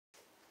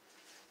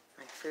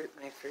fruit,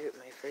 my fruit,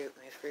 my fruit,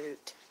 my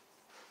fruit.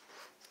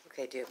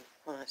 Okay, dude,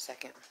 hold on a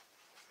second.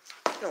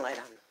 Put a light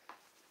on.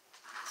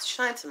 Let's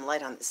shine some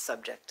light on this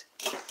subject.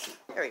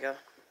 There we go.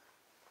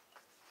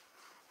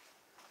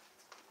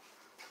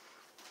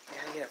 I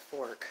gotta get a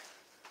fork.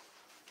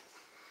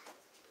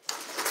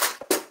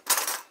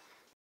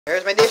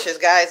 There's my dishes,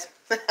 guys.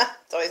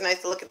 It's always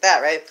nice to look at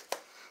that, right?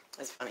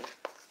 That's funny.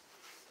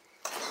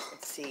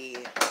 Let's see.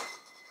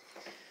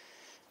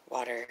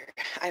 Water.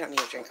 I don't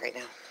need a drink right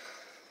now.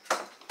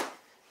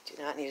 Do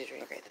not need a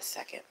drink right this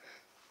second.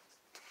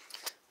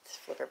 Let's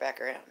flip her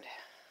back around.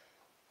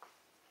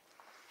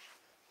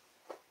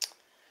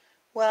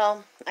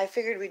 Well, I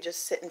figured we'd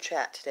just sit and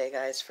chat today,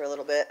 guys, for a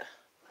little bit.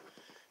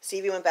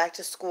 Stevie went back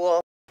to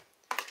school.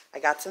 I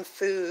got some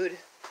food.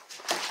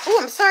 Oh,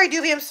 I'm sorry,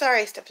 Doobie. I'm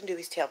sorry. I stepped in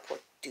Doobie's tail. Poor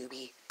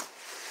Doobie.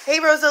 Hey,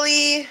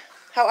 Rosalie.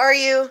 How are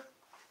you?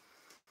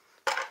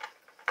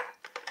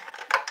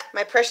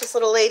 My precious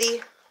little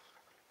lady.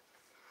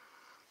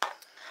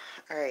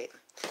 All right.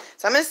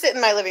 So I'm going to sit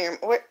in my living room.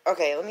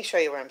 Okay, let me show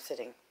you where I'm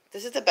sitting.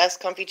 This is the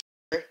best comfy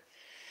chair.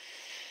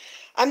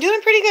 I'm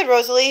doing pretty good,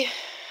 Rosalie.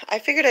 I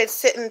figured I'd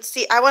sit and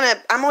see.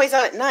 I'm always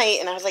out at night,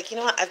 and I was like, you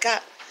know what? I've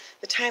got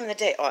the time of the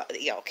day. Oh,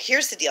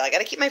 here's the deal. I got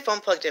to keep my phone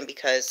plugged in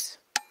because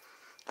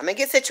I'm going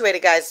to get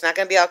situated, guys. It's not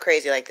going to be all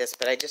crazy like this,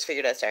 but I just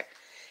figured I'd start.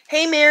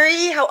 Hey,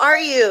 Mary. How are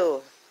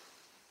you?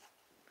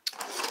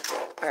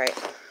 All right.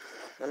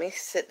 Let me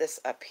sit this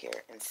up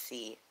here and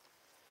see.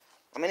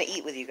 I'm going to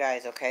eat with you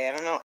guys, okay? I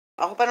don't know.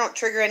 I hope I don't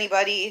trigger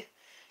anybody.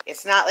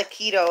 It's not like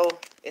keto.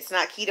 It's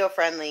not keto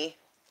friendly.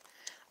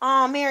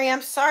 Oh, Mary,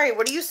 I'm sorry.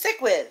 What are you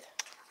sick with?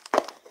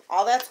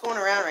 All that's going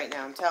around right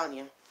now, I'm telling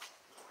you.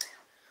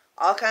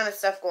 All kind of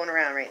stuff going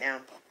around right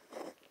now.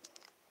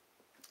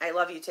 I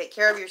love you. Take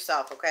care of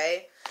yourself,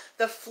 okay?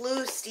 The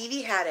flu,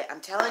 Stevie had it. I'm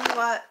telling you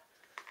what.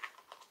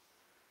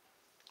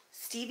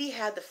 Stevie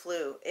had the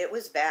flu. It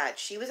was bad.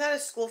 She was out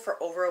of school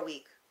for over a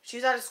week. She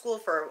was out of school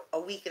for a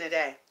week and a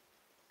day.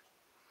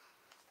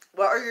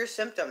 What are your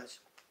symptoms?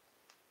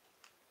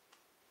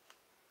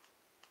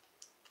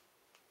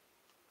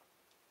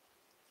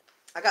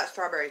 I got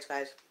strawberries,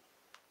 guys.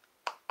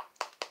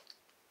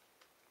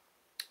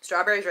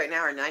 Strawberries right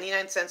now are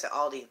 99 cents at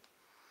Aldi.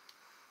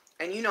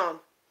 And you know,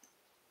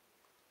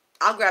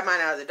 I'll grab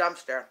mine out of the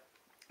dumpster.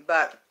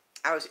 But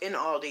I was in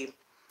Aldi.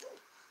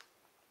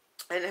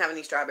 I didn't have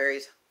any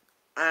strawberries.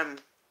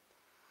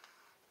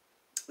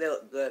 They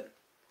look good.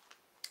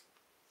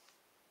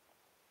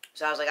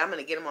 So I was like, I'm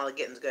going to get them while the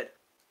getting's good.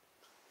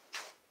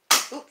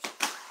 Oops.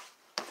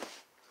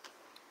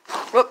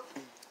 Whoop.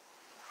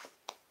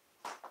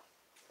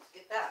 Let's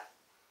get that.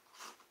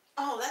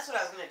 Oh, that's what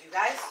I was going to do,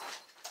 guys.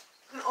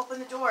 I'm going to open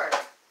the door.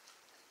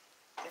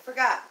 I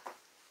forgot.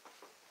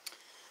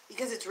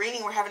 Because it's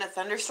raining, we're having a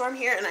thunderstorm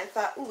here, and I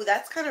thought, ooh,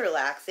 that's kind of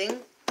relaxing.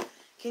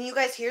 Can you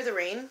guys hear the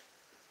rain?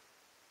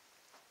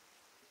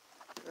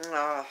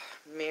 Oh,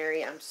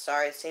 Mary, I'm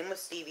sorry. Same with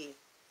Stevie.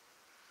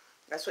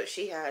 That's what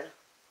she had.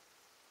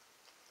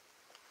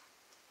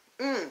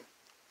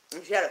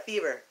 And she had a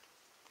fever.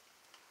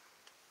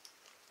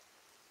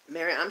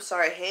 Mary, I'm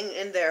sorry. Hang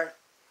in there.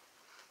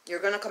 You're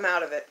going to come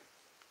out of it.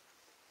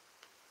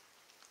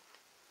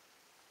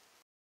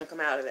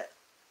 Come out of it.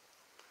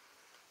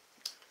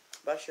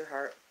 Bless your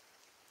heart.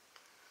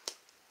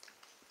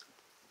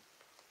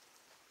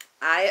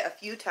 A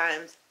few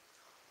times.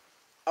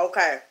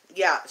 Okay,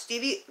 yeah,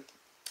 Stevie's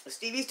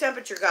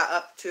temperature got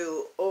up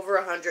to over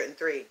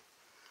 103.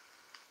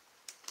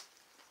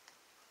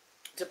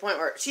 To the point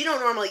where she don't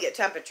normally get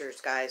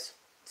temperatures, guys.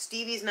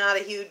 Stevie's not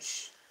a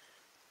huge,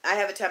 I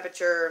have a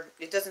temperature.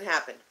 It doesn't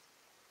happen.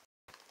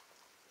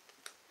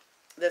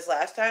 This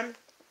last time,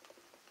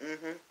 I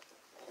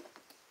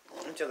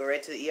took her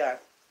right to the ER.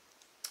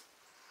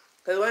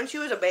 Because when she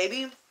was a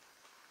baby,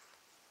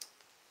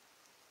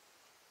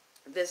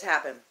 this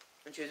happened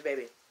when she was a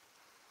baby.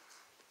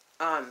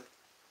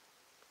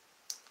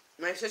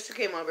 My sister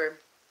came over,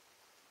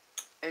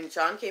 and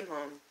Sean came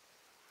home,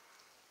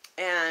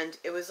 and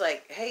it was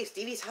like, hey,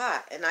 Stevie's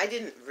hot, and I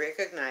didn't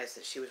recognize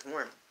that she was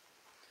warm.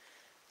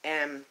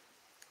 And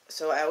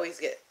so I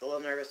always get a little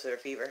nervous with her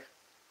fever.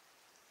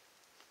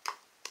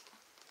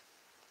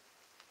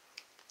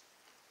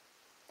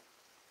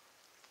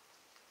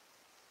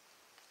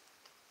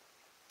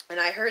 And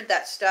I heard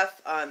that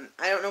stuff, I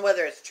don't know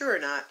whether it's true or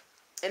not,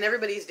 and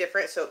everybody's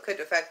different, so it could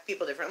affect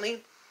people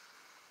differently.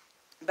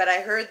 But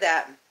I heard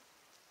that,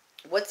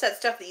 what's that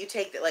stuff that you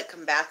take that, like,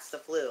 combats the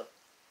flu?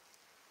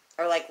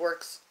 Or, like,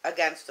 works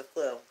against the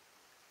flu?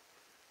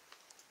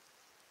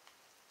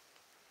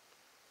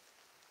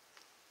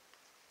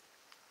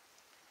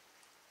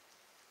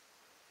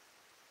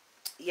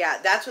 Yeah,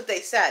 that's what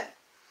they said.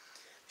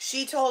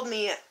 She told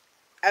me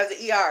at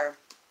the ER,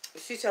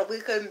 she said we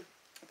could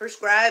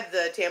prescribe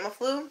the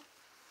Tamiflu,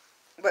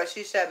 but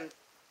she said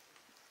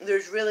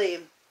there's really,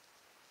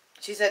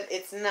 she said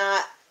it's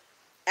not,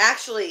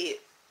 actually,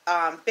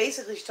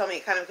 basically she told me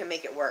it kind of can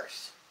make it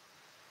worse.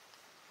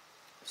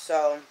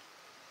 So,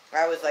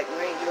 I was like, we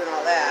ain't doing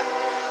all that.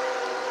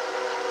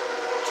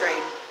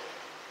 Train.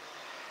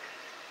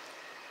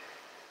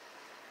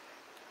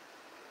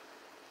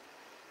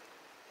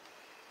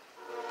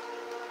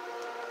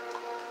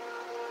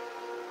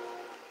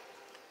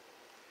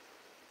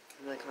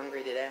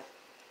 hungry today.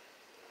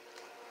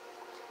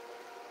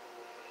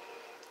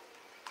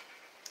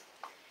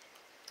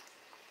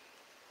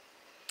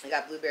 I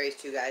got blueberries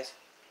too, guys.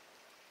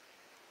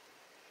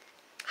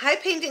 Hi,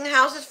 Painting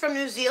Houses from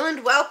New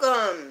Zealand.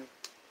 Welcome.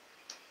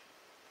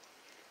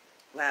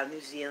 Wow,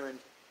 New Zealand.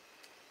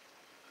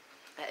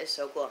 That is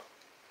so cool.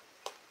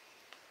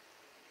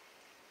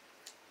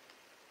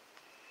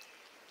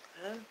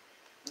 Huh?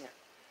 Yeah.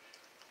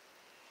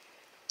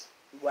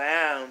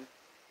 Wow.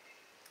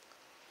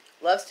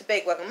 Loves to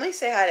bake. Welcome. Let me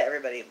say hi to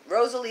everybody.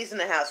 Rosalie's in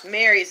the house.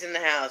 Mary's in the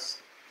house.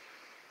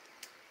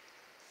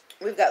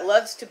 We've got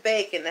Loves to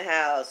Bake in the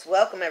house.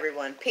 Welcome,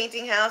 everyone.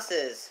 Painting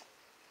Houses.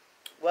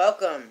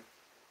 Welcome.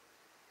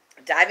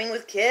 Diving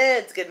with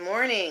Kids. Good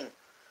morning.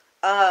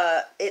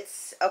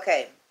 It's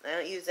okay. I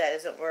don't use that.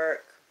 It doesn't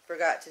work.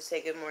 Forgot to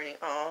say good morning.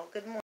 Oh,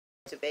 good morning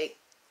to bake.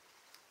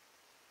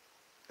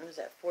 What is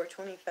that?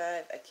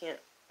 425. I can't.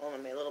 Hold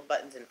on, my little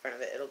button's in front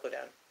of it. It'll go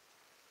down.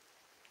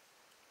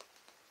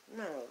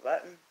 No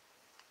button.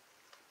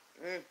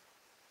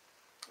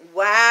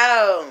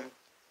 Wow.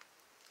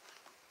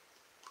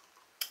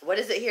 What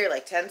is it here?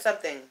 Like 10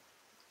 something.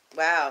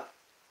 Wow.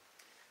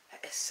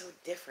 That is so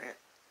different.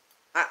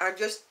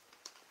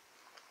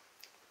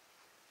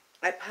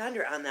 I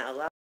ponder on that a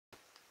lot.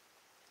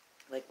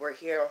 Like, we're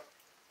here.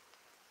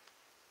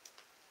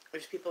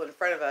 There's people in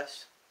front of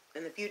us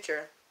in the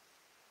future.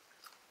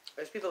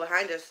 There's people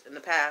behind us in the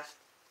past.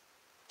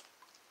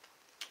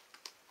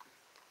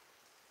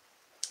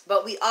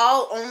 But we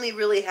all only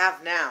really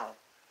have now.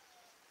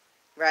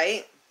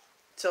 Right?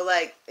 So,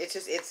 like,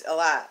 it's a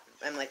lot.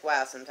 I'm like,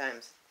 wow,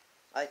 sometimes.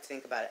 I like to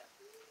think about it.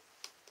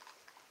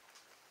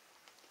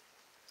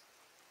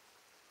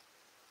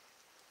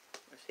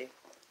 Let's see.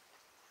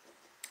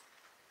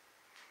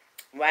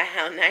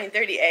 Wow,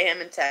 9:30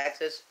 a.m. in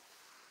Texas.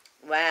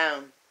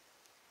 Wow.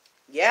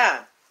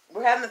 Yeah.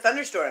 We're having a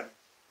thunderstorm.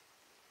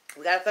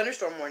 We got a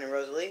thunderstorm warning,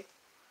 Rosalie.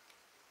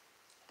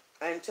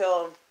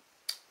 Until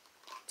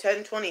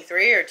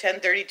 10:23 or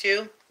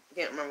 10:32. I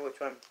can't remember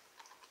which one.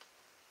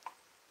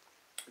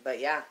 But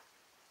yeah.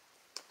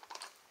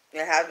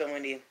 It has been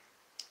windy.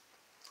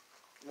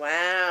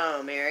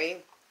 Wow, Mary.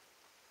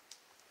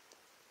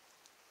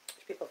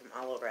 There's people from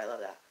all over. I love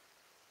that.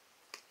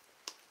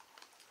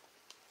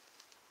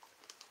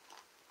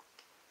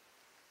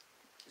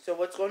 So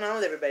what's going on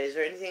with everybody? Is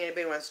there anything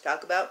anybody wants to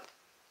talk about?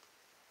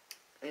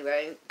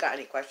 Anybody got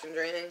any questions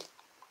or anything?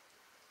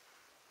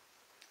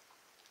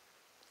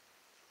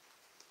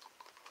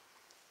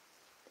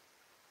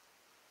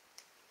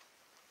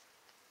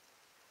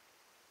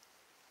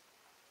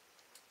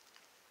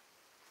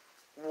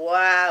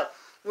 Wow.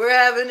 We're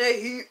having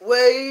a heat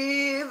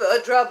wave.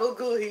 A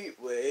tropical heat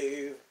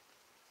wave.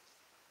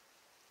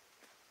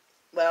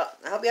 Well,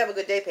 I hope you have a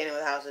good day painting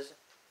with houses.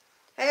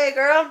 Hey,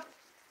 girl.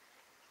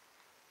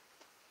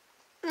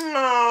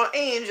 Aw,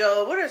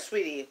 Angel. What a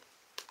sweetie.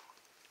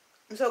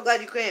 I'm so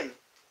glad you came.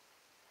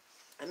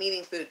 I'm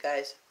eating food,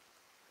 guys.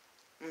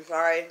 I'm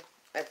sorry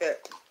if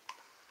it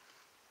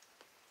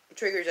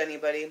triggers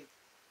anybody.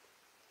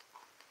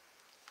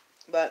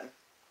 But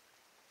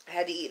I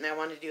had to eat and I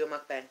wanted to do a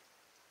mukbang.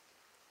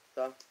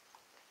 So.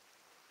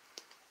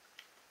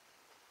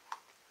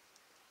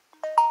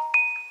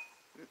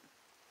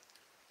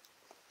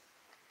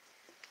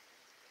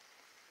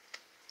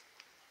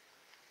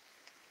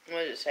 What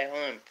does it say?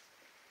 Hold on.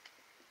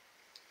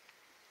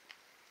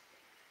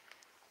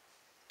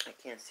 I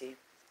can't see.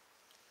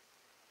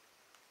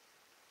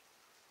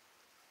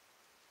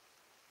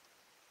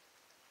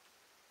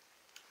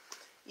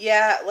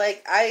 Yeah,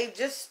 like, I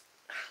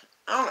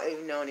don't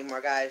even know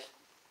anymore, guys.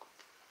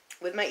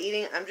 With my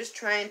eating, I'm just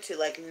trying to,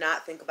 like,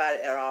 not think about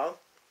it at all.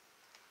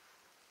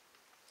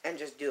 And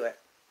just do it.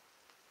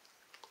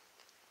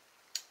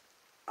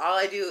 All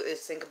I do is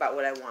think about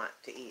what I want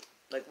to eat.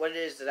 Like, what it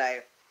is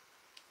that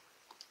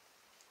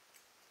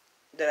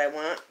I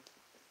want.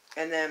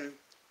 And then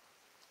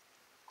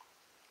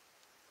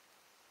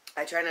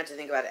I try not to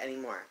think about it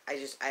anymore.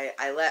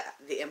 I let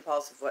the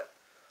impulse of what...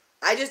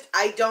 I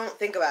don't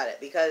think about it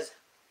because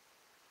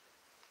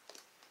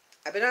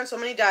I've been on so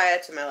many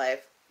diets in my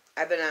life.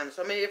 I've been on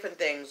so many different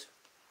things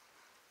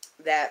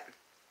that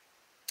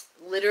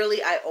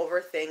literally I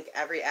overthink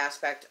every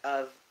aspect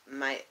of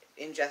my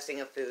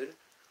ingesting of food.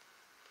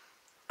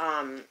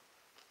 And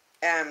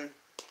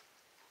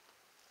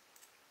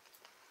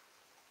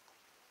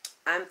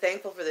I'm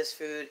thankful for this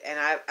food, and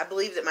I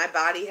believe that my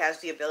body has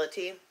the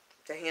ability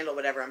to handle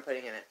whatever I'm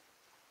putting in it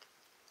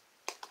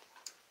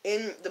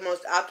in the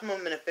most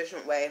optimum and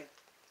efficient way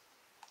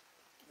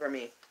for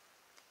me.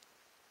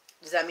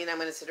 Does that mean I'm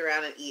going to sit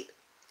around and eat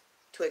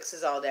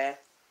Twixes all day?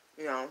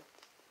 You know.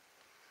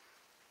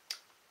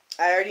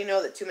 I already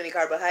know that too many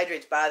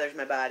carbohydrates bothers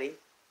my body.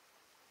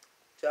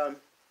 So,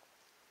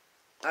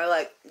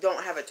 I,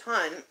 don't have a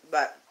ton,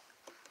 but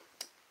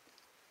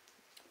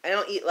I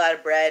don't eat a lot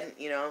of bread,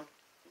 you know.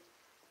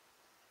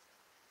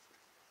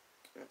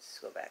 Let's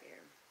go back here.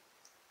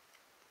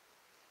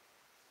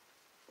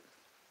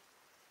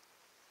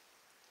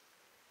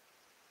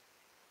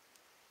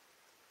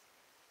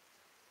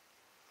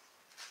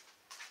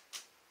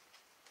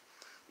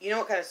 You know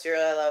what kind of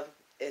cereal I love?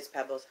 Is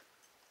Pebbles.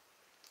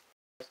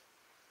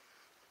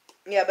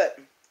 Yeah, but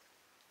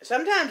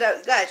sometimes,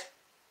 guys,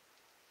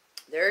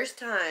 there's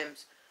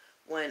times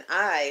when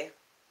I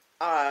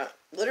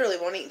literally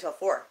won't eat until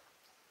 4.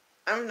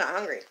 I'm not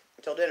hungry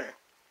until dinner.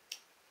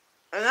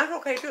 And that's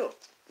okay too,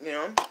 you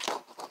know?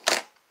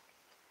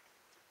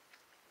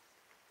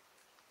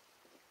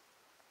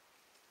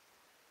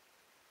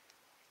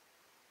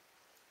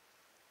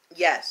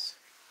 Yes.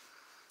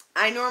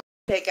 I normally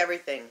take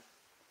everything.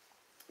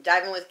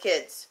 Diving with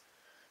kids.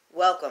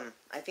 Welcome.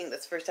 I think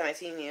that's the first time I've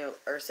seen you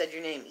or said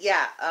your name.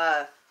 Yeah,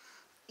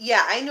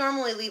 yeah, I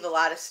normally leave a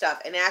lot of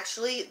stuff. And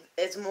actually,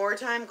 as more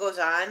time goes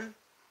on,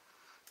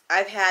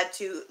 I've had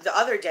to, the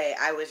other day,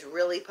 I was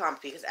really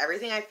pumped because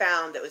everything I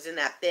found that was in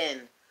that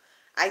bin,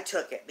 I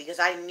took it because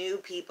I knew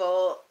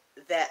people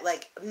that,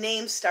 like,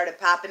 names started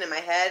popping in my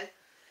head,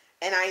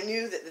 and I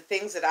knew that the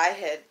things that I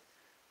had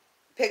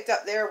picked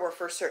up there were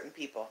for certain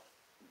people.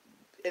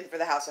 And for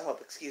the House of Hope,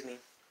 excuse me.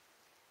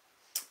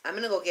 I'm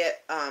going to go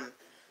get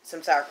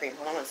some sour cream.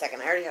 Hold on 1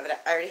 second. I already have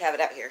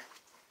it out here.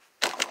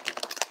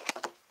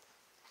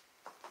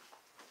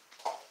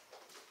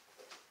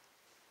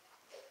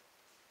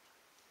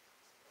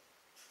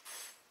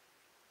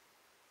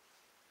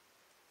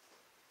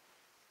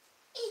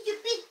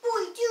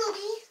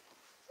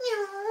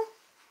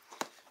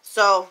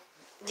 So,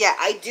 yeah,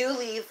 I do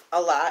leave a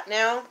lot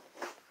now.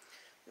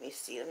 Let me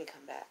see. Let me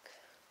come back.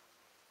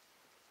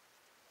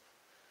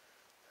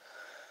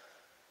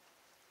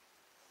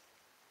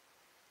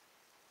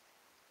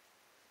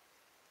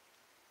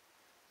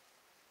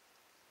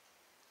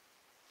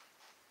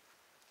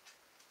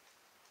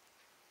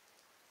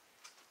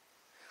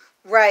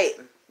 Right.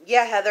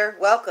 Yeah, Heather,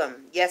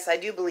 welcome. Yes, I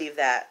do believe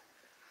that.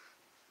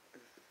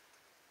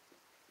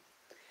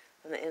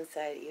 On the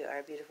inside, you are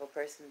a beautiful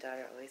person,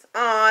 daughter, always.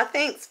 Aw,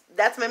 thanks.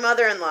 That's my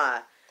mother-in-law.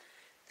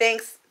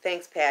 Thanks,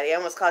 Patty. I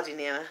almost called you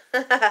Nana.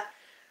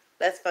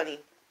 That's funny.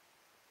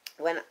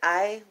 When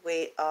I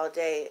wait all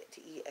day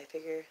to eat, I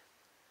figure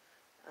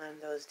on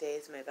those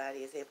days my body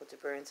is able to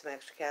burn some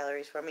extra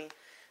calories for me.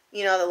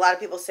 You know, a lot of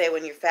people say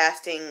when you're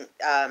fasting,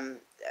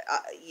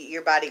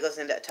 your body goes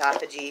into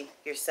autophagy,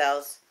 your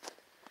cells.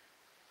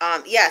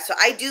 Yeah, so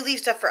I do leave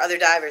stuff for other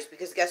divers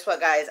because guess what,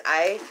 guys?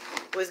 I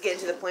was getting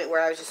to the point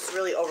where I was just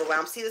really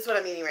overwhelmed. See, this is what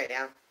I'm eating right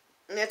now.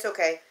 And that's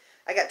okay.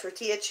 I got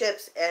tortilla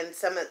chips and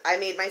I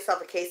made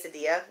myself a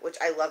quesadilla, which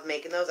I love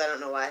making those. I don't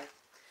know why.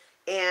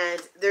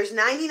 And there's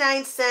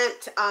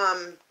 99-cent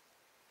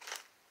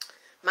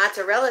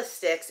mozzarella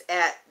sticks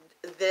at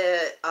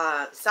the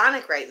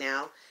Sonic right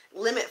now.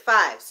 Limit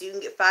 5, so you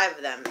can get 5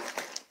 of them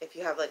if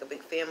you have like a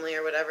big family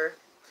or whatever.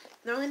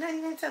 They're only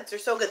 99 cents. They're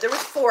so good. There was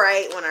 4. I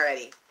ate one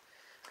already.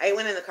 I ate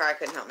one in the car. I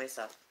couldn't help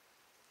myself.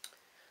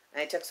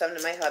 And I took some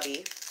to my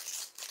hubby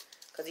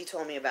because he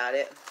told me about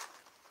it.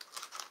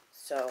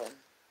 So,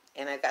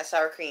 and I got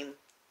sour cream.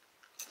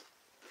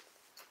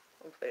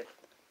 Okay.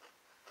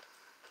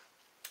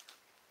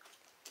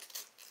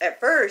 At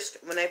first,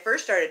 when I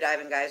first started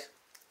diving, guys,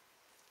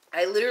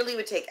 I literally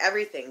would take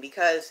everything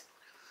because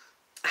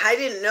I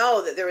didn't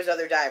know that there was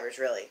other divers,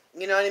 really.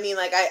 You know what I mean?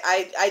 Like,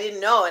 I didn't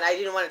know, and I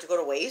didn't want it to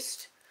go to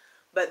waste.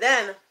 But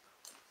then,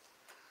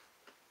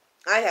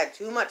 I had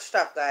too much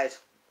stuff, guys.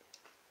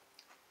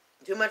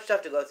 Too much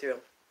stuff to go through.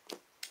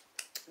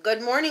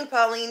 Good morning,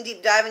 Pauline,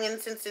 deep diving in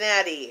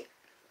Cincinnati.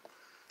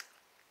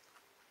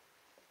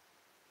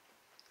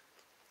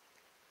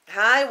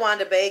 Hi,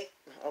 Wanda Bake.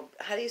 Oh,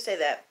 how do you say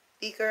that?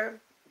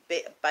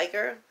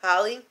 Biker?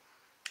 Holly?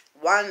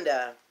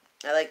 Wanda.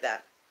 I like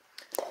that.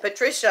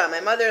 Patricia, my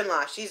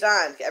mother-in-law. She's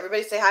on.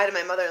 Everybody say hi to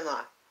my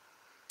mother-in-law.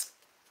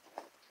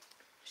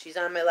 She's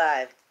on my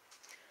live.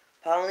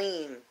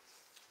 Pauline.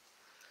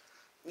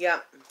 Yeah.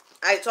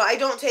 So I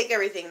don't take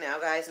everything now,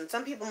 guys. And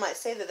some people might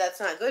say that that's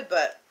not good,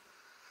 but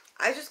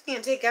I just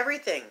can't take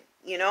everything,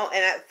 you know?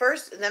 And at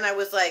first, then I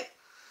was like,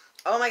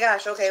 oh my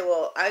gosh, okay,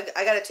 well, I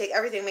got to take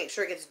everything, make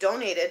sure it gets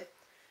donated.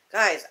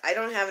 Guys, I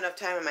don't have enough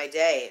time in my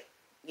day.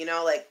 You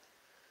know, like,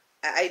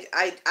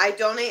 I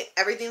donate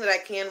everything that I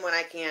can when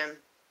I can,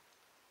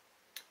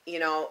 you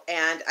know,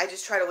 and I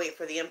just try to wait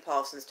for the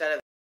impulse instead of,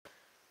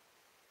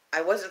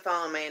 I wasn't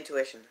following my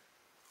intuition.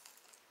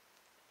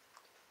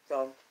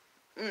 So,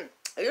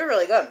 you're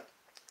really good.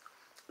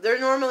 They're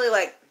normally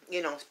like,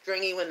 you know,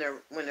 stringy when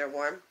they're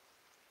warm.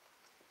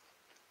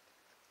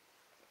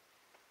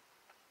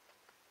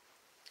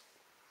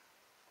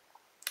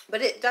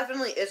 But it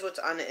definitely is what's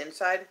on the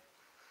inside.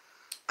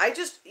 I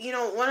just, you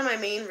know, one of my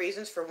main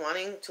reasons for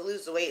wanting to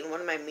lose the weight and one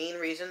of my main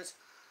reasons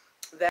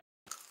that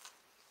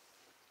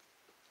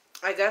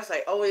I guess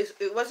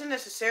it wasn't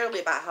necessarily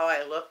about how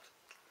I looked.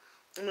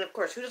 I mean, of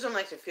course, who doesn't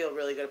like to feel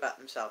really good about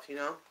themselves, you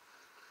know?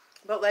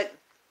 But, like,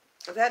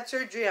 I've had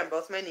surgery on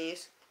both my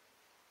knees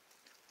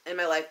in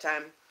my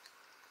lifetime.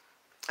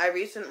 I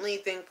recently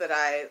think that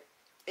I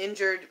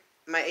injured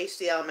my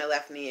ACL in my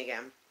left knee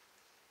again.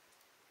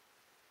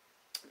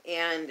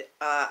 And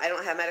I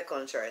don't have medical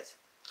insurance.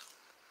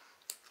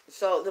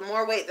 So the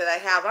more weight that I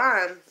have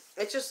on,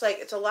 it's just like,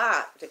 it's a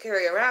lot to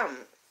carry around.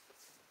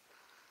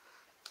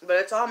 But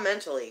it's all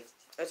mentally.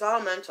 It's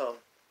all mental.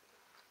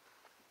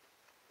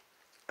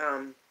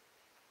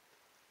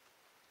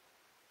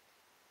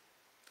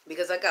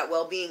 Because I got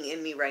well-being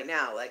in me right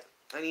now. Like,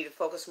 I need to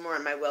focus more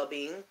on my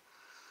well-being.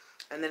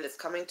 And then it's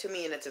coming to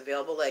me and it's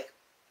available. Like,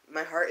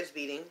 my heart is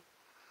beating.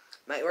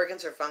 My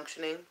organs are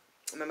functioning.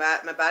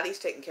 My body's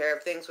taking care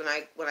of things. When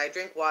I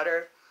drink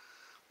water,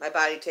 my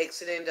body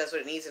takes it in, does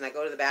what it needs, and I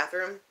go to the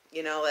bathroom.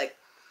 You know, like,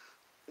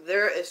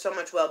 there is so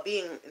much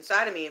well-being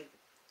inside of me.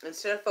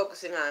 Instead of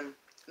focusing on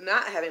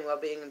not having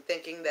well-being and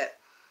thinking that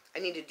I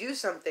need to do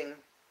something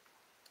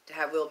to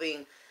have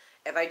well-being,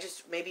 if I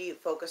just maybe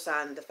focus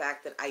on the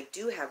fact that I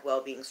do have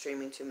well-being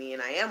streaming to me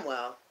and I am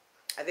well,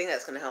 I think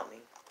that's going to help me.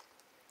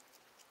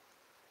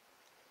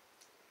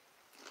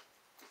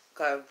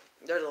 Because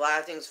there's a lot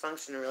of things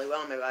functioning really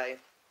well in my body.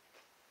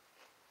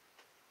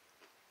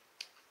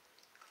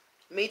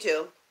 Me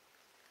too.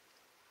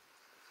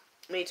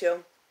 Me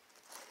too.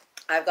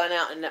 I've gone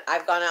out and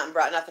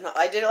brought nothing home.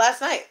 I did it last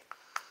night.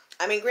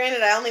 I mean,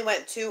 granted, I only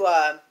went to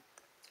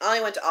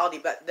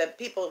Aldi, but the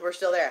people were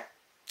still there.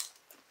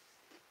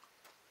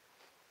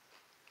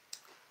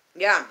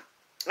 Yeah,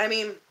 I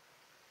mean,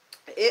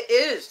 it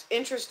is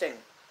interesting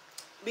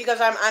because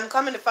I'm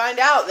coming to find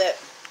out that,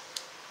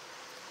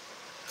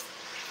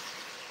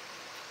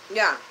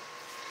 yeah,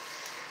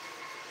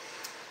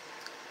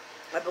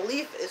 a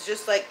belief is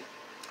just a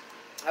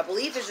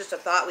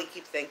thought we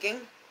keep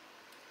thinking,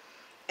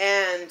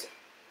 and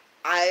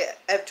I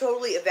have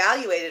totally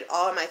evaluated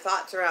all of my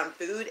thoughts around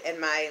food and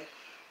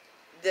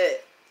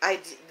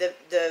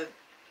the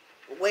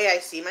way I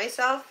see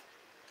myself,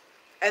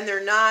 and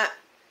they're not.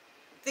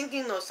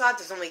 Thinking those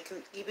thoughts is only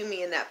keeping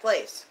me in that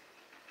place.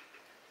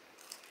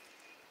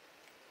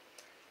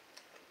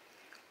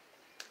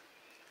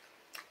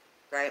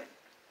 Right?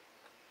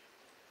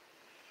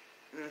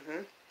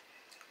 Mm-hmm.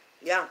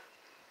 Yeah.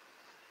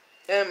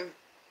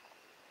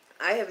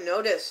 I have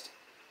noticed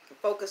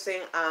focusing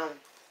on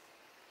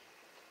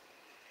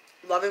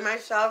loving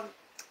myself.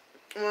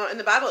 Well, in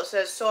the Bible it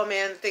says, so a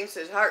man thinks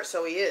his heart,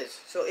 so he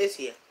is. So is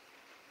he.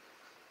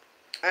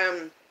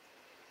 Guys,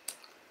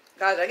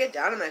 I get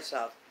down on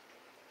myself.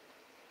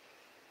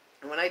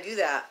 And when I do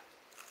that,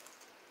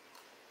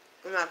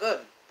 I'm not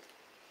good.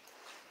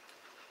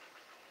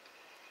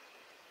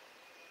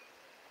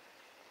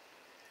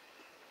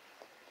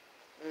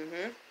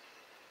 Mm-hmm.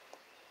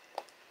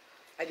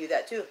 I do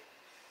that too.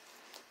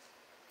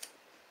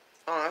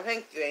 Oh,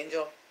 thank you,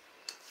 Angel.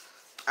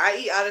 I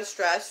eat out of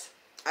stress.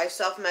 I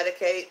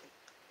self-medicate.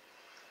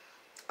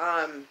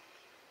 I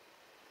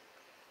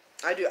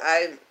do.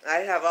 I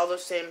have all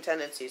those same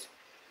tendencies.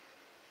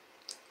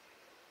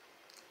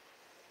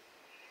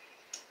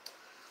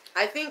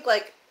 I think,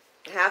 like,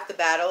 half the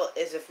battle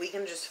is if we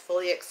can just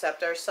fully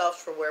accept ourselves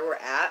for where we're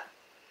at.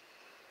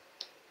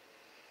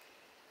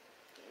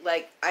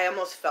 Like, I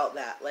almost felt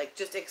that. Like,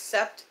 just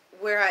accept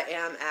where I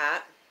am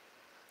at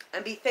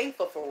and be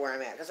thankful for where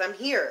I'm at. Because I'm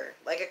here.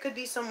 Like, I could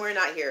be somewhere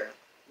not here,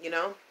 you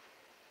know?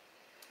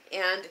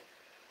 And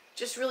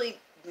just really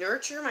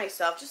nurture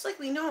myself. Just like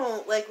we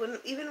know, like, when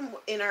even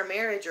in our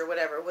marriage or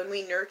whatever, when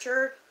we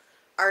nurture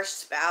our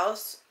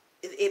spouse,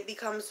 it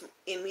becomes,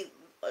 and we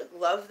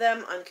love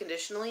them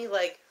unconditionally,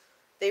 like,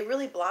 they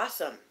really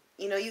blossom.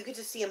 You know, you get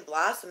to see them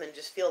blossom and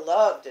just feel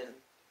loved. And,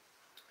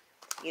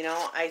 you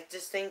know, I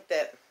just think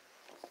that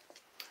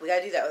we got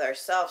to do that with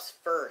ourselves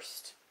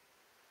first,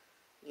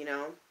 you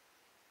know,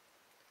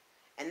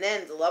 and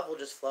then the love will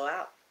just flow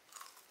out.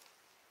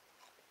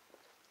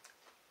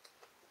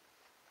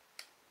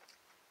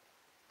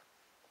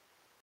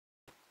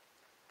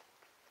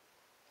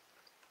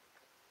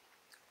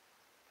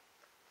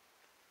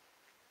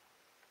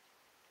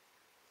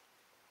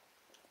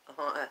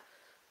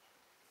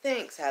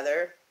 Thanks,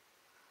 Heather.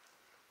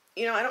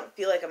 You know, I don't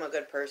feel like I'm a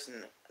good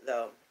person,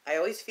 though. I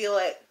always feel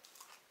like,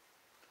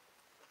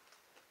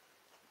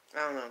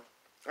 I don't know.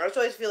 I just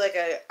always feel like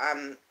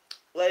I'm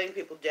letting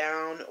people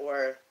down,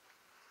 or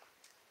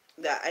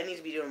that I need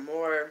to be doing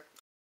more.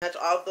 That's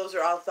all. Those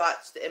are all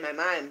thoughts in my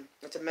mind.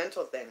 It's a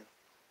mental thing.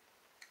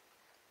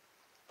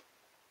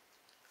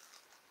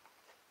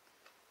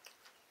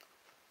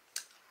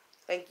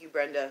 Thank you,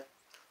 Brenda.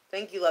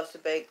 Thank you, Loves to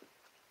Bake.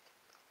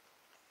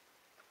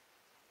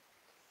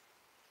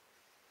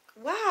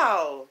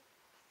 Wow.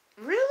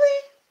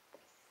 Really?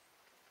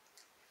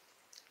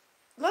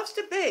 Loves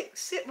to Bake.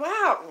 Sit.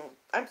 Wow.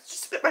 I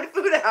just spit my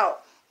food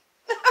out.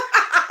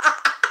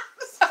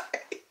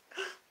 Sorry.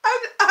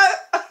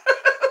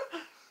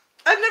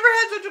 I've never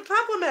had such a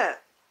compliment.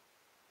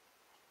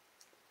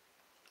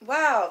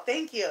 Wow.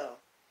 Thank you.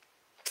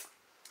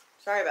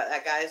 Sorry about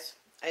that, guys.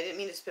 I didn't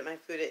mean to spit my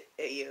food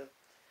at you.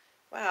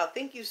 Wow.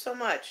 Thank you so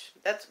much.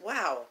 That's,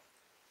 wow.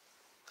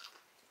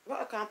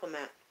 What a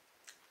compliment.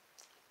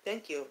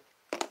 Thank you.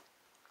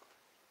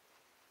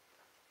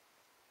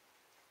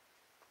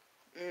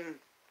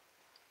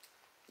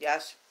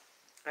 Yes.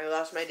 I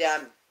lost my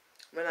dad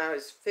when I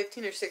was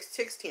 15 or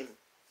 16.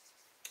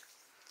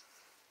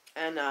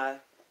 And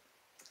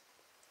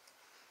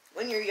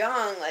when you're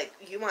young, like,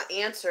 you want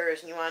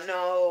answers and you want to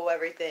know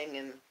everything.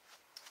 And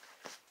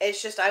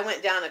It's just I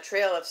went down a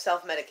trail of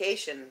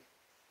self-medication,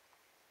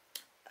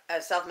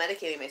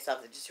 self-medicating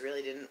myself that just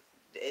really didn't,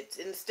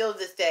 and still to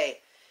this day,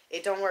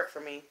 it don't work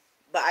for me.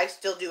 But I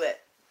still do it.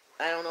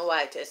 I don't know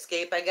why. To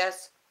escape, I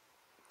guess.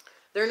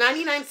 They're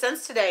 99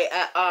 cents today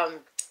at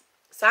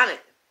Sonic.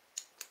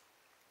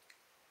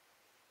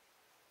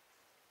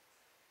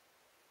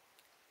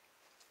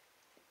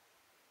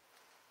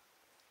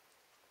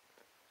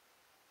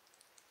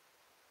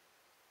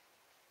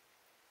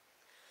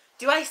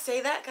 Do I say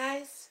that,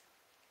 guys?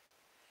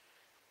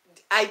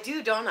 I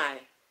do, don't I?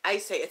 I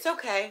say, it's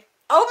okay.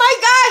 Oh my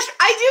gosh,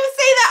 I do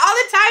say that all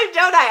the time,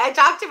 don't I? I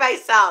talk to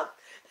myself.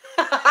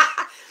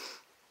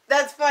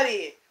 That's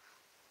funny.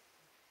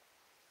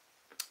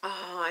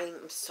 Oh,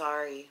 I'm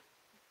sorry.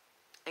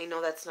 I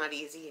know that's not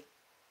easy.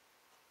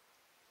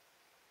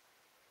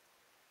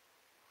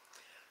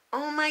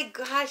 Oh my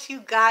gosh,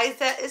 you guys,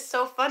 that is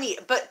so funny.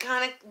 But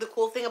kind of the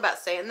cool thing about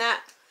saying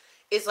that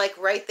is like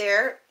right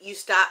there, you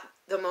stop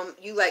the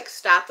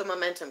stop the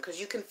momentum, because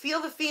you can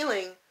feel the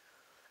feeling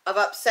of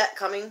upset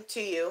coming to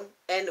you,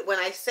 and when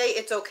I say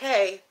it's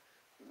okay,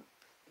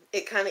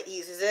 it kind of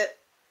eases it,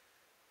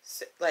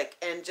 like,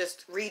 and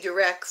just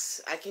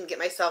redirects. I can get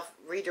myself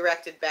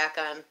redirected back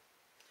on.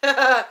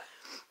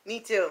 Me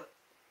too.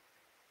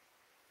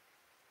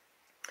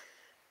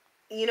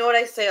 You know what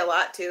I say a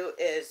lot too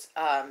is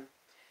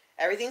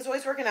everything's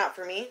always working out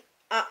for me,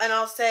 and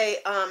I'll say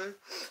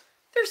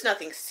there's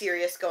nothing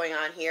serious going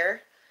on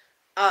here,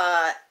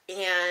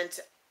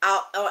 and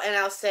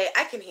I'll say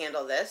I can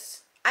handle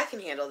this. I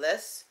can handle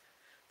this.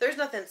 There's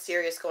nothing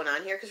serious going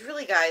on here, because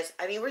really, guys,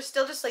 I mean, we're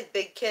still just like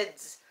big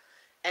kids,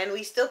 and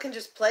we still can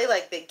just play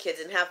like big kids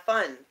and have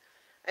fun.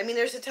 I mean,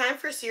 there's a time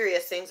for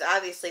serious things,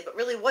 obviously, but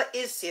really, what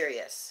is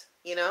serious,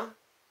 you know?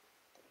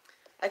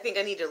 I think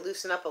I need to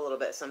loosen up a little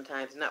bit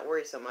sometimes and not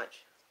worry so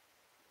much.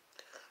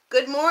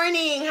 Good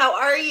morning. How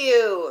are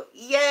you?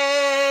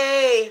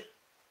 Yay!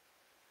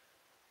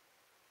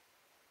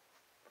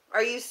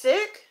 Are you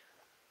sick?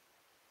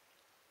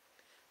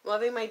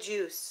 Loving my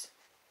juice.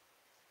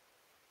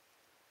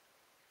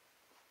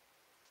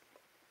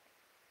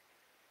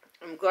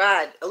 I'm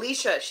glad.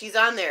 Alicia, she's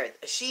on there.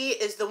 She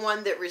is the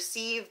one that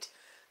received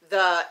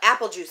the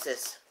apple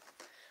juices.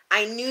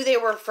 I knew they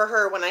were for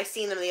her when I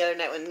seen them the other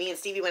night when me and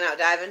Stevie went out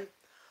diving.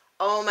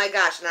 Oh my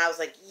gosh. And I was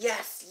like,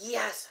 yes,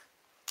 yes.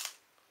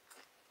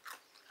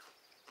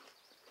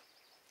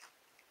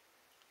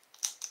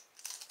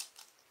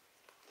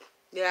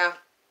 Yeah.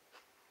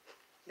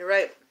 You're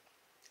right.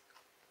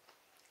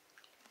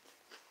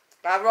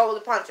 Gotta roll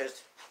with the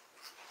punches.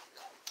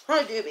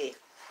 Huh, doobie.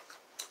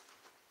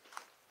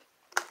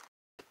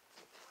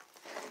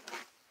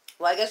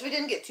 Well, I guess we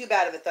didn't get too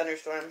bad of a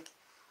thunderstorm. Let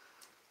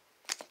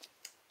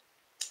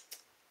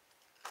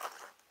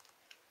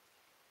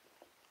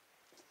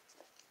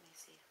me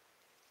see.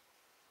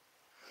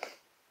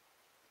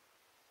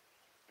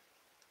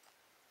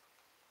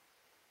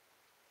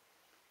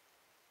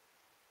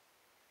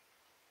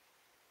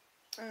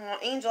 Oh,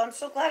 Angel, I'm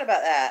so glad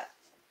about that.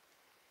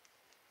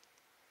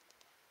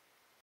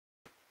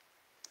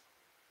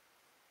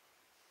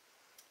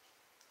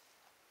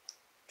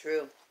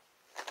 True.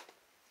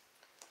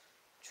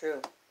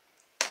 True.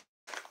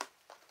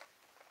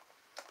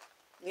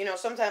 You know,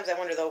 sometimes I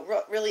wonder, though,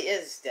 what really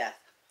is death?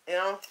 You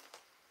know?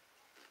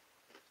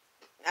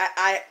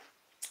 I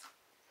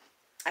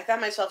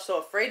found myself so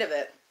afraid of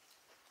it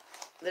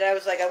that I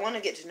was like, I want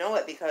to get to know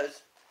it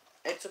because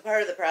it's a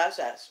part of the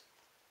process.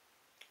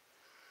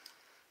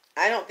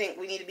 I don't think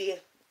we need to be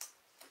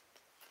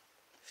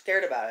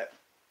scared about it.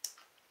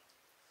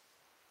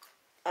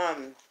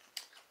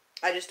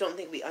 I just don't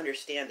think we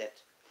understand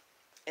it.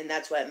 And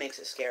that's why it makes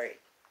it scary.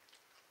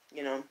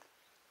 You know?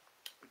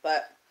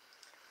 But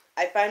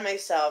I find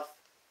myself,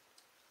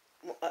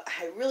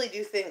 I really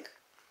do think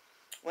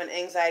when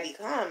anxiety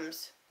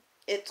comes,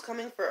 it's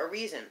coming for a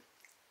reason.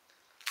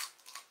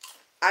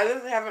 I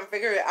just haven't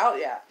figured it out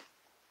yet.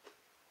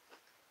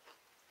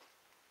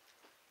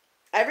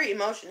 Every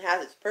emotion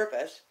has its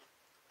purpose,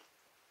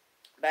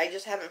 but I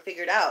just haven't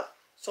figured out.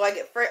 So I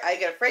get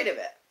afraid of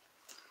it.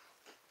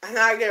 And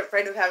then I get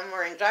afraid of having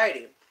more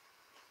anxiety.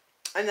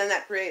 And then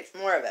that creates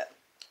more of it.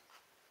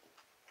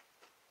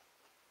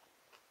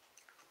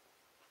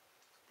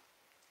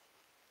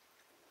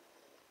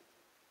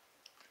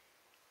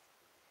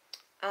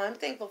 I'm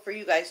thankful for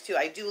you guys too.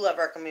 I do love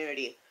our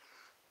community.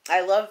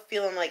 I love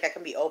feeling like I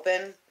can be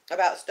open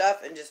about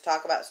stuff and just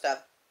talk about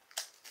stuff.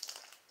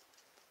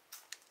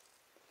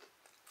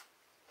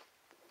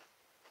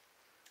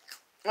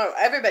 Oh,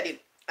 everybody.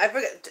 I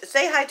forgot to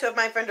say hi to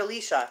my friend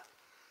Alicia.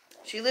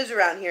 She lives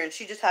around here and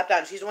she just hopped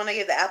on. She's the one I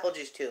gave the apple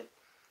juice to.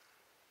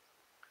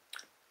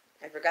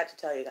 I forgot to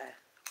tell you guys.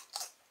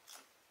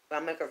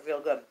 That'll make her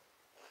feel good.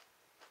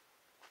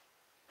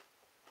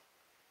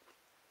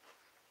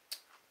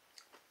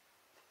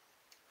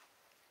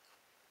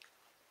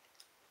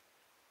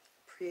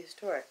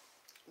 Prehistoric.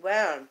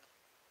 Wow.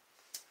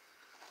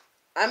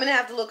 I'm going to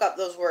have to look up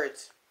those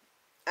words.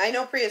 I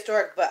know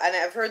prehistoric, but and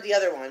I've heard the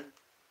other one.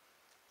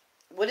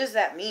 What does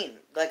that mean?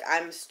 Like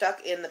I'm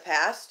stuck in the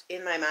past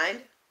in my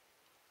mind?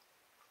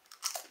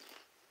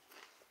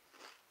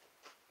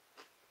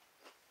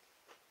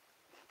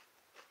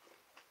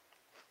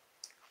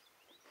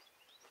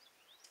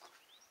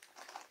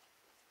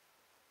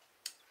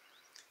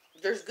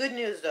 there's good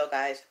news though,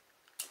 guys.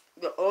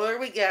 The older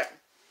we get,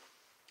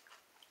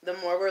 the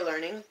more we're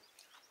learning.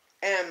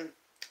 And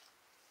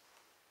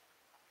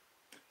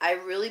I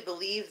really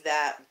believe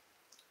that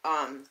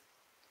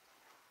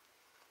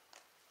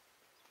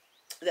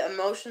the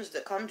emotions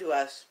that come to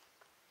us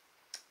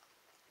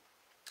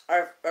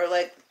are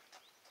like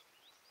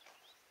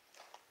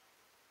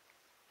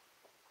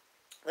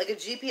a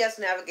GPS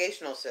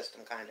navigational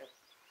system, kind of.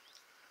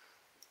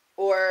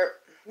 Or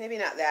maybe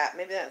not that.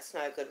 Maybe that's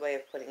not a good way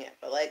of putting it.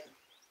 But like,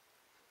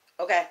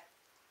 okay.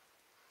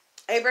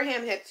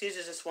 Abraham Hicks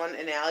uses this one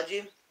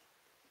analogy.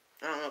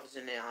 I don't know if it's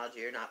an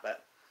analogy or not,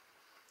 but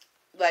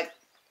like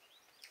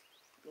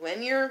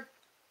when you're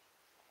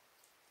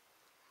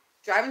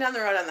driving down the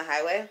road on the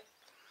highway,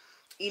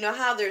 you know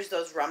how there's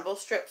those rumble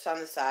strips on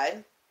the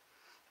side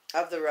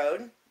of the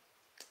road?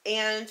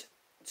 And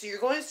so you're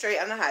going straight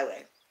on the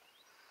highway.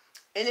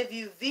 And if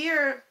you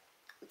veer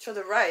to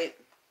the right,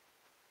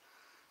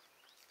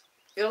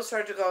 it'll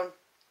start to go,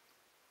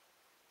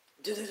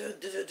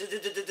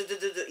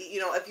 you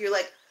know,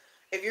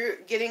 if you're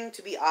getting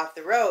to be off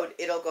the road,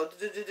 it'll go,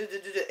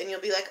 and you'll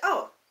be like,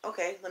 oh,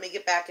 okay, let me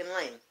get back in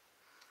lane.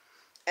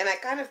 And I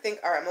kind of think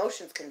our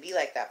emotions can be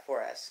like that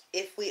for us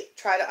if we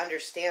try to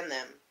understand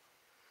them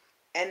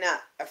and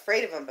not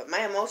afraid of them. But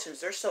my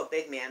emotions, they're so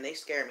big, man. They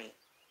scare me.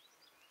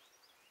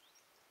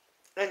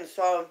 And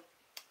so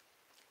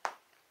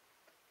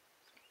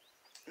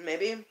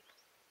maybe,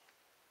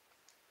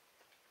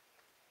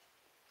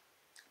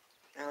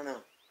 I don't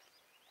know,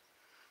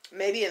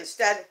 maybe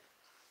instead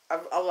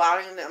of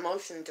allowing the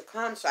emotion to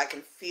come so I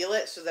can feel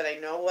it so that I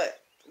know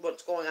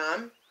what's going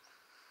on,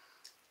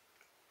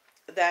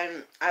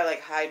 then I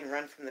like hide and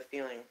run from the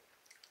feeling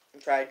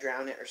and try to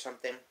drown it or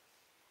something.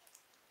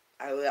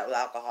 I do that with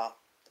alcohol.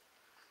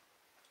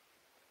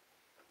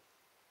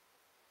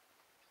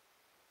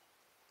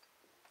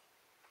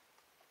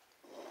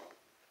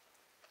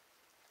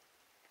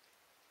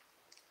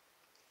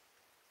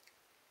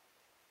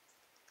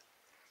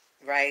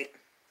 Right.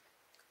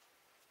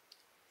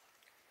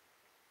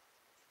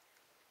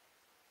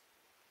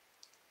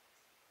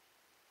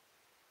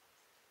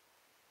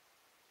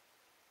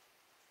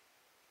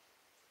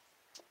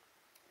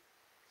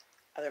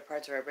 Other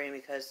parts of our brain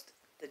because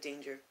the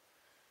danger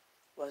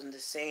wasn't the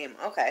same.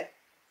 Okay.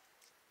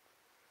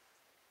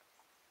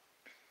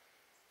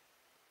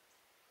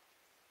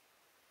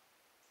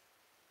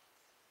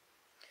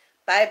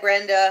 Bye,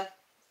 Brenda.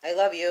 I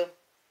love you.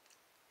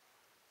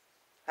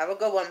 Have a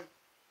good one.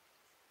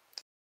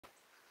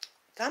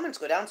 Comments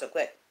go down so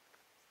quick.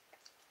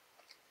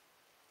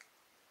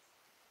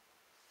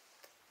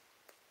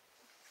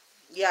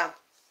 Yeah.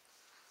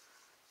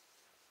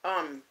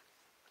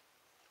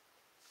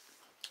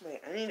 Wait,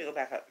 I need to go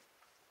back up.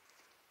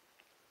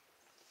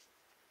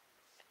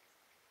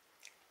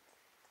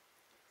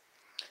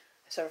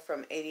 I suffer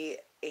from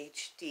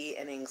ADHD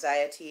and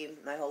anxiety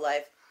my whole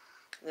life.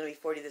 I'm going to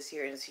be 40 this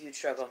year, and it's a huge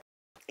struggle.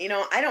 You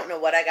know, I don't know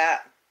what I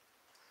got.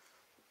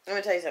 I'm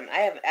going to tell you something.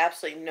 I have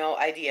absolutely no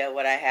idea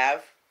what I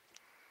have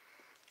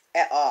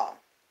at all.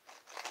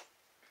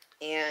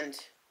 And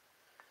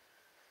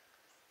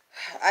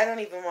I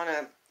don't even want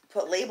to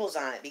put labels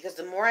on it because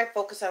the more I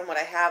focus on what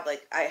I have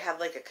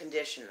like a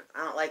condition.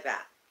 I don't like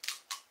that.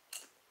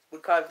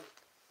 Because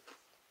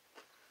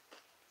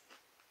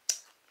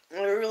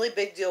I'm a really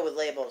big deal with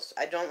labels.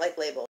 I don't like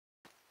labels.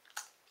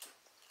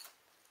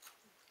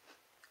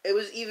 It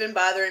was even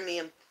bothering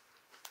me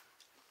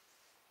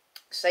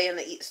saying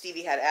that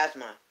Stevie had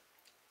asthma.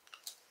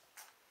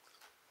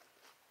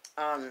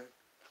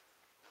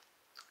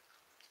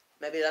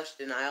 Maybe that's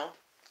denial.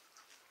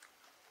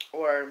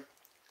 Or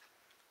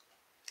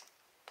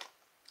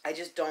I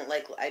just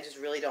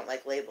really don't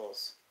like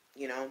labels,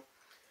 you know?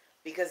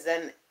 Because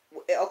then,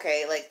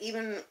 okay, like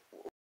even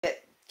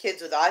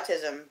kids with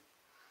autism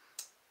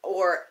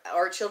or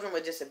children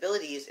with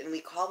disabilities, and we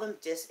call them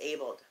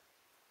disabled.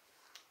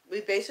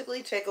 We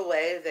basically take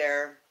away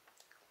their,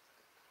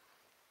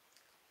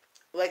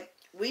 like,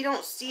 we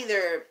see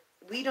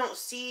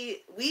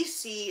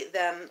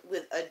them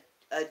with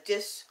a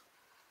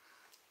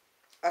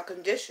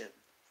condition,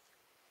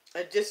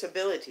 a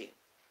disability.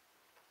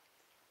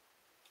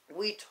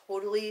 We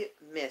totally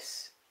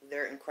miss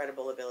their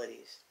incredible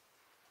abilities.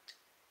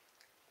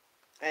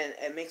 And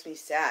it makes me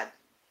sad,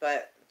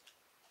 but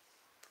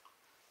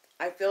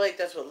I feel like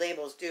that's what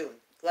labels do.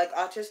 Like,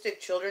 autistic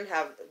children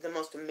have the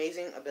most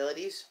amazing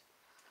abilities,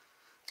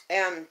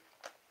 and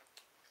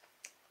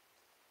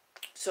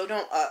so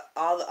don't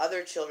all the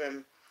other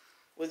children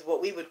with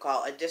what we would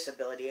call a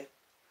disability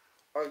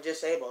or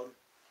disabled.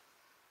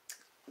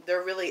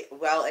 They're really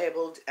well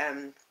abled,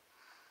 and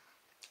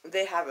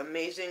they have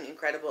amazing,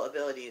 incredible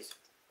abilities.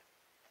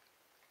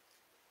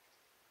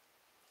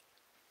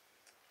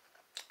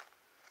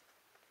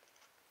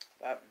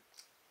 But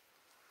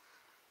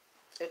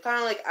it's kind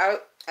of like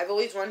I've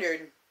always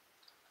wondered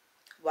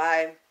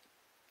why,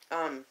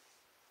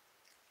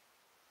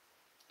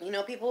 you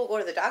know, people will go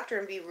to the doctor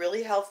and be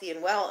really healthy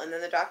and well, and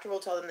then the doctor will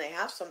tell them they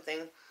have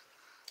something,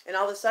 and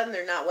all of a sudden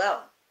they're not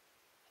well.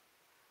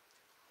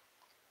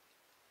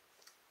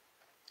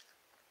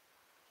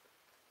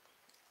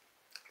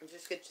 It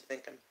just gets you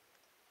thinking.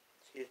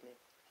 Excuse me.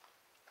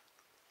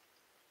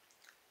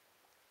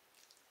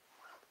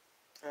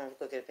 I'm going to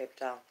go get a paper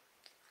towel.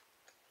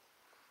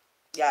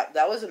 Yeah,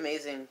 that was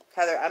amazing.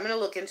 Heather, I'm going to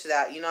look into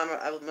that. You know,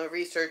 I'm a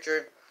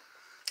researcher.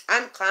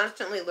 I'm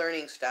constantly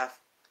learning stuff.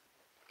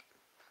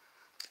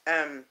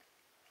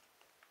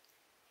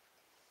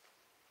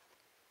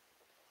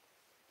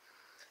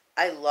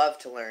 I love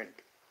to learn.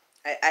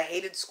 I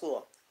hated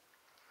school.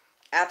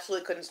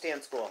 Absolutely couldn't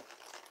stand school.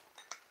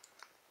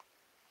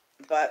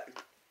 But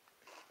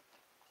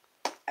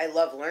I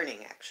love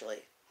learning, actually.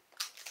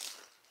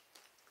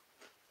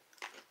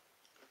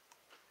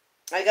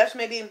 I guess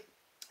maybe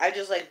I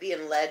just like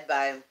being led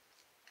by,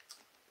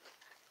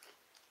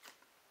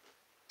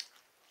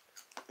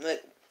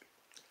 like,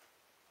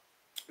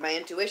 my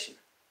intuition.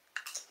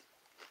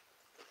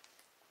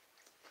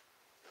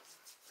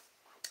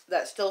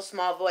 That still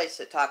small voice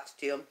that talks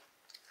to you.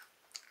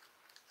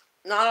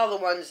 Not all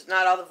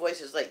the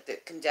voices like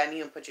that condemn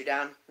you and put you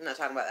down. I'm not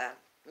talking about that.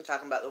 I'm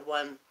talking about the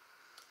one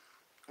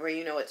where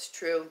you know it's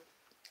true.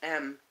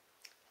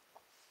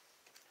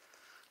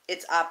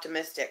 It's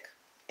optimistic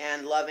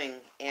and loving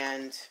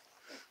and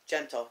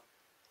gentle.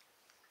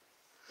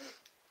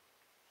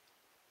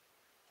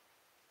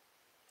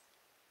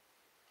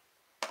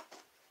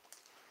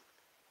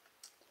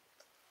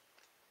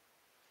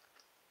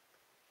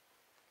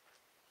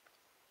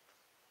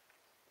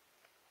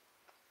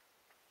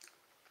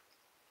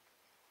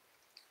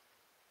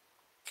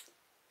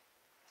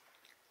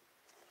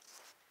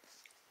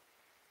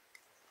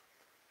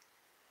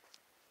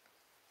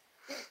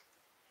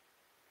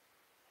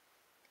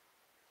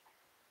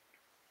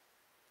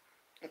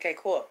 Okay,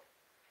 cool.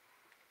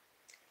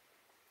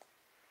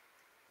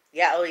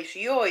 Yeah, Alicia,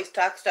 you always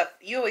talk stuff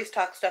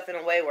in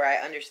a way where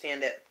I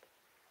understand it.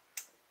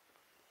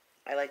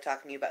 I like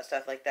talking to you about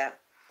stuff like that.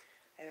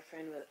 I have a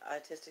friend with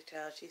autistic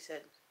child. She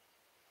said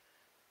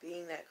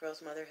being that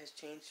girl's mother has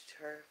changed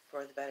her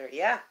for the better.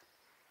 Yeah.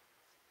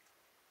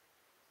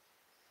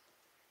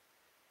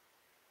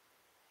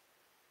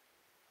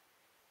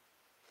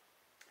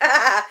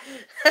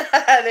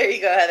 There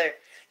you go, Heather.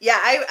 Yeah,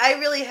 I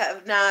really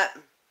have not.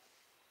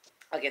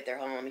 I'll get there.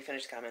 Hold on, let me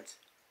finish the comments.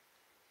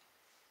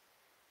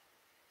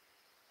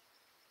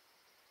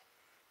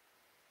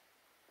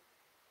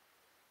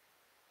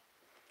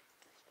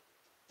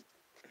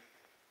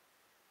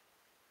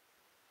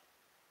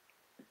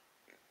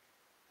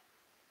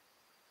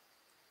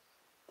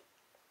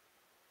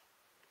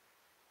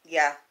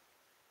 Yeah,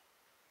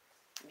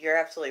 you're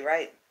absolutely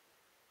right.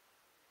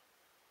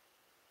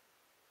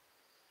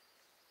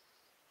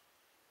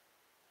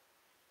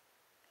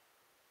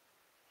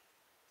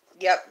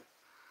 Yep.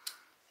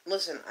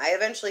 Listen, I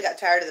eventually got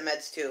tired of the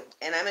meds too,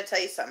 and I'm gonna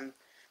tell you something.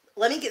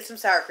 Let me get some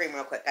sour cream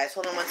real quick, guys.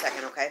 Hold on 1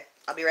 second, okay?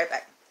 I'll be right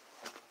back.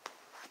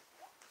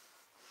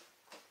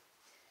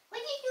 What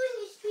are you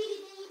doing, you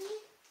sweetie baby?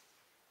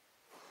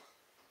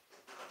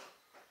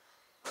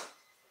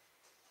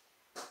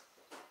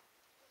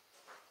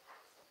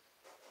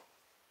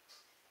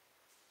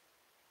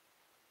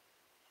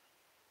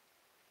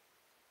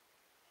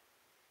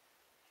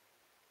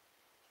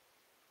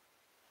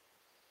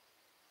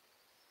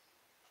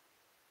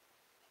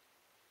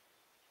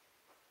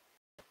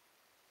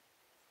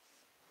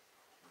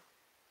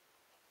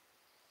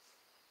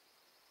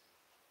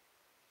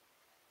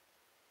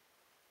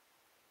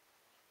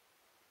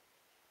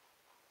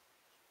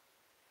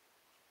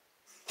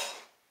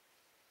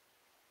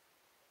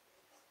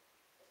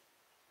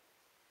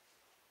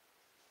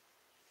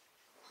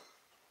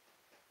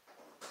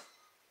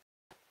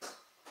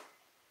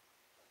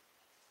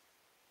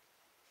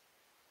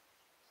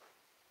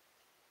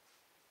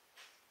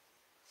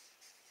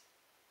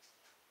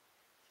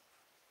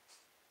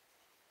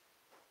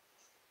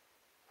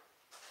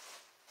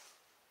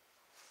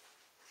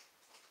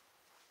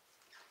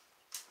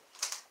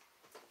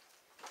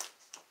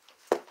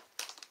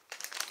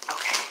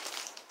 Okay.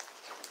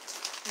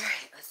 All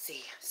right. Let's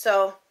see.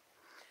 So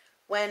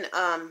when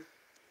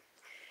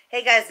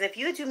hey guys, and if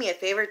you would do me a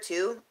favor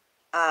too,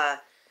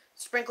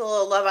 sprinkle a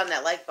little love on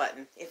that like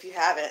button if you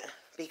haven't,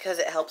 because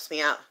it helps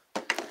me out.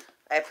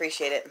 I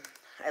appreciate it.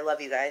 I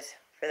love you guys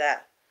for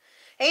that.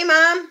 Hey,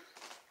 Mom.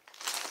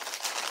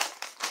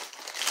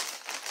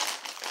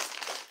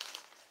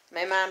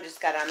 My mom just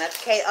got on.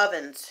 That's Kay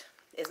Ovens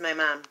is my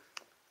mom.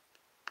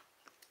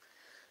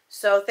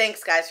 So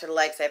thanks, guys, for the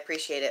likes. I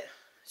appreciate it.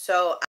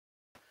 So,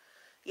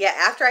 yeah,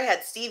 after I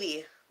had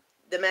Stevie,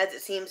 the meds,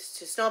 it seems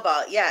to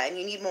snowball. Yeah, and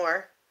you need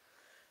more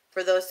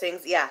for those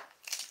things. Yeah.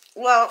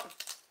 Well,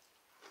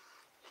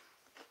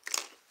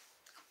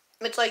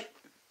 it's like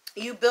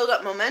you build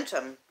up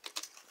momentum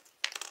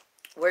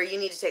where you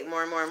need to take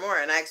more and more and more.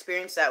 And I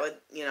experienced that with,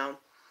 you know,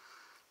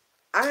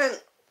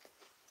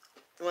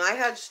 when I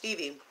had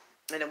Stevie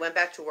and I went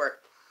back to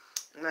work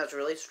and I was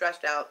really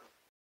stressed out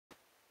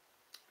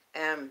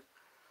and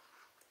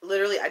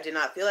literally I did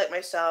not feel like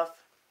myself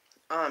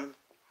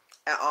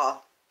at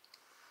all.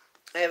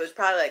 And it was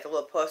probably like a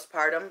little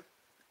postpartum.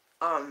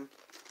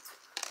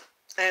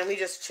 And we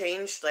just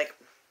changed, like,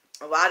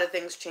 a lot of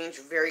things changed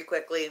very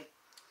quickly.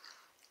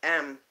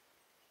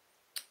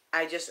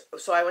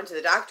 So I went to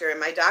the doctor, and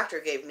my doctor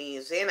gave me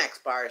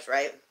Xanax bars,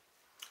 right?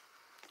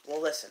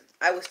 Well, listen,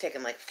 I was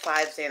taking like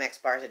 5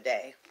 Xanax bars a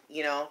day,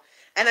 you know,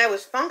 and I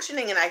was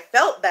functioning and I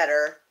felt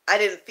better. I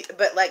didn't,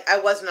 but like I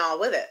wasn't all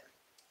with it,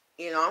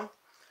 you know.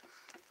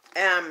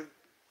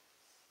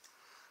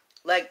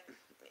 Like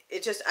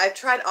it just, I've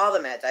tried all the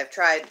meds. I've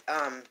tried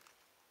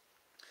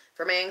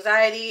for my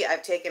anxiety.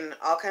 I've taken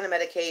all kind of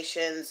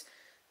medications.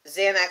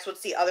 Xanax.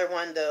 What's the other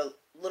one? The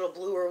little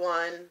bluer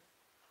one.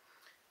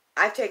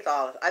 I've taken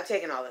all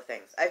the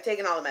things. I've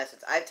taken all the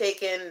medicines. I've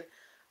taken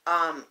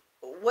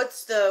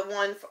what's the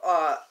one for,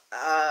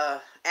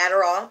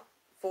 Adderall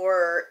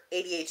for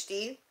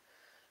ADHD.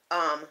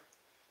 Um,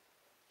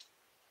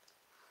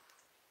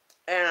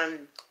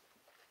 and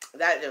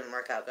that didn't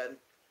work out good.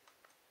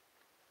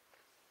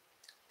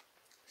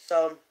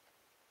 So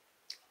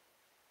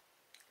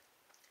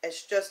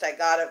it's just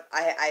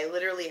I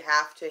literally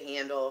have to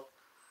handle,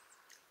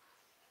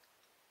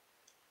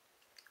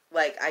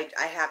 like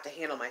I have to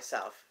handle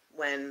myself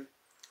when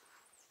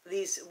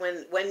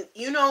when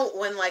you know,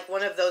 when like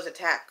one of those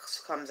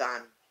attacks comes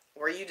on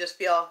where you just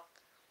feel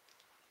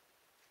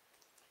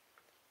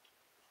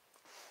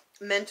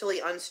mentally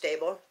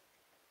unstable,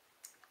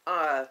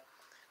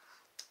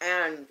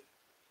 and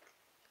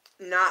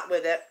not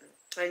with it,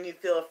 and you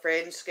feel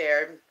afraid and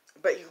scared,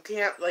 but you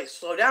can't like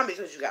slow down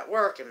because you got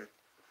work and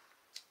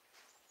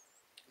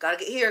gotta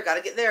get here,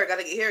 gotta get there,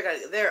 gotta get here, gotta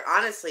get there.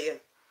 Honestly,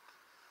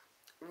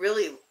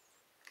 really,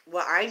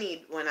 what I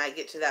need when I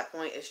get to that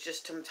point is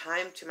just some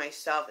time to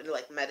myself and to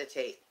like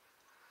meditate,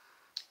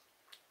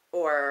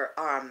 or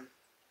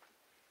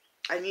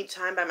I need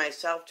time by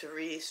myself to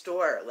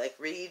restore, like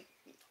read,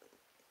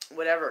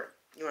 whatever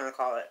you want to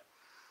call it.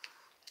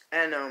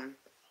 And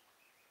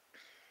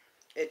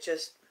it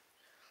just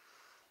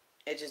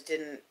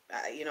didn't,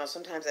 you know,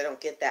 sometimes I don't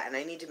get that, and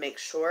I need to make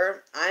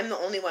sure I'm the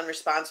only one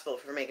responsible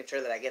for making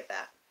sure that I get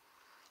that.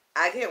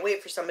 I can't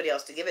wait for somebody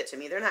else to give it to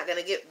me. They're not going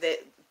to get that.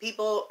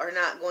 People are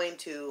not going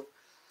to,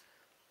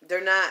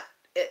 they're not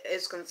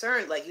as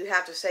concerned. Like, you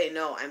have to say,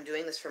 no, I'm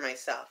doing this for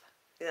myself,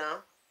 you know?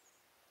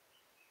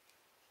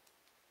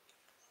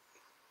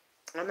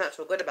 I'm not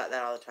so good about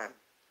that all the time.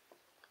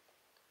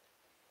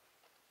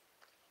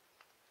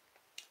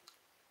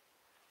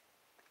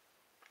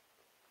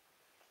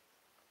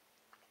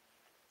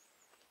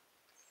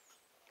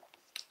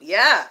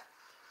 Yeah.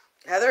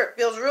 Heather, it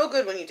feels real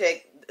good when you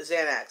take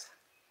Xanax.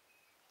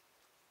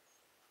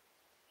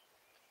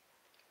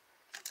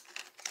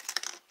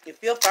 You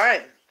feel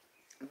fine.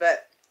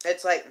 But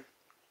it's like,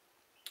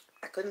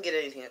 I couldn't get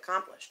anything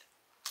accomplished.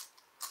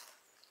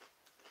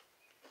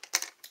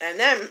 And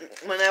then,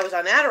 when I was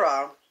on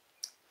Adderall,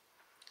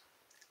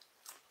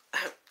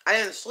 I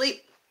didn't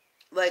sleep.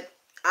 Like,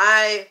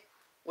 I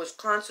was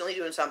constantly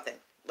doing something.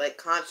 Like,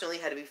 constantly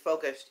had to be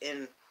focused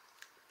in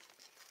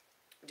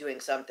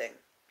doing something.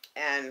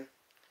 And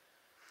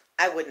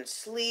I wouldn't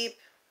sleep.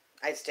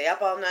 I'd stay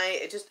up all night.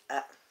 It just,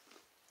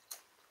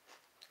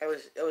 it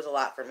was a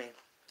lot for me.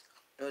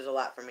 It was a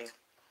lot for me.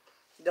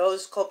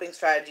 Those coping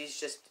strategies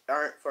just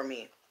aren't for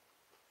me.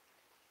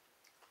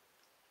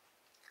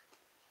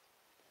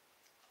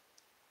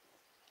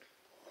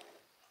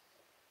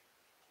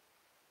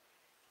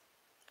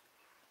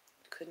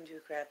 Couldn't do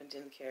crap and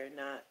didn't care.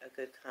 Not a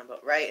good combo.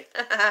 Right.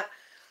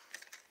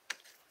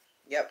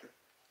 Yep.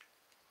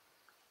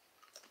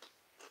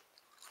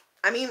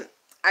 I mean,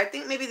 I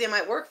think maybe they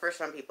might work for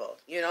some people,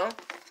 you know?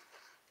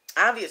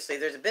 Obviously,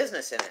 there's a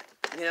business in it.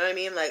 You know what I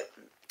mean? Like,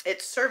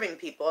 it's serving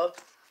people.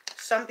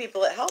 Some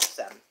people, it helps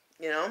them,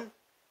 you know?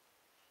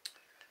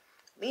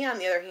 Me, on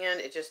the other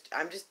hand,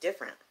 I'm just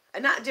different.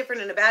 And not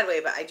different in a bad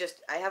way, but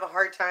I have a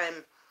hard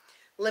time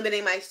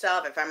limiting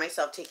myself. I find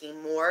myself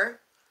taking more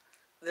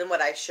than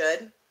what I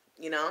should,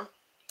 you know?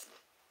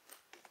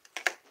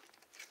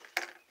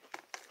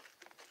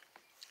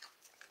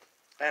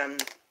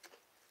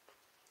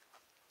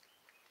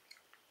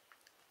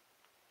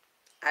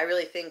 I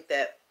really think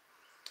that,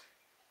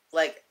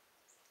 like,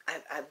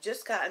 I've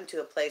just gotten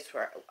to a place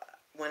where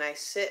when I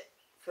sit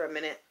for a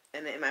minute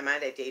and in my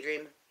mind I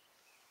daydream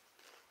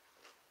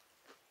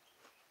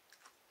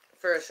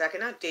for a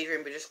second, not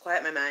daydream, but just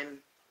quiet my mind,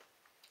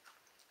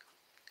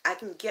 I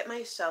can get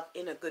myself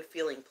in a good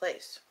feeling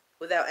place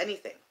without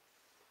anything.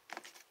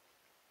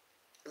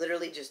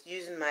 Literally just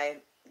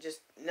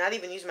not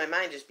even using my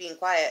mind, just being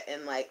quiet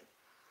and like,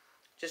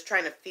 just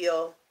trying to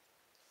feel,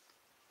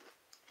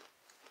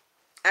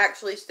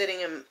 actually sitting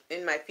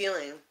in my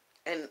feeling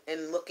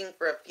and looking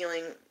for a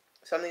feeling,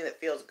 something that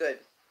feels good.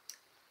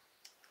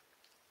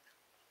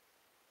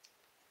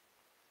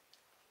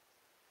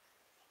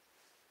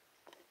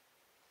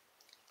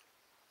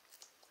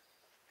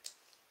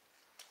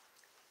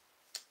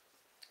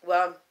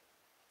 Well,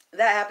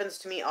 that happens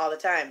to me all the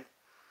time.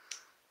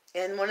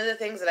 And one of the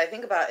things that I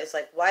think about is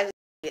like, why did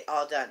I get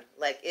all done?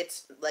 Like,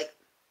 it's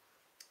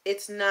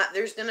not,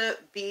 there's gonna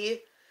be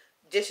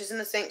dishes in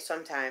the sink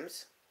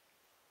sometimes.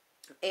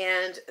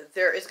 And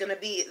there is gonna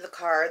be the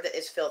car that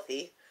is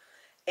filthy.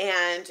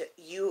 And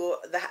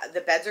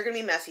the beds are gonna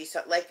be messy.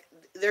 So like,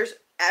 there's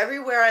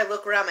everywhere I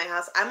look around my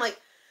house, I'm like,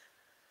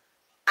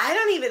 I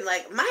don't even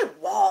like, my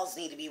walls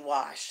need to be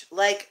washed.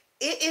 Like,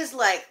 it is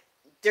like,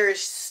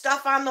 there's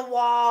stuff on the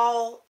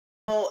wall.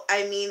 Oh,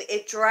 I mean,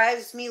 it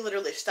drives me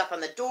literally, stuff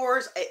on the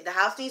doors. The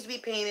house needs to be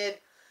painted.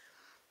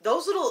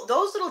 Those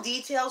little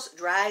details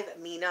drive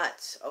me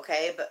nuts,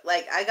 okay? But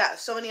like, I got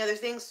so many other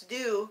things to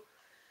do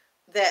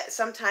that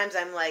sometimes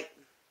I'm like,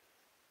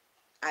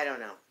 I don't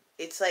know.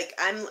 It's like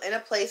I'm in a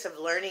place of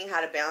learning how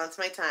to balance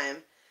my time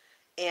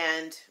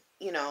and,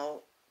 you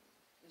know,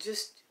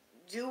 just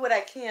do what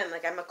I can.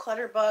 Like, I'm a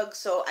clutter bug,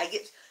 so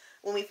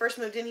when we first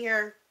moved in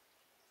here,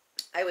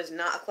 I was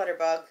not a clutter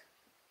bug.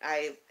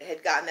 I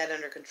had gotten that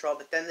under control,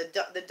 but then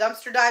the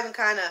dumpster diving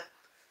kind of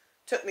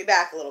took me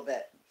back a little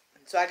bit.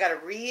 So I got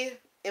to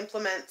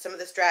re-implement some of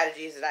the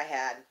strategies that I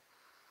had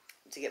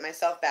to get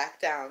myself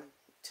back down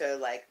to,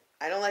 like,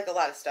 I don't like a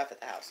lot of stuff at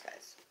the house,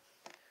 guys.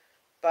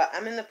 But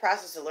I'm in the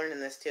process of learning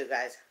this too,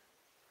 guys.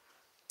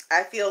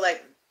 I feel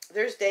like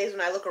there's days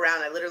when I look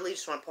around, I literally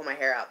just want to pull my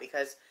hair out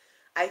because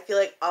I feel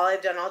like all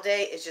I've done all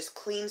day is just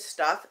clean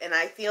stuff, and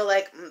I feel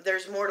like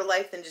there's more to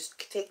life than just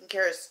taking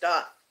care of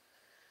stuff.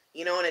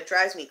 You know, and it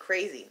drives me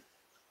crazy.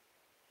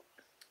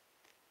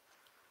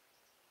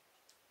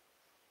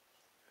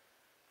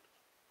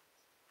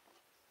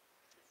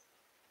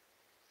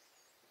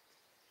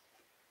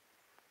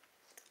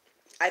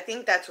 I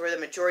think that's where the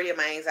majority of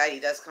my anxiety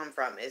does come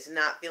from, is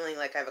not feeling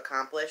like I've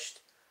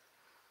accomplished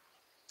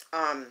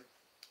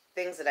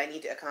things that I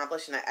need to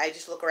accomplish. And I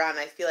just look around and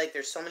I feel like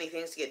there's so many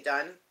things to get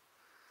done.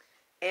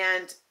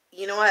 And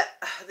you know what?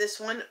 This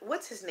one,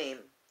 what's his name?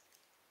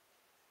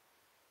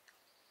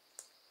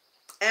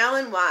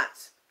 Alan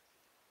Watts.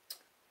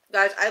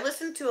 Guys, I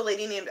listened to a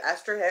lady named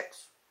Esther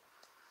Hicks.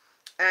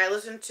 And I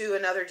listened to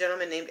another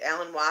gentleman named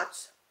Alan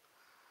Watts.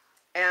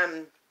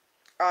 And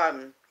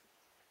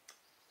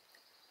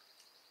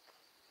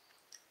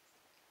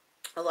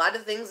a lot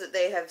of things that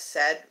they have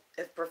said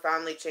have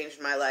profoundly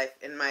changed my life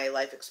and my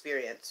life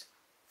experience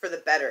for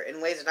the better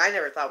in ways that I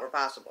never thought were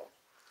possible.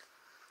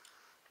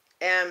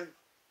 And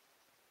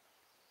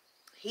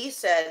he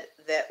said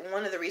that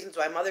one of the reasons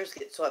why mothers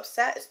get so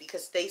upset is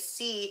because they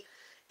see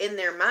in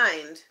their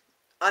mind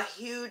a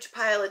huge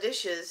pile of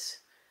dishes,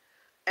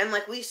 and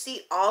like, we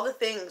see all the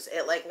things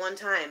at like one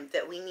time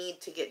that we need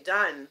to get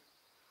done,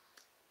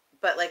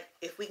 but like,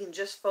 if we can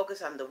just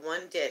focus on the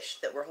one dish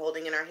that we're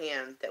holding in our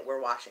hand that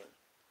we're washing,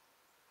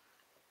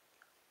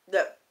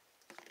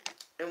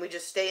 and we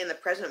just stay in the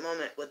present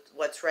moment with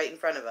what's right in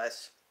front of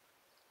us,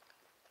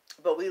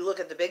 but we look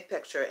at the big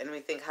picture and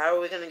we think, how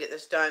are we going to get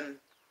this done,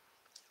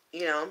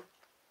 you know?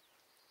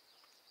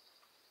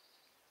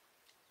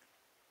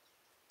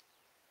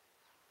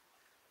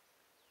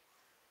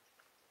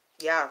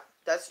 Yeah,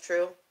 that's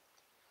true.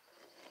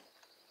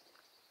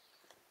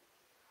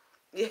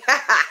 Yeah.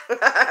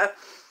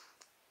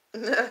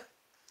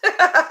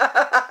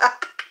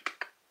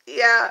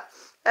 Yeah,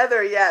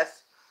 Heather, yes.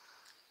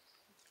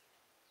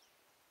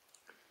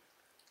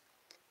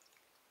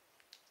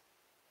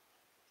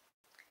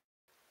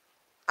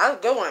 That's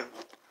a good one.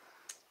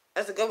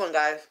 That's a good one,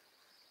 guys.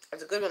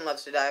 That's a good one,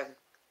 Loves to Dive.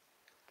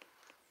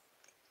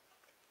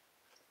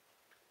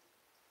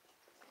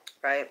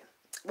 Right?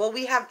 Well,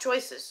 we have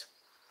choices.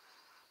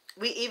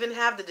 We even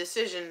have the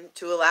decision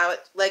to allow it.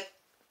 Like,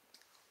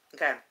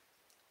 okay.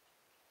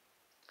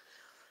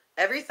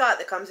 Every thought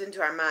that comes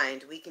into our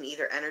mind, we can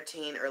either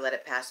entertain or let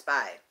it pass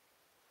by.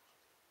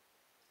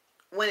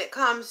 When it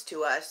comes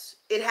to us,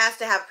 it has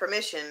to have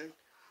permission,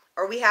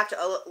 or we have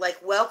to, like,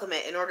 welcome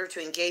it in order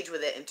to engage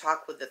with it and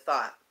talk with the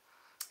thought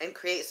and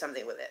create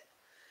something with it.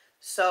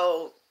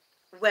 So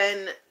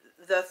when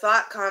the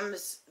thought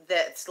comes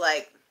that's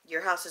like,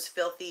 your house is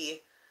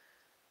filthy,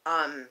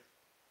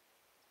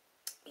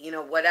 you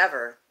know,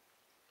 whatever,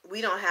 we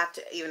don't have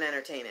to even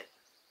entertain it,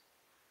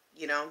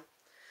 you know?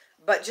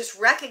 But just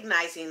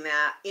recognizing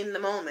that in the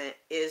moment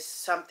is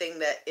something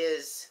that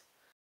is,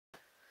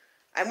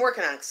 I'm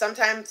working on.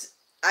 Sometimes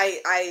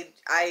I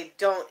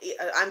don't,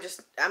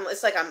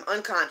 it's like I'm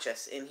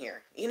unconscious in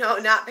here, you know,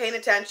 not paying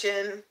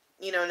attention,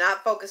 you know,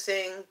 not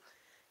focusing.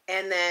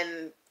 And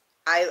then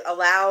I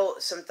allow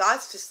some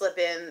thoughts to slip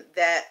in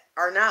that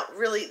are not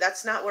really,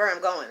 that's not where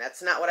I'm going.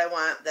 That's not what I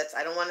want.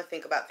 I don't want to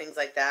think about things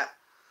like that.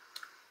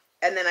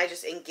 And then I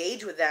just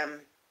engage with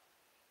them,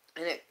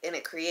 and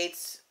it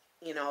creates,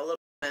 you know, a little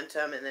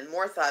momentum, and then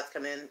more thoughts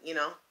come in, you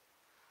know.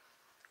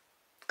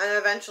 And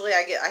eventually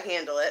I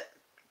handle it.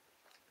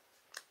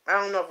 I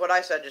don't know if what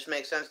I said just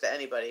makes sense to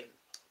anybody.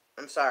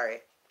 I'm sorry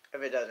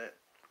if it doesn't.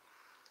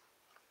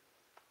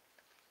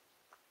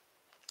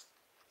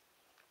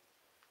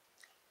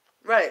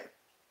 Right.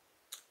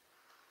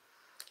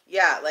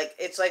 Yeah, like,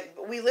 it's like,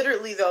 we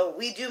literally, though,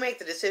 we do make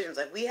the decisions.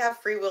 Like, we have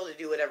free will to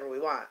do whatever we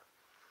want.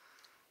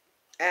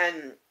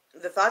 And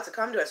the thoughts that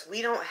come to us,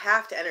 we don't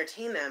have to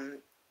entertain them.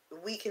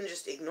 We can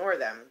just ignore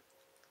them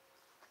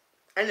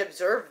and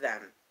observe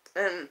them.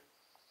 And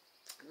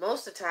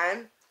most of the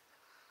time,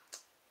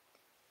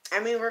 I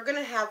mean, we're going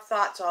to have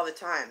thoughts all the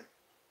time.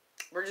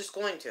 We're just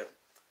going to.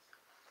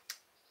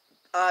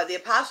 The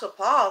Apostle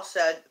Paul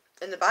said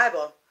in the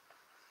Bible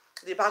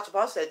the Apostle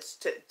Paul said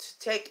to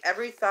take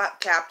every thought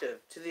captive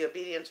to the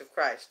obedience of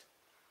Christ.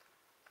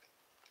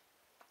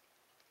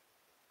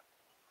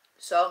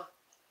 So,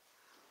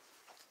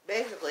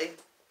 basically,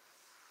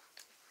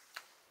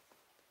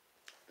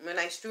 when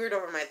I steward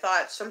over my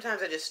thoughts,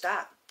 sometimes I just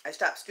stop. I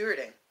stop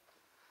stewarding.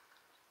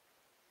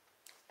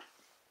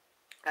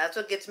 That's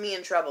what gets me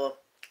in trouble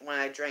when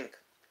I drink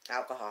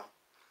alcohol.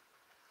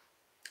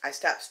 I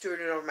stop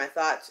stewarding over my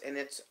thoughts, and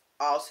it's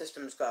all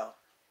systems go.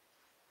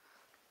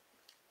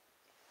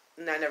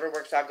 And that never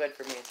works out good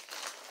for me.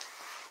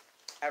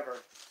 Ever.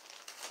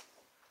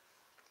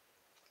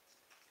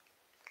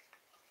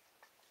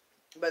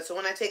 But so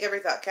when I take every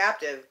thought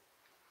captive,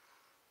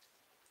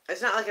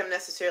 it's not like I'm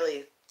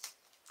necessarily...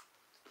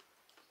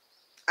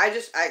 I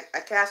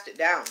cast it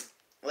down.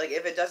 Like,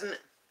 if it doesn't...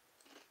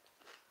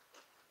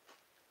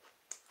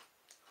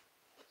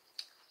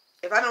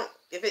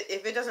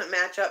 If it doesn't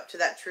match up to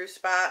that true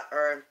spot,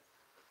 or...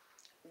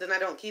 then I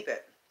don't keep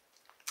it.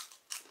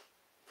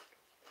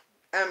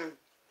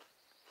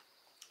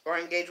 Or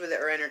engage with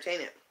it or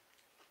entertain it.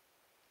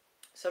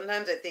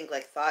 Sometimes I think,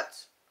 like,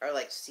 thoughts are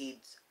like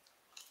seeds.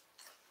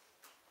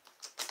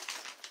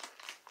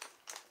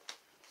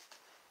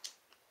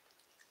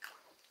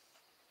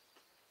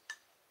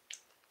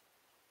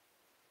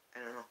 I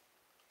don't know.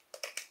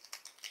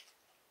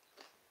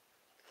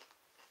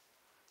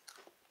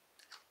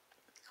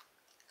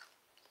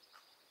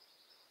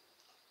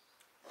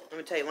 Let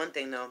me tell you one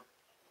thing, though.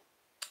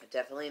 I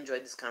definitely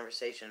enjoyed this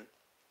conversation.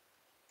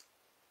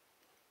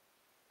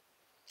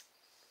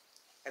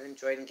 I've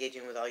enjoyed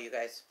engaging with all you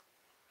guys.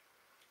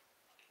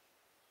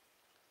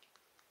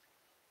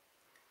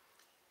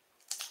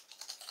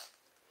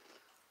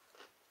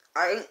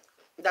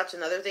 That's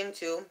another thing,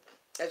 too,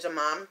 as a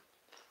mom,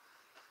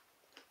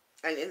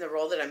 and in the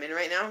role that I'm in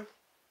right now,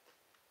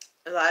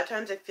 a lot of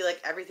times I feel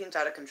like everything's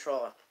out of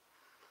control.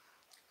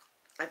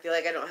 I feel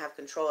like I don't have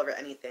control over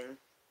anything.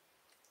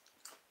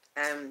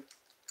 And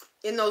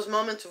in those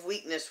moments of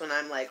weakness when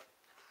I'm like,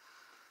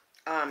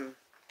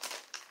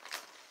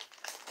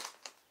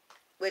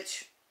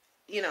 which,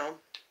 you know,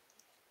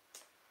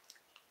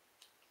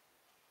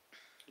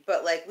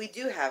 but like we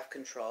do have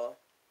control.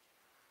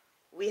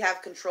 We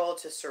have control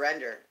to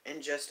surrender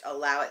and just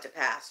allow it to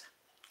pass.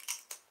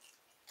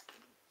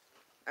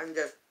 And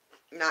just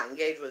not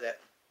engage with it.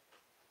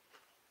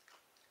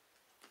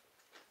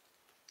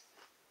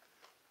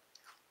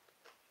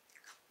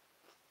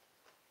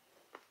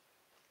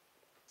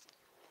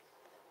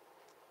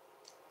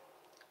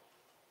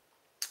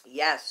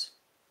 Yes.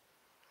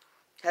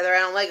 Heather, I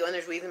don't like it when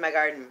there's weeds in my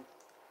garden.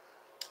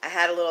 I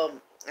had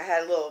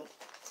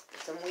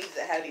some weeds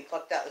that had to be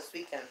plucked out this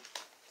weekend.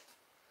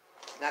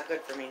 Not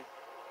good for me.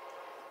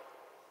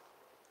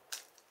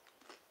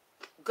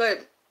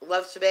 Good.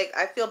 Loves to bake.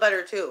 I feel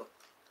better too.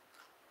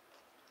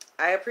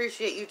 I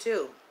appreciate you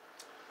too.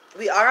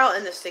 We are all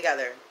in this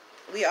together.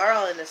 We are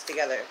all in this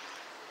together.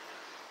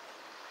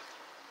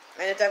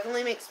 And it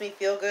definitely makes me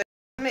feel good.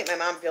 It make my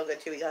mom feel good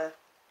too, because,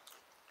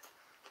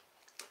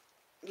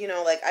 you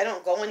know, like, I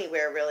don't go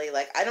anywhere really.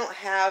 Like, I don't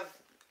have,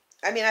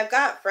 I mean, I've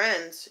got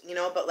friends, you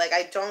know, but like,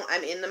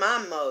 I'm in the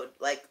mom mode.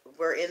 Like,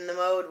 we're in the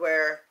mode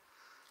where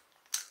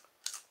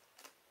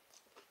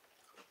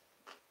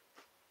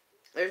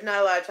there's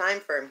not a lot of time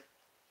for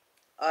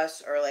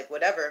us or like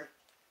whatever.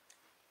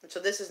 And so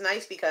this is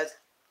nice because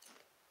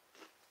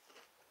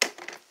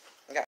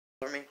I got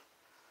for me.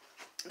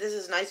 This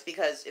is nice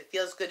because it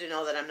feels good to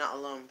know that I'm not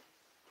alone.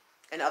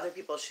 And other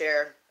people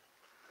share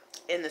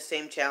in the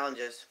same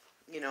challenges,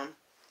 you know.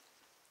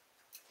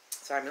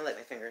 Sorry, I'm gonna lick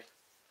my fingers.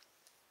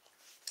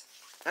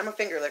 I'm a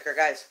finger licker,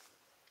 guys.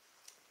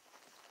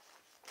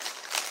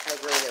 I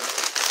really am.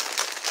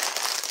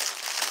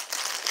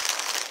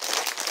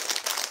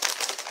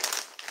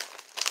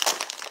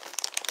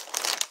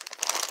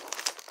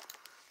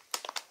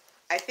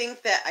 I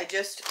think that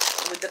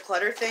with the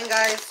clutter thing,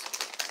 guys,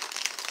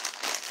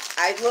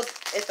 I look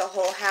at the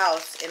whole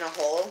house in a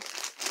whole.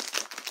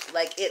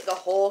 Like, the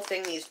whole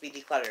thing needs to be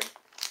decluttered.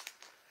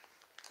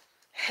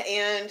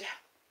 And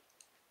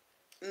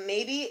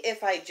maybe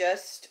if I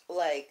just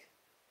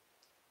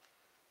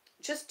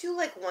do,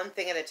 like, one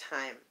thing at a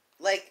time.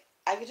 Like,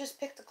 I could just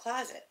pick the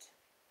closet.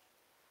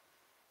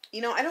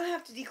 You know, I don't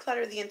have to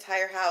declutter the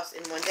entire house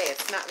in one day.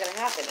 It's not going to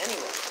happen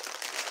anyway.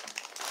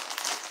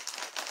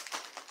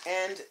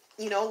 And,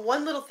 you know,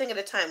 one little thing at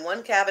a time.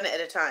 One cabinet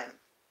at a time.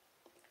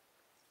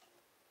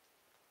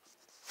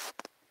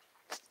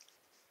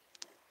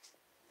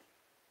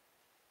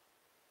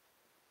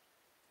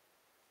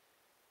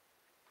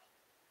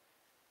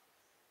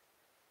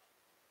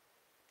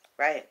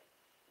 Right.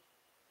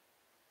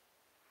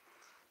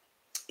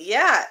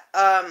 Yeah,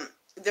 I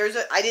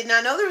did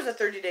not know there was a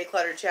 30-day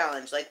clutter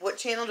challenge. Like, what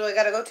channel do I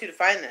gotta go to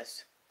find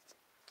this?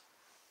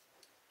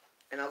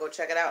 And I'll go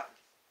check it out.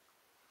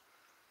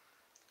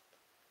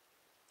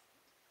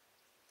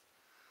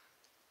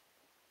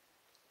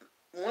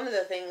 One of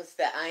the things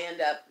that I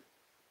end up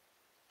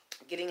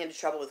getting into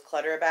trouble with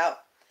clutter about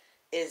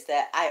is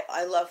that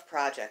I love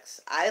projects.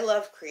 I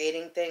love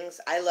creating things.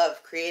 I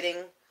love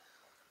creating,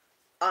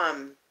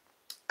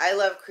 I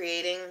love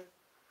creating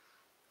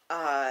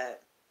uh,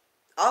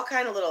 all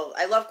kind of little,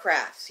 I love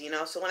crafts, you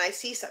know, so when I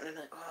see something, I'm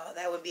like, oh,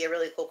 that would be a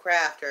really cool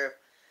craft, or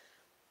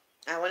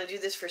I want to do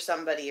this for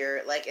somebody,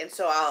 or like, and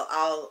so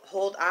I'll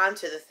hold on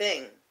to the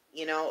thing,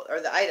 you know, or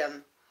the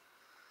item,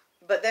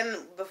 but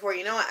then before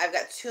you know it, I've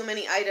got too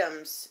many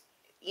items,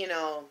 you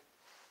know,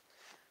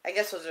 I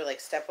guess those are like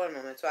step one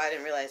moments, so I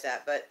didn't realize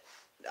that, but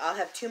I'll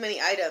have too many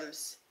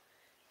items,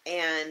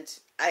 and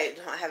I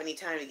don't have any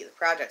time to get the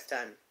projects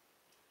done.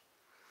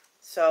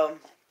 So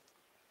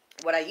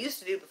what I used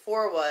to do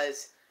before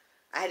was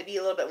I had to be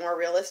a little bit more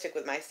realistic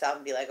with myself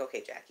and be like,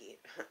 okay, Jackie,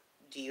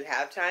 do you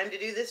have time to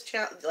do this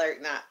challenge? Like,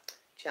 not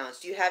challenge.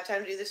 Do you have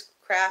time to do this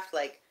craft?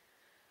 Like,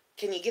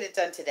 can you get it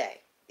done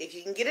today? If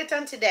you can get it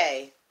done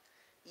today,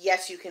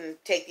 yes, you can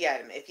take the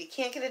item. If you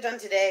can't get it done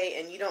today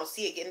and you don't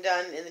see it getting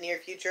done in the near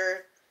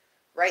future,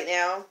 right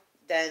now,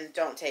 then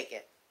don't take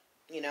it.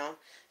 You know.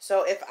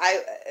 So if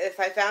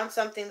I found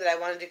something that I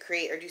wanted to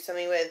create or do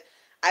something with,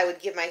 I would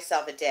give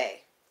myself a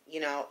day. You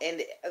know,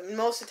 and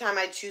most of the time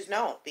I'd choose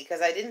no because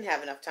I didn't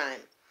have enough time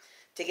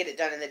to get it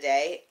done in the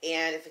day.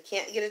 And if I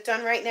can't get it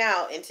done right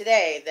now and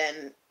today,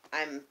 then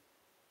I'm,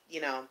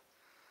 you know,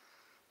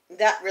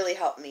 that really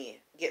helped me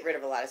get rid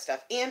of a lot of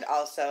stuff. And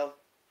also,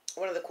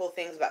 one of the cool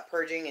things about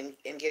purging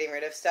and getting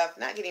rid of stuff,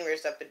 not getting rid of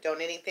stuff, but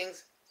donating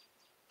things,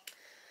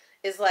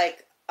 is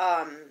like,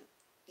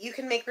 you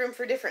can make room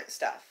for different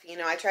stuff. You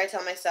know, I try to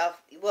tell myself,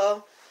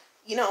 well,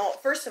 you know,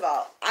 first of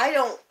all, I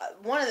don't,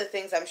 one of the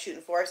things I'm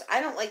shooting for is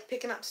I don't like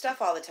picking up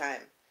stuff all the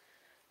time.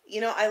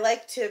 You know, I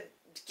like to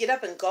get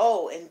up and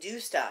go and do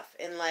stuff.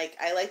 And, like,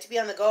 I like to be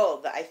on the go,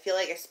 but I feel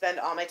like I spend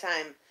all my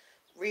time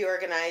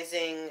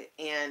reorganizing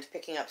and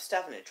picking up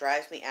stuff, and it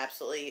drives me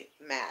absolutely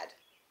mad.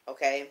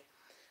 Okay?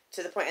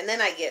 To the point, and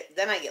then I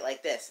get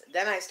like this.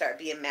 Then I start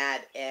being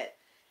mad at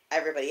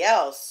everybody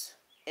else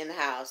in the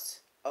house,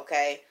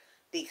 okay?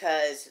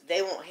 Because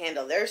they won't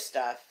handle their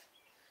stuff,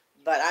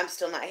 but I'm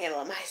still not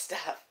handling my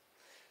stuff.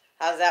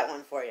 How's that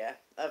one for you?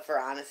 For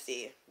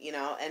honesty, you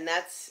know? And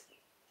that's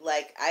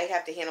like, I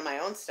have to handle my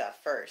own stuff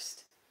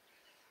first,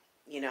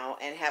 you know,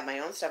 and have my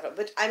own stuff.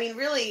 But I mean,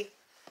 really,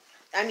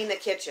 I mean, the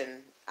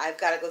kitchen, I've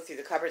got to go through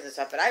the cupboards and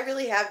stuff, but I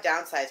really have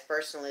downsized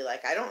personally.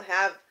 Like, I don't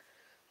have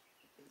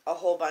a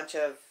whole bunch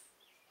of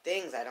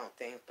things, I don't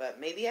think, but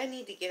maybe I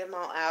need to get them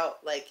all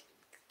out, like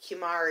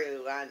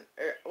Kimaru on,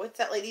 or what's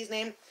that lady's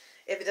name?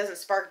 If it doesn't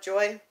spark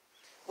joy,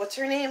 what's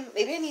her name?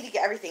 Maybe I need to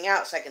get everything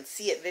out so I can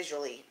see it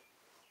visually,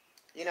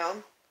 you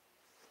know?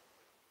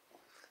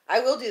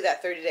 I will do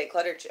that 30-day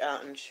clutter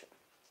challenge.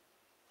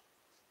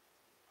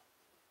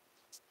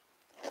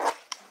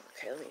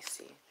 Okay, let me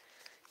see.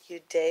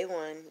 Day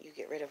one, you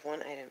get rid of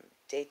one item.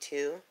 Day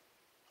two,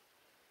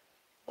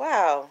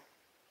 wow,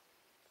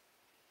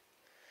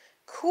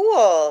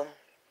 cool.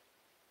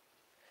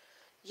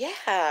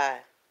 Yeah.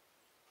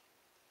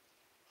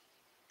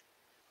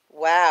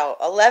 Wow.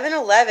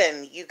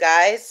 11/11, you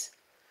guys.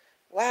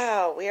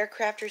 Wow, we are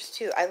crafters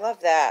too. I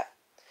love that.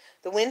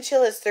 The wind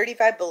chill is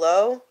 35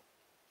 below.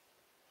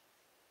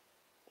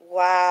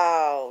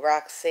 Wow,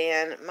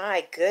 Roxanne.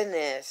 My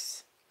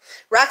goodness.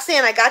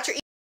 Roxanne, I got your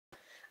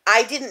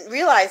I didn't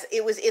realize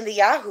it was in the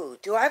Yahoo.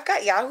 Do I've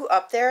got Yahoo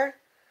up there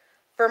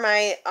for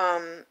my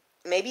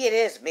maybe it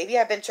is. Maybe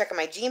I've been checking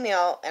my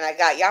Gmail and I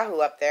got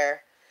Yahoo up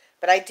there.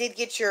 But I did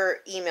get your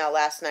email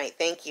last night.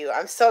 Thank you.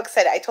 I'm so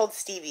excited. I told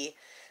Stevie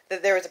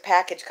that there was a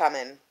package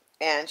coming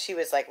and she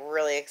was like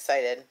really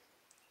excited.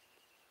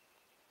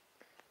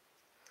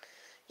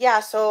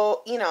 Yeah,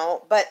 so, you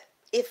know, but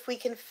if we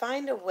can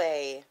find a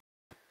way,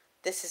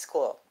 this is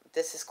cool.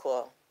 This is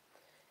cool.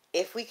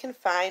 If we can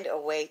find a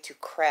way to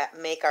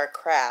make our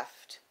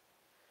craft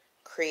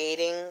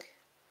creating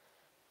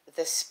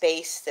the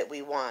space that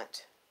we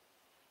want.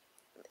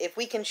 If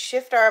we can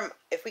shift our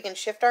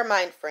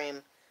mind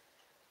frame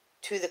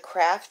to the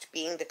craft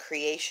being the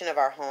creation of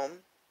our home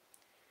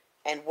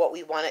and what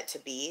we want it to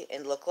be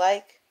and look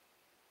like,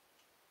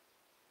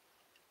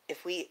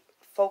 if we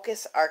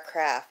focus our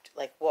craft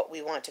like what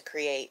we want to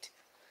create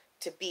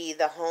to be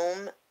the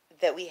home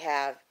that we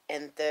have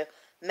and the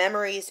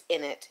memories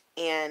in it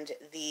and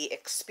the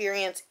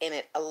experience in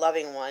it, a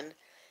loving one,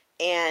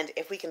 and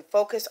if we can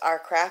focus our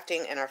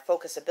crafting and our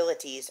focus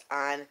abilities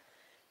on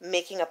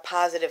making a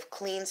positive,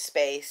 clean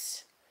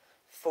space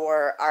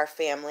for our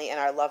family and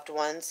our loved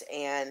ones,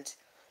 and,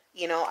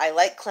 you know, I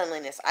like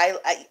cleanliness.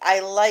 I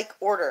like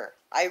order.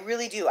 I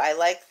really do. I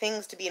like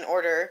things to be in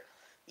order.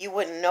 You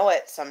wouldn't know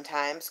it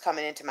sometimes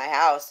coming into my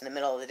house in the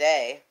middle of the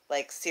day.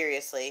 Like,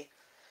 seriously.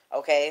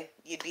 Okay?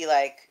 You'd be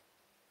like,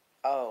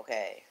 oh,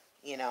 okay.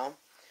 You know?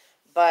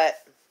 But,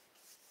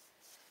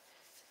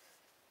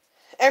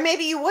 or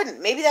maybe you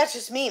wouldn't. Maybe that's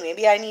just me.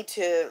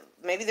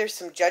 Maybe there's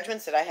some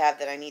judgments that I have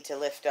that I need to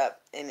lift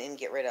up and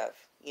get rid of,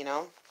 you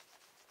know?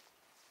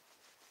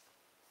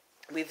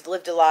 We've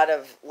lived a lot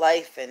of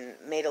life and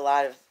made a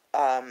lot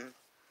of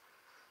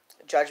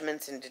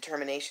judgments and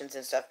determinations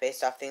and stuff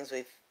based off things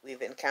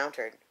we've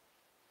encountered.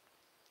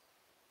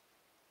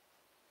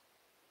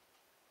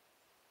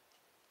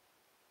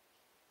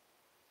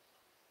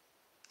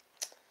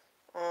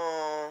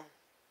 Oh,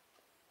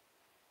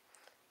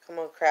 Some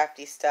old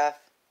crafty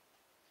stuff.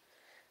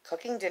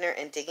 Cooking dinner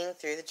and digging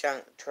through the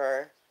junk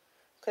drawer.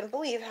 Couldn't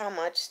believe how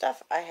much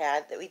stuff I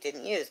had that we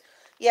didn't use.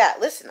 Yeah,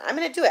 listen, I'm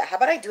going to do it. How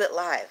about I do it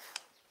live?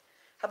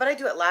 How about I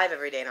do it live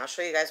every day and I'll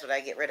show you guys what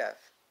I get rid of.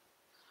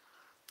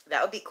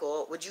 That would be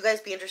cool. Would you guys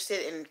be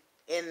interested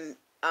in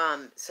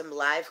some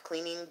live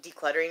cleaning,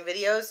 decluttering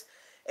videos?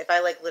 If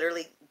I like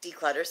literally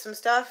declutter some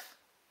stuff?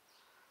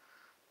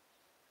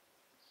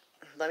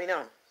 Let me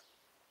know.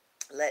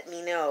 Let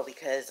me know,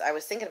 because I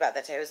was thinking about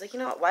that today. I was like, you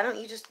know what, why don't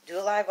you just do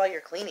a live while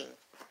you're cleaning?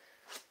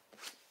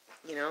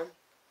 You know?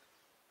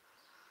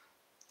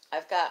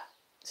 I've got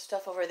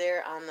stuff over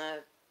there on the,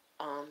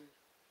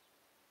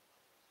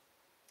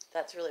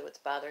 that's really what's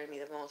bothering me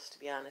the most, to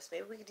be honest.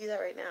 Maybe we could do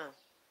that right now.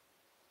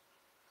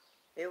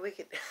 Maybe we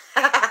could.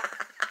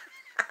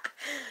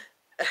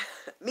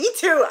 Me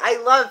too.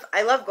 I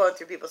love going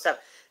through people's stuff.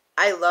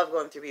 I love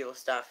going through people's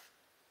stuff.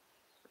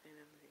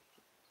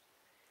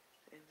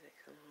 And I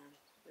come home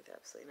with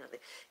absolutely nothing.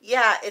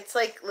 Yeah, it's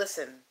like,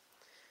 listen,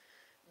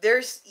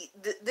 this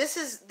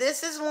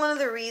is one of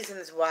the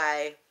reasons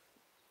why.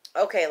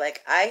 Okay,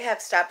 like, I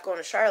have stopped going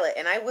to Charlotte,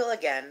 and I will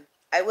again.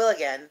 I will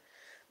again.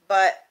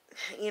 But,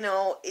 you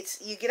know,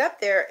 it's, you get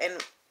up there, and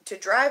to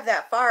drive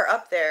that far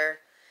up there,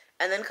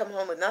 and then come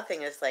home with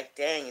nothing is like,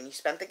 dang, and you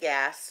spent the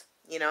gas,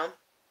 you know?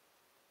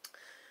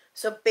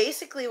 So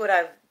basically what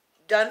I've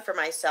done for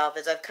myself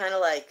is I've kind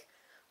of like,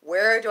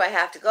 where do I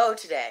have to go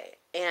today?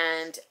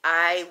 And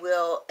I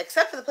will,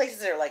 except for the places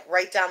that are like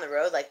right down the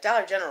road, like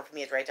Dollar General for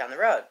me is right down the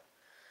road.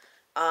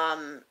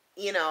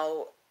 You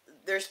know,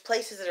 there's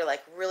places that are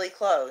like really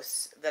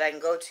close that I can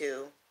go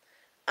to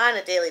on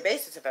a daily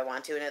basis if I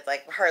want to, and it's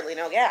like hardly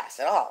no gas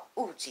at all.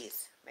 Ooh,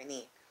 jeez, my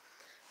knee.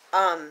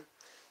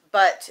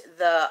 But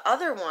the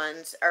other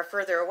ones are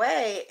further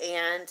away,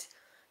 and,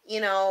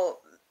 you know,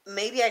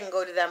 maybe I can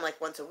go to them like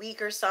once a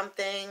week or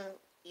something,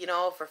 you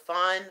know, for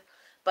fun.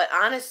 But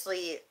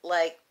honestly,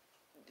 like,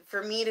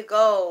 for me to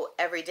go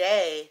every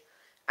day,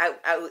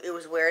 it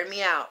was wearing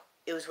me out.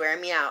 It was wearing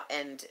me out,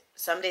 and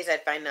some days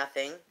I'd find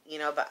nothing, you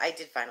know, but I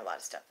did find a lot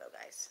of stuff, though,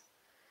 guys.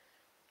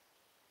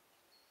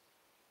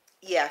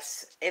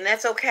 Yes, and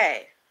that's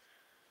okay.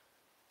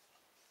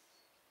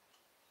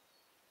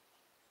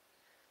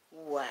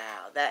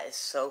 Wow, that is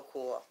so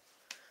cool.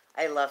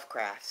 I love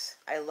crafts.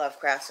 I love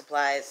craft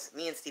supplies.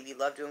 Me and Stevie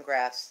love doing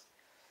crafts.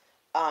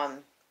 Um,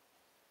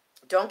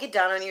 don't get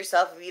down on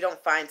yourself if you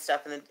don't find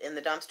stuff in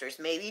the dumpsters.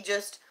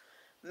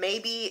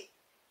 Maybe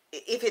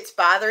if it's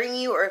bothering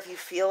you, or if you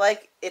feel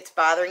like it's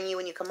bothering you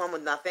when you come home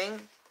with nothing,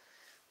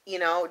 you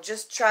know,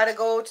 just try to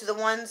go to the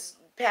ones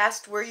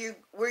past where you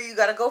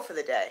got to go for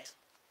the day.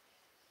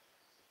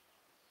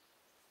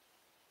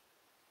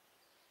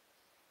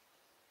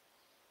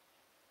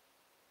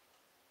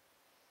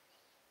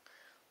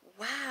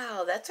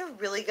 Wow, that's a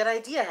really good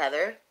idea,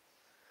 Heather.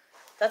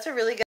 That's a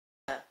really good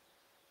idea.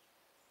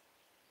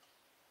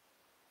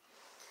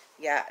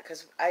 Yeah,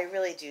 because I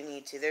really do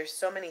need to. There's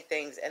so many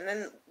things. And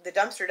then the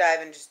dumpster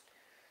diving just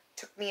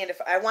took me into...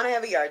 I want to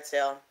have a yard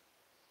sale.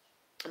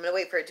 I'm going to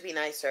wait for it to be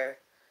nicer.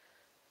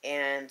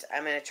 And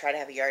I'm going to try to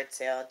have a yard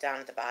sale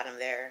down at the bottom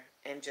there.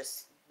 And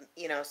just,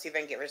 you know, see if I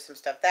can get rid of some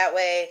stuff that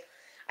way.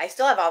 I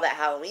still have all that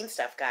Halloween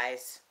stuff,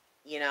 guys.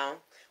 You know,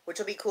 which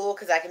will be cool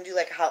because I can do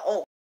like how...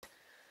 Oh,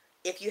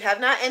 if you have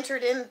not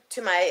entered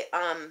into my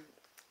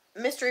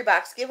mystery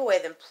box giveaway,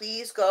 then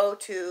please go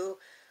to...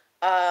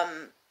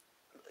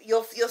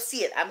 You'll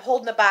see it. I'm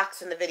holding a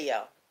box in the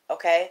video,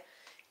 okay?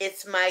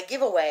 It's my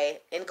giveaway,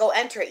 and go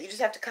enter it. You just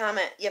have to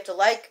comment. You have to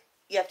like,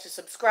 you have to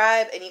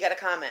subscribe, and you got to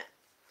comment.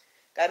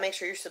 Got to make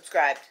sure you're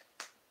subscribed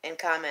and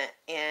comment.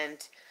 And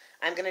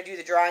I'm going to do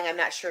the drawing. I'm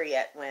not sure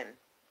yet when.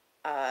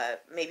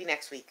 Maybe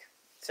next week.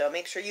 So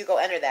make sure you go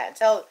enter that. And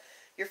tell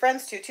your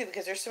friends too,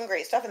 because there's some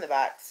great stuff in the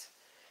box.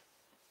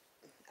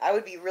 I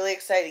would be really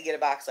excited to get a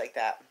box like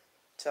that.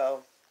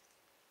 So,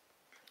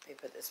 let me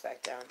put this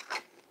back down.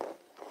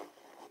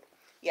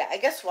 Yeah, I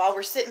guess while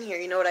we're sitting here,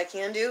 you know what I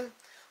can do?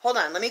 Hold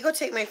on, let me go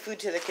take my food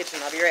to the kitchen.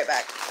 I'll be right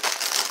back.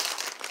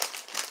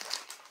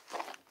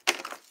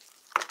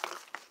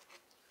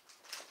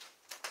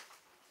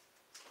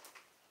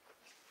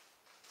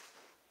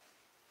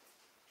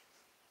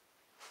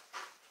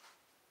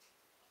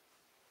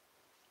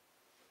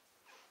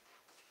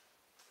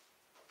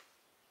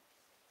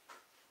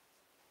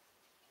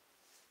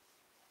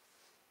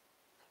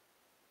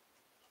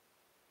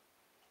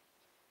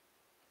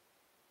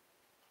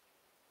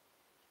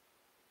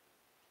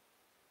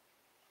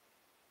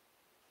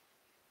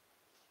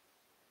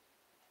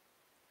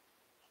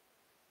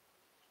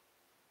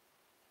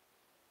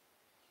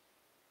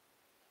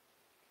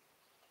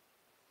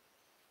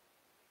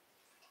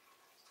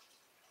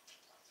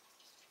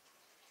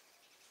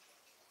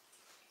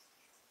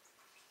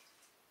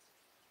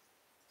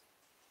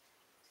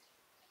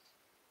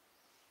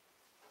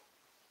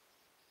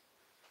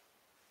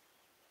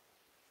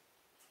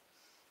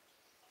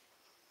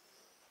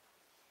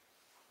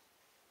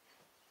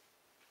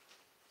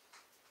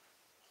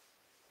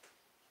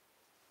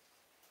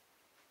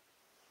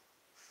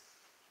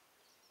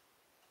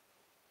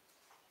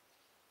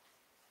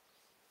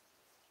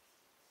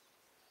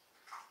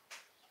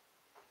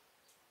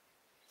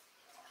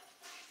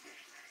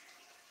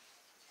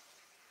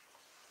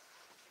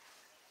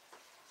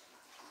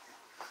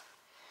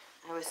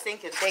 I was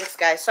thinking, thanks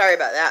guys, sorry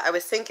about that. I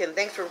was thinking,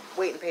 thanks for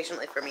waiting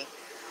patiently for me.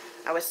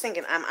 I was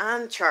thinking, I'm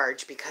on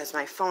charge because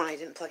my phone, I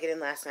didn't plug it in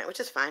last night,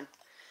 which is fine.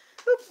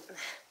 Oop.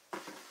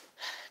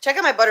 Check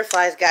out my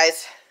butterflies,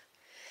 guys.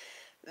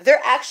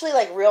 They're actually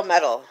like real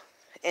metal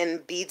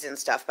and beads and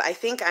stuff, but I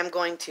think I'm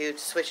going to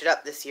switch it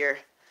up this year.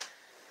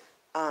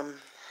 I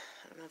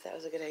don't know if that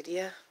was a good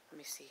idea. Let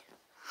me see.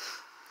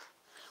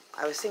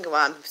 I was thinking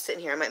while I'm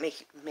sitting here, I might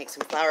make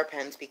some flower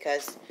pens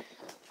because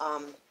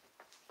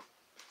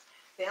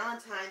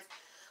Valentine's.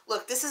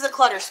 Look, this is a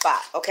clutter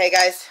spot, okay,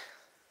 guys?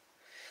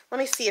 Let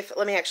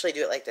me actually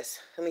do it like this.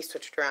 Let me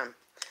switch it around.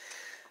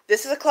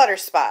 This is a clutter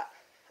spot,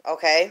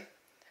 okay?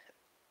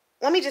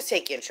 Let me just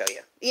take you and show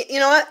you. You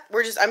know what?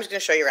 I'm just going to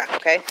show you around,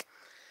 okay? I'm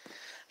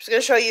just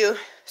going to show you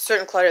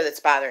certain clutter that's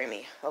bothering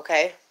me,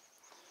 okay?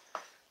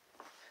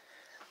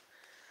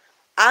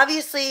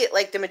 Obviously,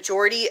 like the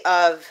majority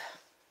of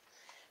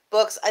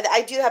books,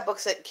 I do have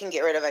books that can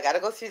get rid of. I got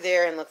to go through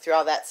there and look through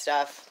all that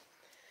stuff.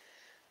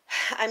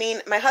 I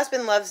mean, my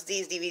husband loves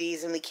these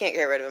DVDs and we can't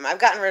get rid of them. I've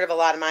gotten rid of a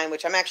lot of mine,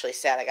 which I'm actually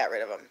sad I got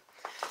rid of them.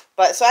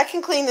 But so I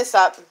can clean this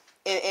up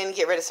and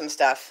get rid of some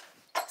stuff.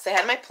 So I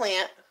had my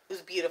plant,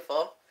 who's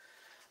beautiful.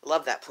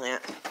 Love that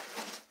plant.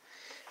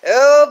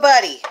 Oh,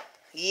 buddy.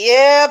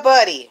 Yeah,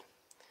 buddy.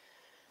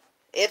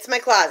 It's my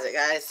closet,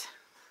 guys.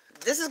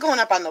 This is going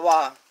up on the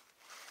wall.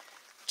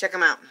 Check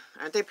them out.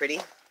 Aren't they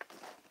pretty?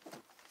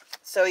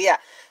 So, yeah.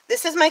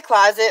 This is my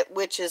closet,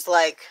 which is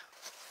like,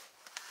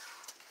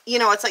 you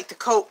know, it's like the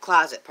coat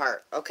closet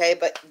part, okay?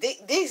 But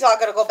these all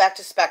got to go back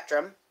to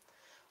Spectrum.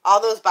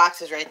 All those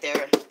boxes right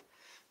there.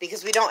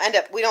 Because we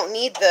don't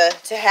need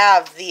to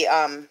have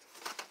the,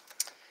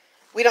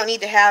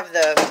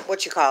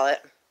 what you call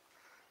it.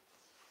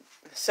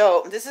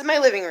 So, this is my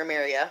living room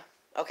area,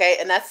 okay?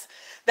 And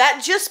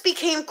that just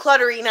became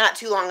cluttery not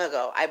too long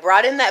ago. I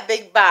brought in that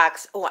big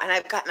box. Oh,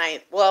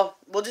 and well,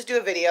 we'll just do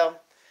a video.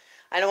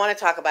 I don't want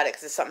to talk about it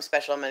because it's something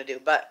special I'm going to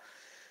do. But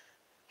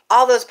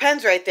all those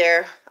pens right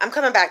there, I'm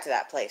coming back to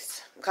that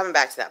place.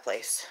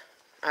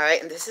 All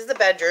right, and this is the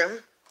bedroom.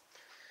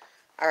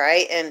 All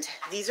right, and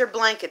these are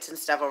blankets and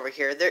stuff over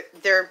here.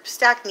 They're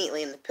stacked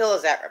neatly, and the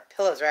pillows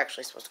are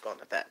actually supposed to go on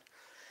the bed.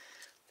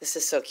 This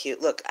is so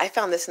cute. Look, I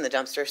found this in the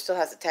dumpster. Still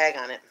has a tag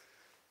on it.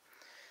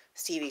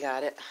 Stevie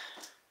got it.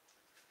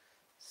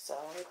 So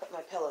let me put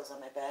my pillows on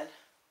my bed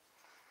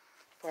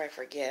before I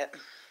forget.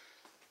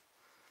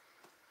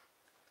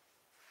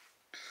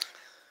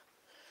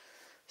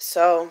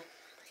 So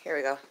here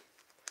we go.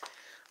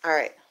 All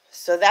right.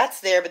 So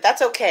that's there, but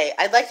that's okay.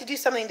 I'd like to do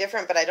something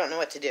different, but I don't know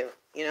what to do,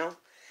 you know?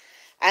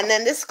 And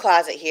then this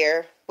closet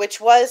here,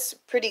 which was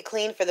pretty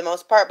clean for the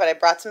most part, but I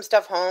brought some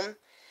stuff home.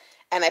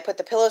 And I put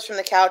the pillows from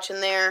the couch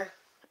in there,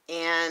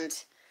 and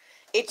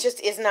it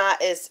just is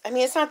not as, I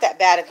mean, it's not that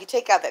bad. If you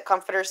take out that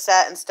comforter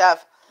set and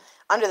stuff,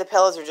 under the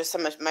pillows are just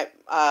some of my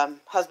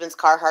husband's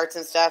Carhartts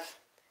and stuff,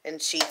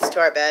 and sheets to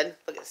our bed.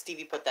 Look at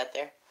Stevie put that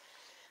there.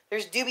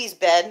 There's Doobie's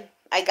bed.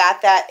 I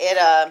got that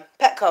at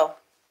Petco.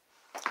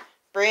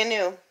 Brand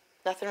new.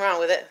 Nothing wrong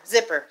with it.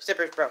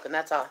 Zipper's broken,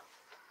 that's all.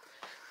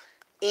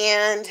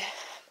 And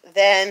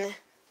then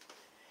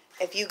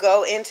if you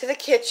go into the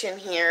kitchen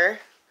here,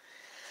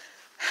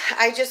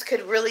 I just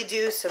could really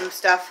do some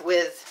stuff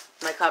with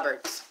my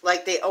cupboards.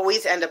 Like, they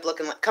always end up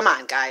looking like, come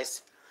on,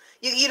 guys.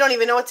 You don't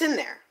even know what's in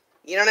there.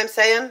 You know what I'm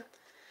saying?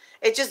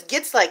 It just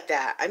gets like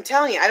that. I'm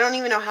telling you, I don't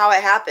even know how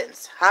it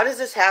happens. How does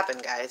this happen,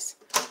 guys?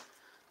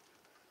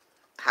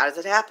 How does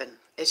it happen?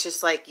 It's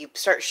just like you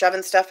start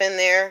shoving stuff in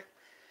there,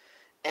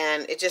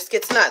 and it just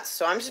gets nuts.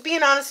 So I'm just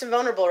being honest and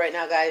vulnerable right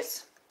now,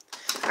 guys.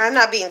 I'm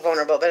not being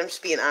vulnerable, but I'm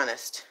just being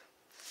honest.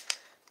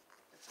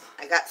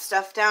 I got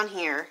stuff down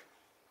here.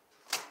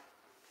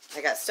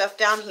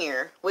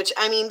 Which,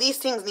 I mean, these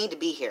things need to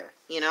be here,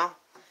 you know?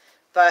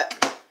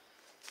 But,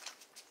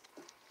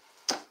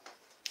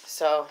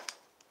 so,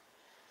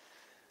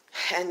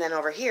 and then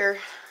over here,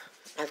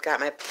 I've got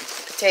my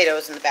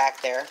potatoes in the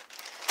back there,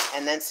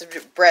 and then some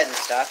bread and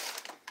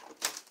stuff.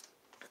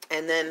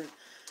 And then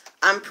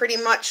I'm pretty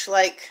much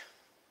like,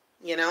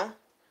 you know,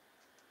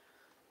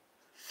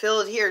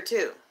 filled here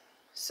too.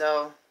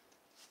 So,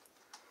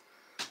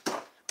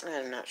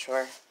 I'm not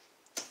sure.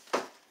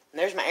 And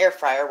there's my air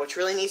fryer, which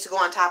really needs to go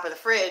on top of the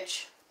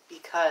fridge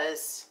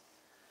because,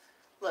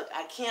 look,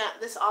 I can't,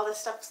 all this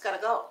stuff's got to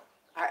go.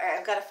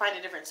 I've got to find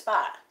a different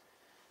spot.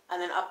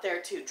 And then up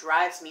there, too,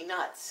 drives me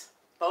nuts.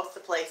 Both the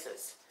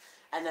places.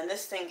 And then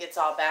this thing gets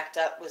all backed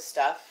up with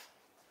stuff.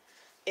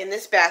 In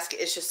this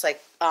basket is just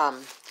like,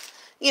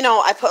 you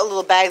know, I put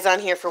little bags on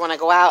here for when I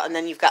go out, and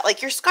then you've got,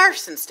 like, your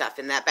scarves and stuff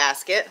in that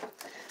basket.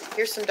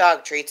 Here's some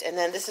dog treats, and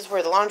then this is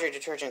where the laundry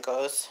detergent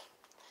goes.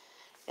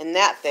 And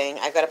that thing,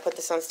 I've got to put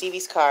this on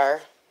Stevie's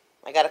car.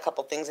 I got a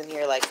couple things in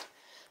here, like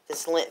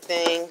this lint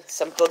thing,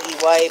 some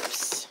boogie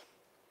wipes.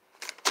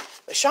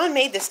 But Sean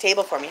made this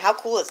table for me. How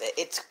cool is it?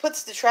 It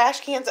puts the trash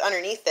cans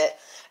underneath it,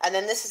 and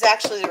then this is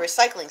actually the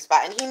recycling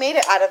spot. And he made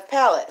it out of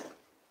pallet.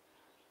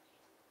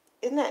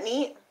 Isn't that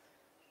neat?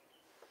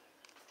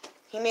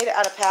 He made it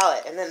out of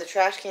pallet, and then the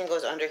trash can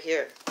goes under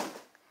here.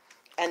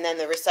 And then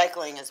the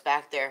recycling is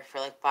back there for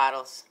like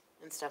bottles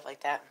and stuff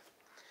like that.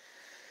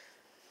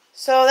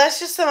 So that's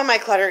just some of my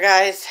clutter,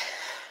 guys.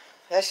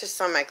 That's just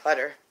some of my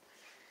clutter.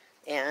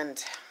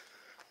 And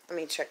let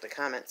me check the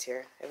comments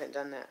here. I haven't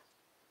done that.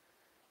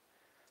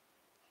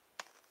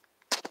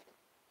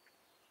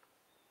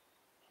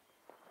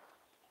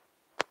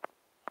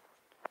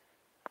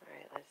 All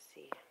right, let's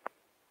see.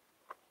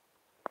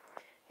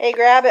 Hey,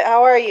 Grab It,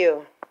 how are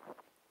you?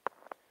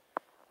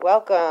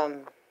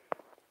 Welcome.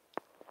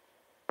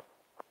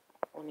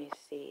 Let me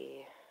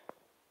see.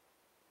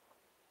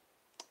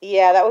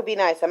 Yeah, that would be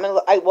nice. I'm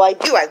gonna. I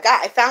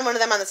found one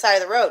of them on the side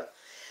of the road.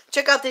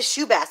 Check out this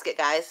shoe basket,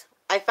 guys.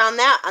 I found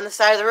that on the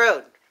side of the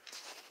road.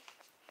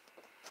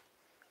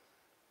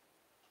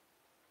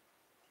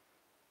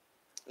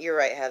 You're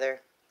right,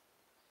 Heather.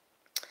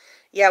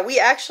 Yeah,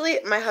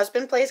 my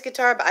husband plays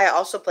guitar, but I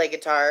also play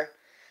guitar.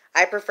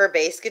 I prefer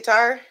bass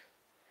guitar.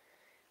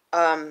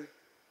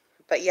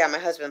 But yeah, my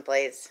husband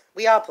plays.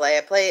 We all play.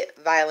 I play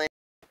violin.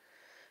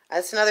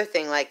 That's another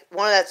thing. Like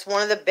that's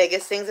one of the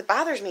biggest things that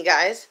bothers me,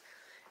 guys.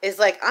 Is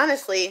like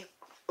honestly,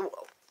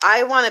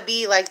 I want to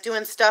be like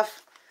doing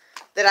stuff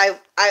that I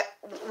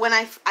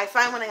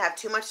find when I have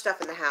too much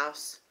stuff in the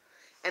house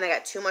and I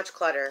got too much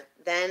clutter,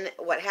 then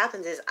what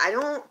happens is I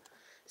don't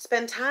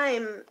spend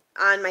time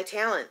on my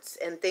talents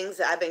and things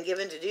that I've been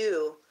given to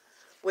do,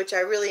 which I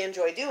really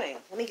enjoy doing.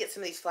 Let me get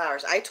some of these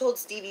flowers. I told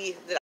Stevie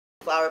that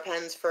I flower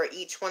pens for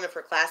each one of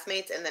her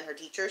classmates and then her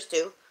teachers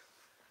too.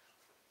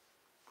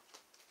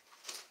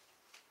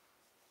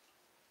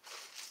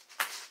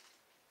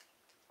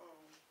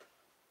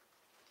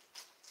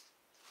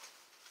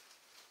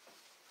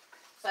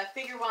 So I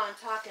figure while I'm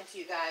talking to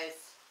you guys,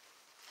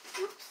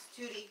 oops,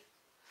 Tootie.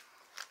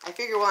 I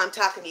figure while I'm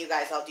talking to you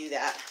guys, I'll do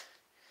that.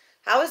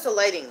 How is the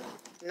lighting?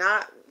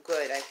 Not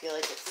good. I feel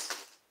like it's...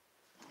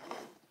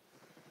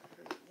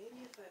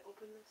 Maybe if I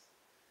open this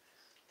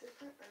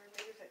different, or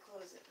maybe if I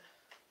close it.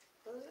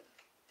 Close it?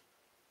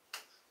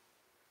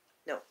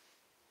 No.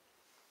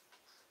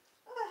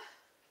 Ah.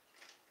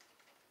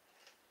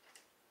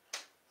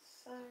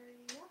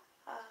 Sorry.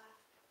 Ah.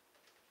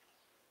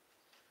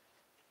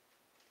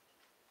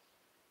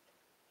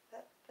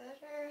 That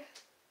better?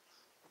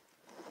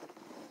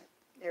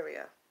 There we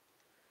go.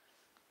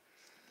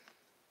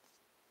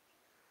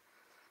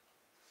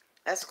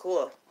 That's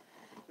cool.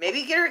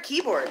 Maybe get her a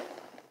keyboard.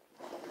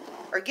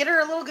 Or get her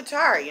a little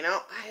guitar, you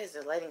know? Why is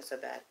the lighting so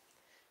bad?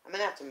 I'm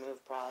going to have to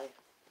move probably.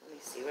 Let me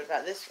see. What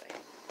about this way?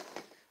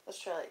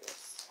 Let's try like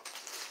this.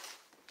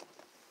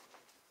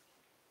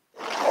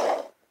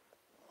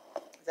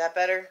 Is that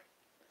better?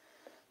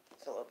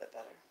 It's a little bit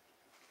better.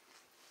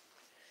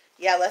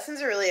 Yeah,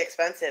 lessons are really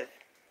expensive.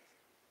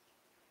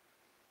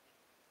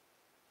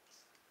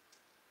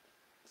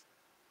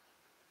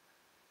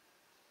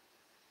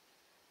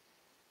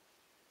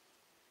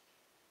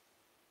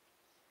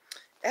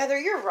 Heather,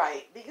 you're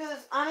right.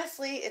 Because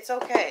honestly, it's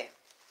okay.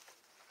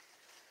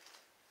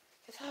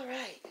 It's all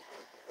right.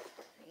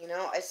 You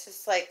know, it's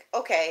just like,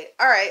 okay,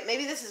 all right,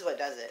 maybe this is what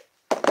does it.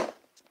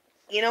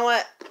 You know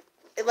what?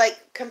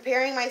 Like,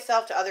 comparing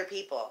myself to other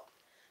people.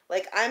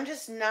 Like, I'm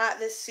just not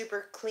this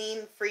super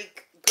clean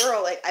freak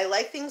girl. Like, I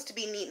like things to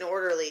be neat and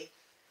orderly.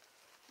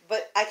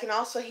 But I can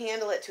also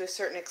handle it to a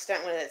certain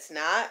extent when it's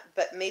not.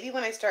 But maybe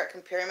when I start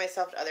comparing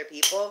myself to other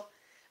people,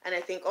 and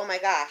I think, oh my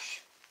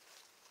gosh,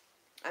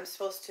 I'm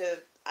supposed to,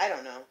 I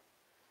don't know.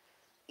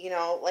 You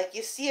know, like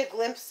you see a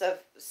glimpse of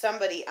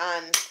somebody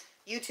on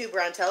YouTube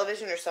or on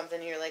television or something,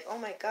 and you're like, oh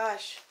my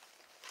gosh,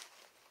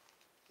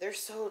 they're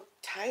so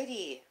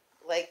tidy.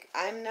 Like,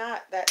 I'm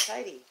not that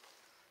tidy.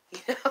 You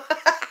know?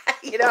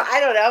 You know, I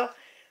don't know.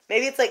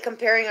 Maybe it's like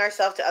comparing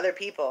ourselves to other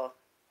people.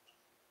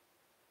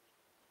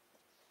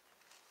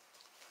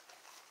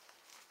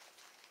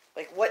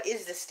 Like, what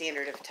is the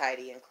standard of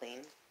tidy and clean?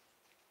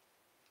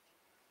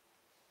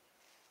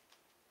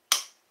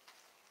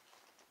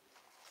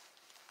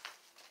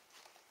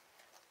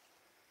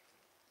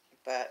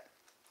 But,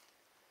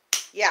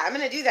 yeah, I'm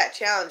going to do that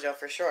challenge, though,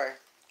 for sure.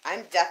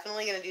 I'm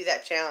definitely going to do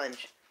that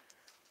challenge.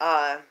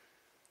 Let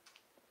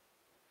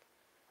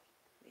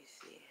me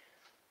see.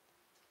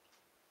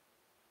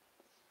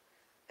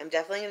 I'm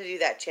definitely going to do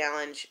that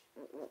challenge.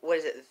 What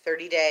is it, the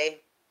 30-day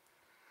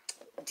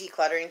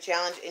decluttering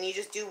challenge? And you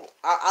just do,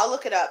 I'll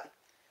look it up.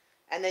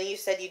 And then you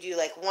said you do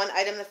like 1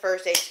 item the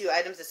first day, 2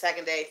 items the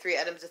second day, 3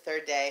 items the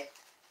third day.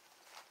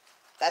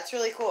 That's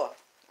really cool.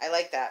 I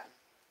like that.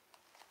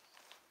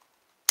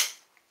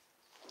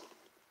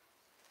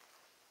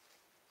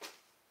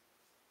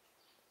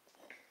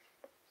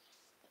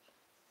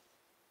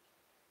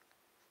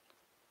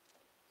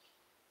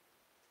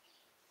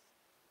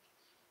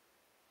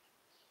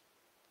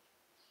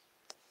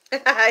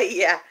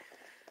 Yeah.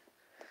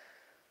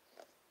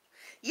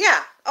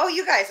 Yeah. Oh,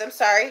 you guys, I'm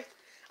sorry.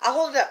 I'll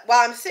hold it up.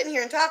 While I'm sitting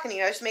here and talking to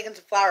you, I was just making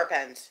some flower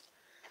pens.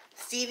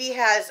 Stevie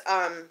has,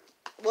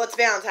 well, it's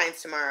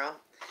Valentine's tomorrow.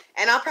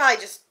 And I'll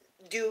probably just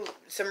do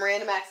some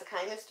random acts of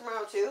kindness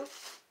tomorrow, too.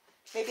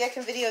 Maybe I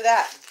can video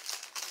that.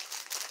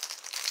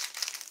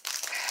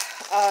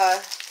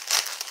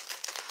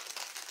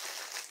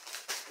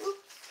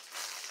 Oops.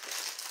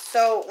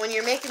 So when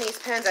you're making these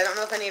pens, I don't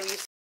know if any of you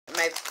see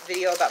my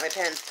video about my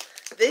pens.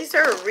 These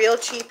are a real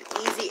cheap,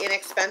 easy,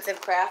 inexpensive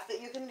craft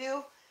that you can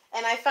do.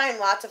 And I find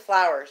lots of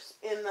flowers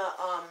in the,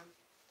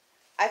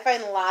 I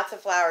find lots of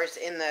flowers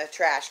in the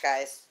trash,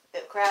 guys.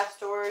 At craft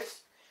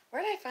stores.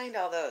 Where did I find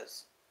all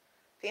those?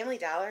 Family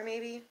Dollar,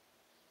 maybe?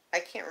 I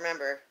can't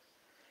remember.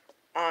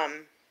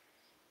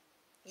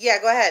 Yeah,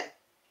 go ahead.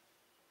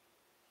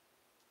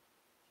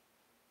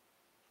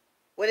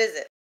 What is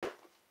it?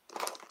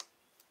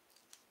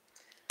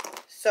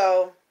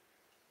 So,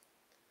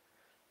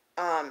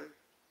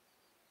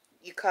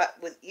 you cut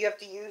with, you have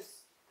to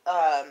use,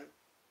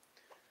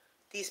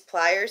 these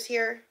pliers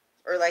here.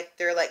 Or like,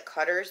 they're like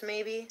cutters,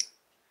 maybe.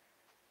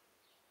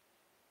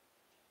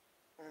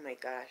 Oh my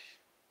gosh.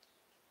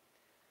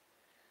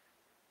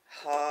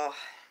 Oh.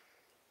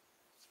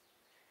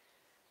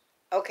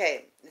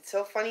 Okay, it's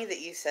so funny that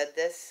you said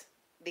this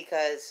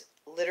because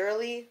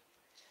literally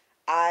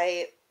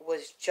I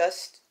was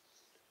just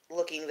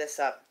looking this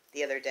up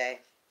the other day.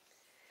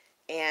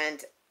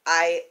 And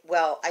I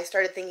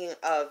started thinking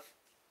of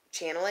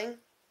channeling,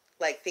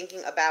 like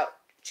thinking about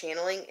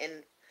channeling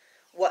and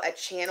what a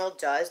channel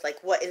does. Like,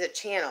 what is a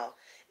channel?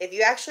 If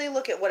you actually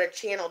look at what a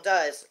channel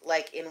does,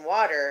 like in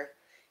water,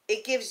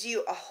 it gives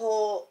you a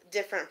whole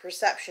different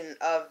perception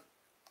of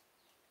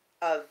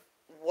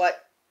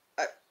what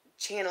a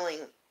channeling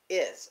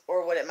is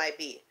or what it might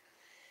be.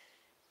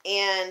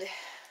 And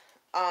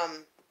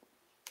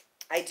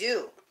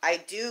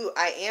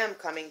I am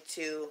coming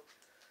to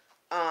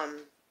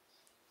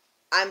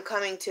I'm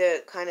coming to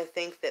kind of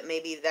think that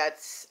maybe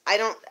that's, I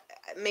don't,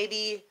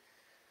 maybe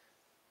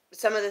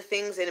some of the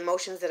things and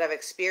emotions that I've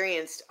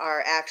experienced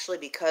are actually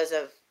because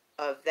of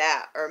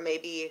that, or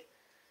maybe,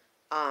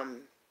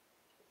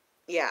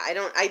 yeah,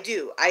 I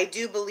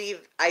do believe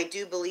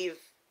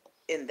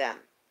in them.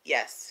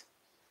 Yes.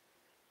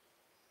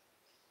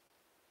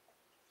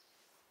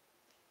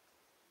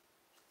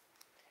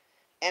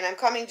 And I'm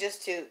coming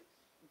just to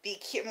be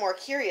more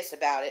curious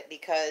about it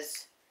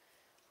because,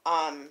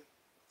 um,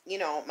 you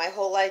know, my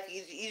whole life,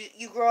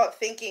 you grow up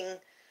thinking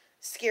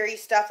scary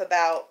stuff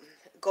about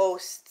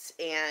ghosts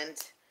and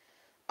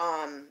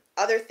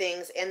other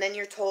things, and then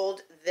you're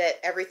told that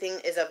everything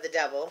is of the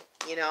devil,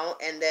 you know,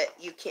 and that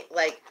you can't,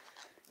 like,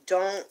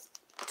 don't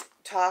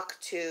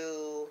talk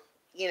to,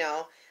 you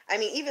know, I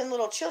mean, even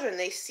little children,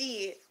 they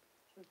see,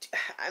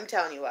 I'm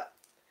telling you what,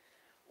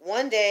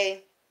 one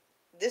day,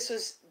 this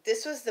was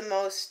the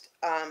most,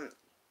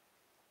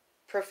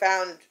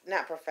 profound,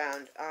 not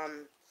profound,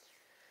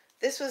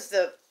 this was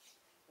the,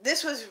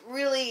 this was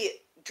really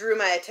drew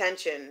my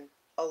attention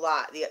a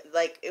lot,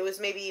 like, it was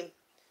maybe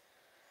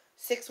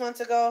 6 months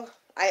ago.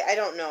 I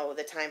don't know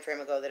the time frame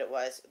ago that it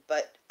was,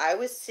 but I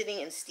was sitting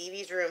in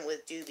Stevie's room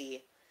with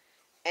Doobie,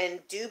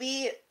 and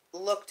Doobie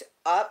looked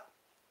up.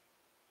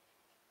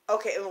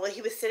 Okay, well,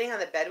 he was sitting on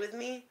the bed with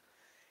me,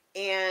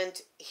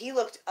 and he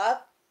looked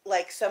up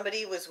like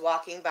somebody was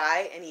walking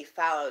by, and he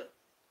followed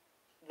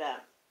them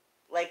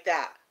like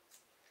that.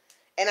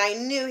 And I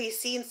knew he's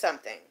seen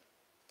something.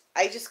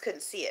 I just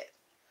couldn't see it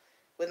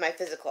with my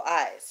physical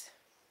eyes.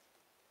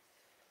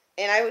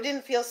 And I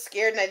didn't feel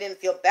scared, and I didn't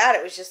feel bad.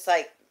 It was just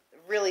like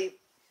really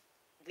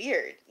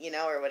weird, you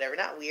know, or whatever.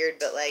 Not weird,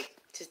 but like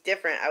just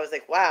different. I was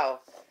like, wow.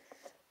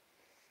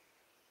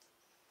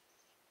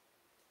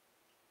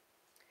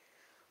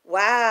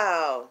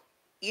 Wow.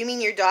 You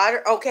mean your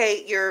daughter?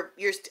 Okay,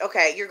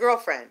 okay, your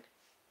girlfriend.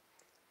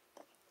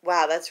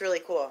 Wow, that's really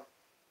cool.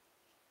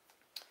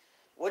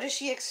 What does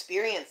she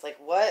experience? Like,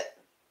 what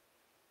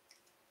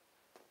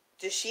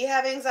does she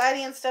have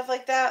anxiety and stuff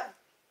like that?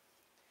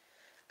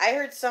 I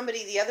heard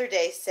somebody the other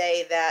day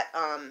say that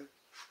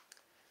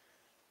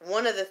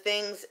one of the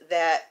things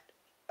that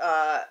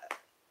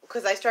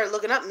because I started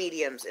looking up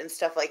mediums and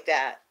stuff like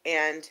that,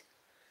 and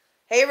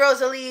hey,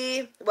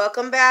 Rosalie,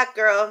 welcome back,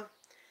 girl.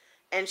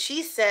 And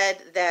she said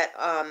that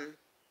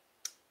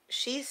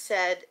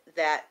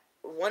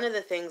one of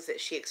the things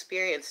that she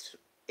experienced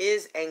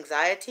is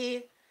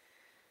anxiety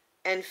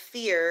and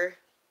fear,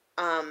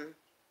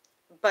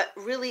 but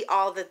really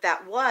all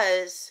that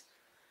was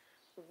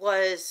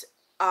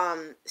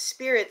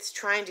spirits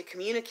trying to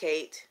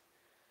communicate,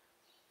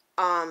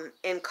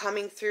 and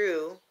coming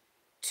through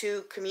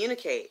to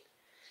communicate.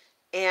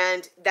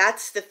 And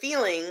that's the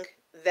feeling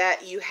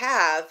that you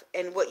have,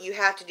 and what you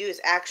have to do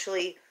is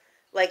actually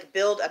like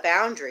build a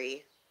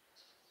boundary,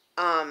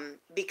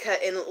 because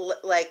in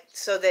like,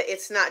 so that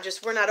it's not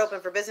just, we're not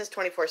open for business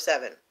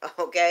 24/7.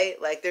 Okay,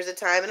 like there's a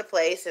time and a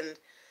place, and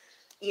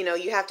you know,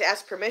 you have to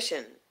ask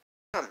permission,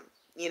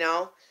 you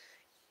know.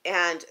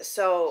 And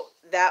so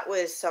that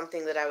was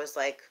something that I was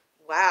like,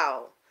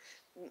 wow,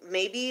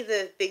 maybe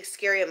the big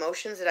scary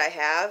emotions that I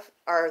have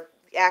are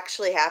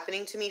actually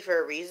happening to me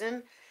for a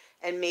reason,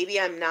 and maybe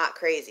I'm not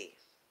crazy.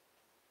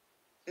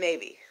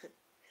 Maybe.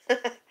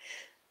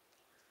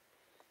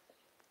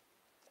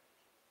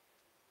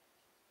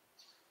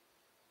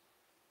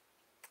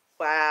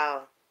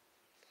 Wow.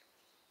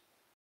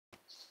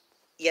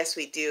 Yes,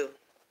 we do.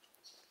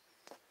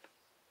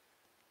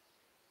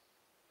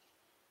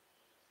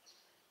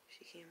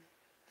 She came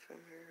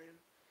from her and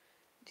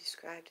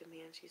described a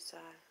man she saw.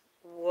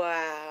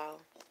 Wow.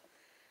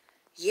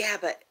 Yeah,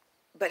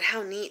 but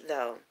how neat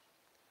though.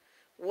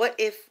 What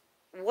if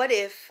what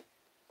if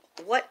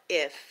what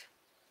if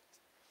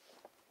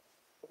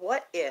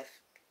what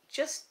if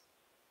just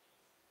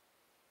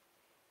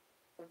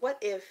what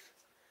if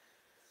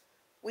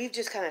we've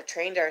just kind of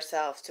trained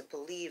ourselves to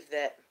believe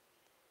that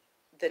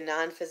the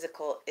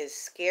non-physical is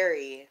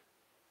scary,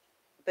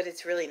 but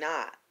it's really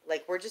not.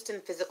 Like we're just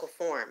in physical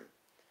form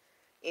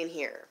in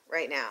here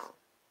right now,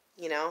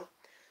 you know?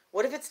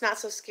 What if it's not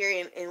so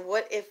scary, and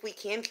what if we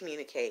can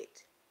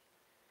communicate?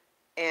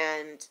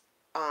 And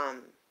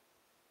um,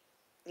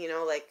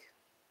 like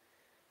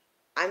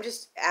I'm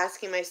just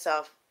asking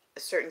myself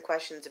certain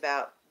questions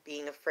about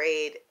being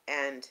afraid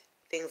and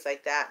things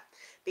like that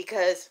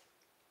because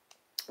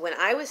when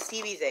I was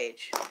Stevie's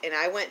age and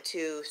I went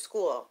to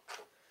school,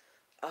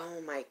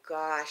 oh my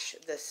gosh,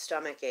 the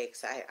stomach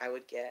aches I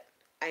would get.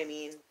 I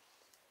mean,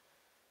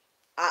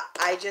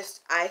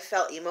 I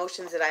felt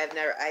emotions that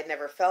I'd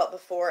never felt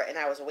before, and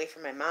I was away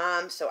from my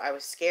mom, so I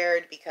was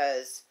scared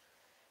because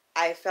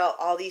I felt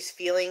all these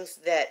feelings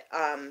that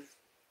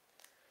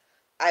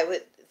I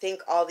would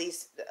think all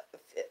these.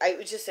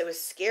 It was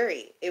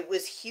scary. It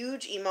was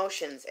huge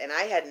emotions, and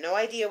I had no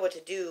idea what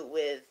to do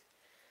with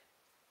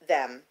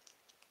them.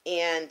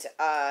 And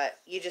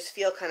you just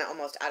feel kind of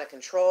almost out of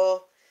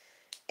control,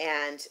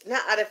 and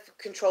not out of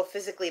control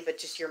physically, but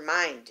just your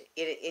mind.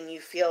 And you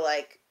feel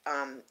like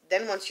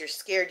then once you're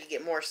scared, you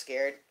get more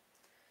scared.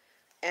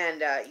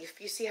 And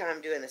you see how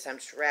I'm doing this. I'm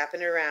just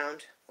wrapping it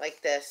around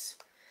like this.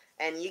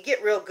 And you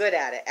get real good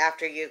at it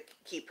after you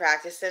keep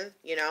practicing,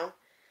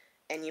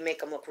 and you make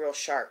them look real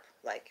sharp,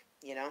 like.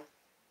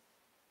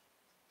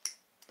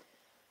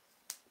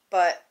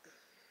 But,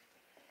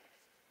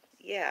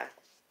 yeah.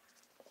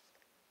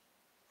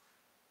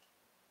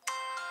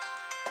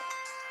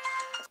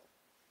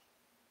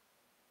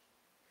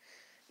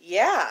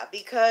 Yeah,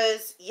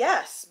 because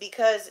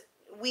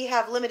we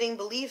have limiting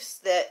beliefs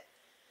that,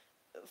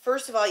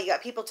 first of all, you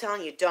got people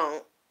telling you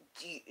don't.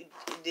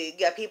 You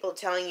got people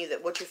telling you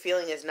that what you're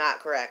feeling is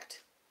not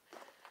correct.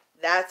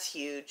 That's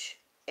huge.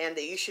 And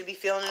that you should be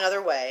feeling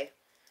another way.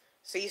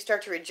 So you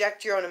start to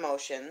reject your own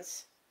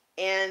emotions.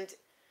 And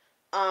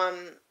um,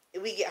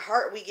 we get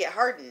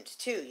hardened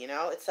too,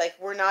 It's like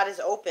we're not as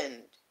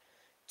open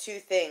to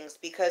things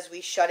because we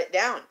shut it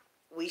down.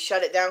 We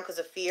shut it down because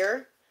of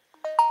fear.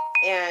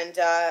 And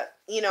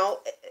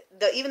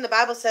even the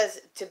Bible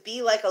says to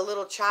be like a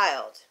little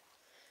child.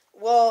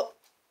 Well,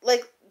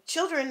 like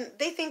children,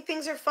 they think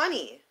things are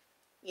funny,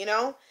 you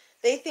know.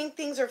 They think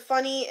things are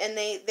funny, and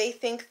they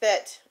think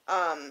that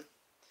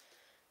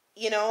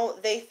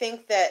they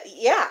think that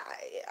yeah.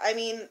 I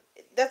mean,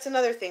 that's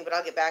another thing, but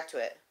I'll get back to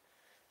it.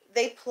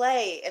 They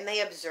play and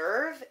they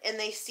observe and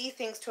they see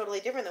things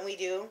totally different than we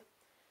do,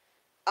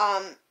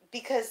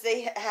 because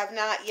they have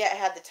not yet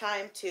had the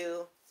time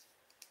to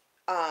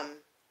um,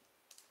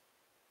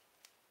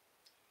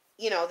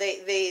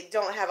 they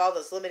don't have all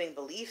those limiting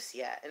beliefs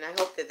yet, and I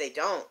hope that they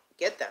don't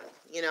get them.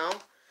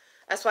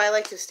 That's why I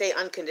like to stay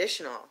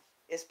unconditional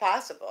as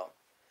possible.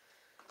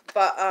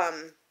 But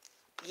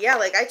yeah,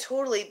 like I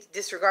totally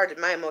disregarded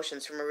my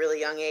emotions from a really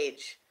young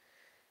age.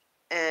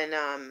 And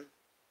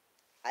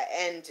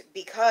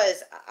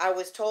because I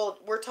was told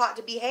we're taught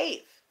to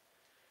behave.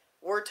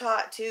 We're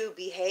taught to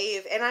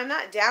behave, and I'm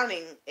not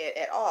downing it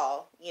at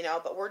all,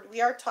 but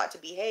we are taught to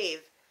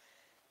behave.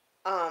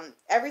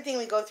 Everything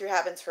we go through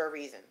happens for a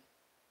reason.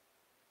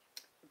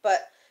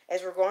 But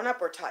as we're growing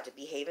up, we're taught to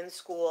behave in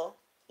school,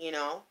 you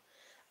know.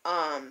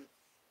 Um,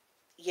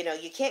 you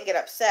can't get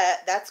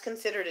upset. That's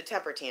considered a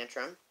temper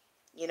tantrum,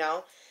 you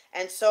know.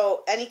 And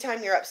so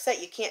anytime you're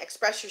upset, you can't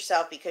express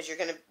yourself because you're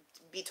going to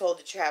be told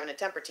that you're having a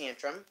temper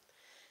tantrum.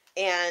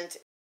 And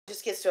it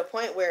just gets to a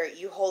point where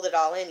you hold it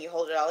all in, you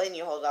hold it all in,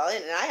 you hold it all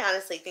in. And I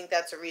honestly think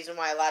that's a reason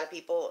why a lot of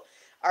people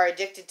are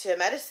addicted to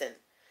medicine.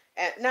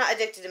 And not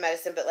addicted to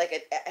medicine, but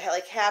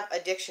like have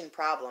addiction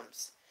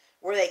problems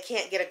where they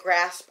can't get a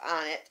grasp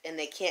on it and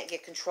they can't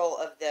get control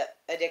of the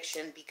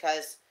addiction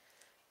because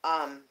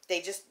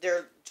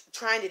they're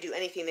trying to do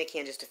anything they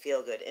can just to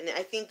feel good. And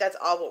I think that's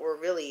all what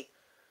we're really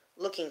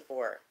looking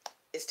for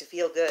is to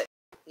feel good.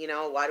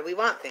 Why do we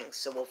want things?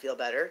 So we'll feel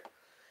better.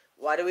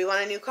 Why do we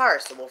want a new car?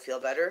 So we'll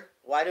feel better.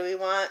 Why do we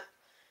want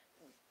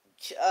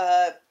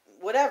uh,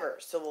 whatever?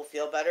 So we'll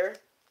feel better.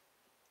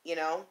 You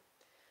know,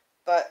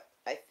 but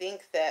I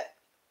think that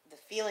the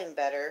feeling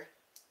better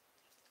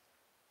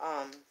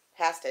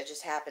has to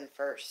just happen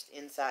first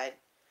inside.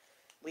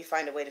 We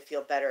find a way to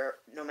feel better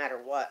no matter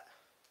what,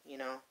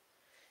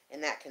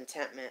 and that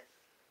contentment.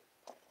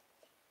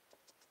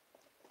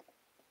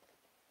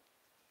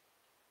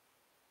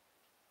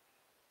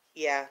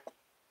 Yeah.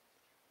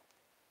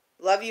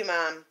 Love you,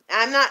 Mom.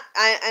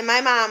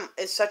 My mom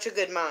is such a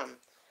good mom.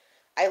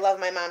 I love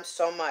my mom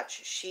so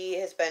much. She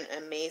has been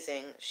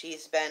amazing.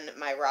 She's been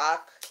my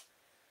rock,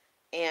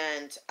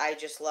 and I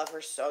just love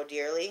her so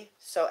dearly.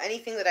 So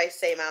anything that I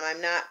say, Mom,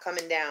 I'm not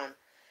coming down.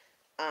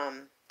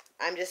 Um,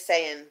 I'm just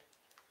saying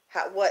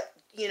what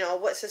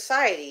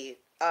society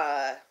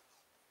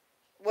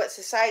what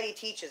society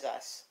teaches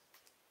us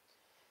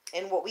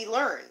and what we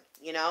learn,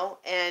 you know?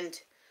 And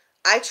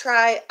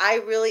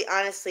I really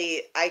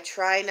honestly, I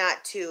try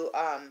not to,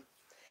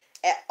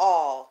 at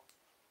all,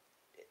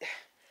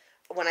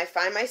 when I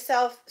find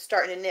myself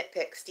starting to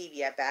nitpick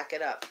Stevie, I back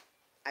it up.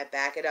 I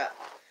back it up.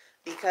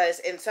 Because,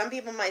 and some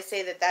people might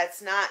say that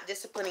that's not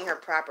disciplining her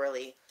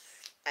properly,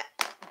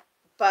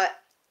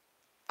 but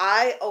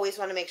I always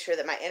want to make sure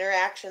that my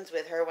interactions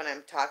with her when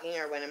I'm talking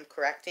or when I'm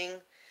correcting,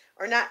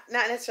 or not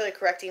necessarily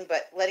correcting,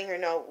 but letting her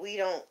know we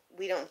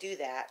don't do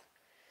that.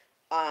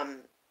 Um,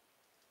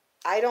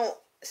 I don't.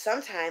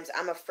 Sometimes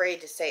I'm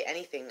afraid to say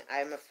anything.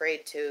 I'm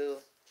afraid to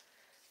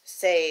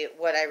say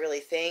what I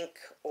really think,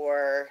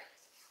 or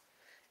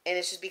and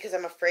it's just because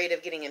I'm afraid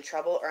of getting in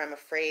trouble, or I'm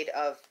afraid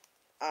of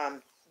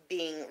um,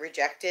 being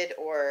rejected,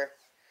 or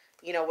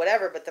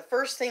whatever. But the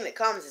first thing that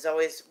comes is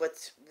always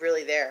what's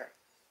really there.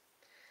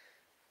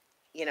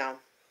 You know,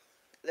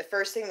 the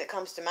first thing that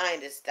comes to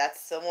mind is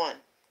that's the one,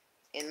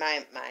 in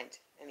my mind,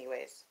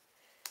 anyways.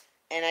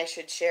 And I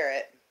should share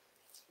it,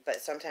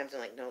 but sometimes I'm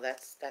like, no,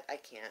 that I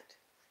can't.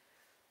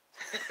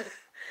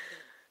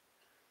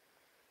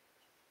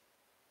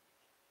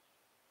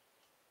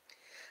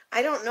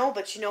 I don't know,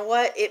 but you know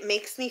what? It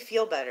makes me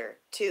feel better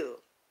too.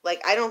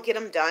 Like I don't get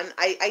them done.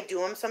 I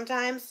do them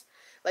sometimes.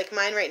 Like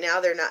mine right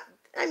now, they're not.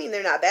 I mean,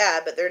 they're not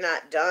bad, but they're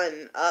not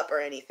done up or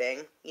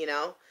anything, you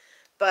know.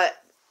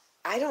 But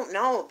I don't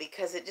know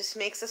because it just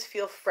makes us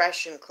feel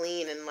fresh and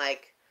clean and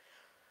like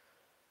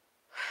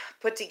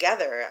put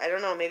together. I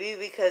don't know. Maybe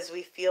because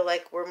we feel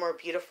like we're more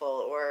beautiful,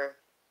 or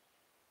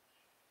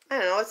I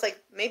don't know. It's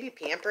like maybe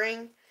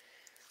pampering.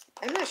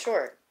 I'm not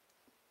sure.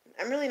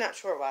 I'm really not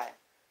sure why.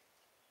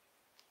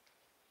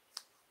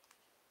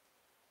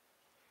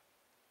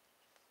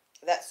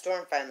 That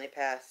storm finally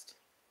passed.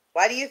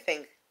 Why do you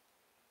think?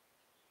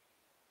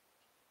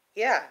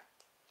 Yeah.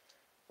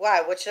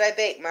 Why? What should I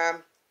bake,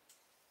 Mom?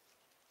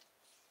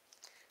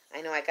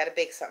 I know I gotta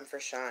bake something for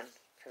Sean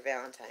for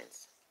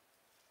Valentine's.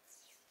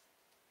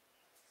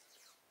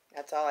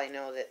 That's all I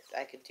know that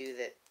I could do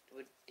that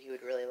would he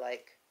would really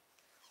like.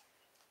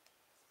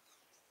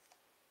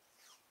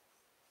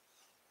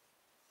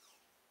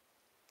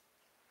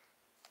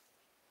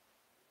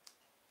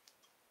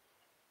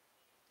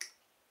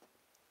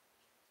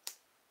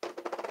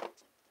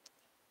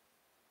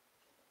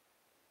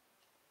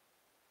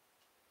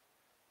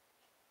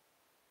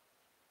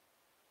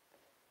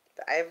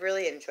 But I've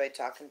really enjoyed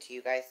talking to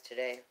you guys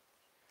today.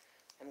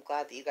 I'm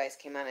glad that you guys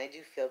came on. I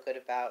do feel good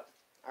about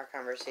our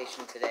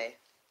conversation today.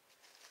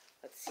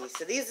 Let's see.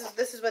 So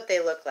this is what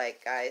they look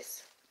like,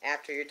 guys.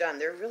 After you're done,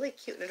 they're really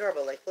cute and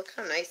adorable. Like, look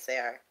how nice they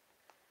are.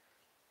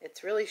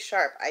 It's really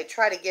sharp. I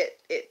try to get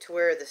it to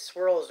where the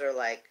swirls are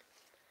like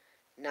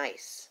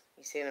nice.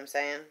 You see what I'm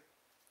saying?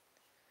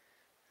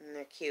 And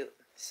they're cute.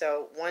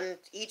 So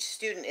each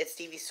student at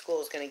Stevie's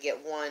school is going to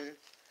get one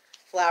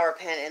flower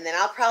pen, and then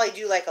I'll probably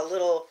do like a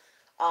little,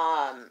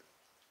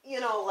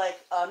 like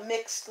a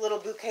mixed little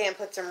bouquet and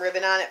put some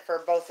ribbon on it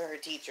for both of her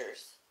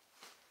teachers.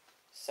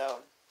 So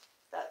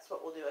that's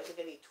what we'll do. I think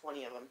I need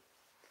 20 of them.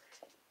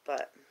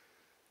 But,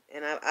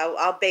 and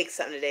I'll bake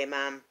something today,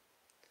 Mom.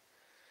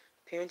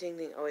 Parenting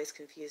thing always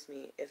confused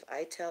me. If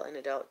I tell an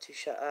adult to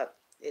shut up,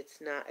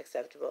 it's not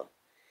acceptable.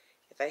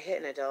 If I hit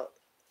an adult,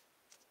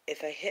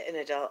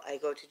 I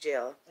go to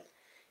jail.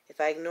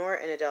 If I ignore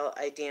an adult,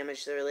 I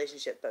damage the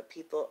relationship, but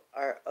people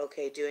are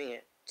okay doing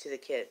it to the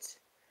kids.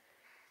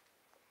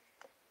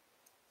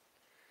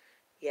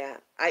 Yeah.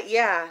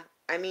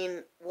 I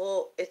mean,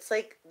 well, it's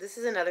like this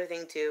is another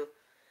thing too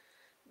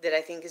that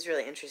I think is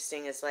really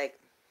interesting is like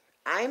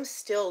I'm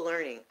still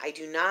learning. I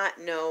do not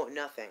know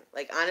nothing.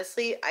 Like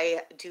honestly,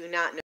 I do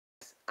not know.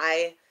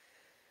 I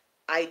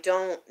I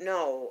don't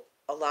know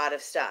a lot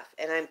of stuff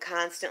and I'm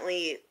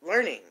constantly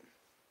learning.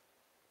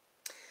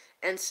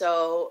 And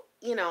so,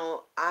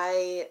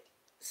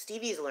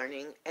 Stevie's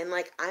learning and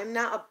like I'm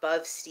not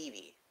above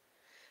Stevie.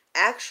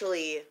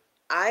 Actually,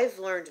 I've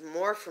learned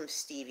more from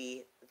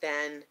Stevie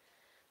than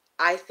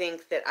I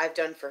think that I've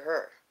done for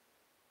her.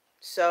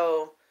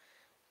 So,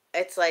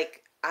 it's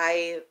like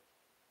I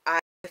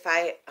if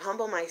I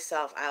humble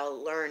myself,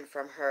 I'll learn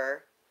from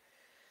her.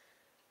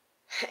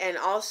 And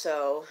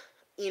also,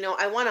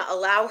 I want to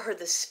allow her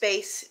the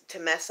space to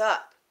mess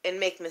up and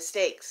make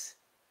mistakes.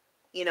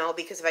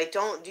 Because if I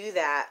don't do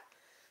that,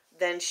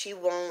 then she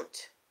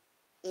won't,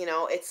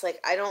 it's like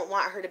I don't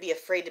want her to be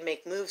afraid to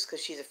make moves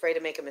because she's afraid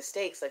of making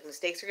mistakes. Like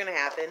mistakes are going to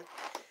happen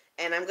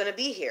and I'm going to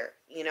be here,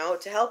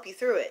 to help you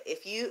through it.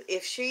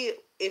 If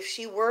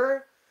she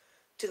were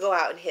to go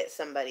out and hit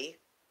somebody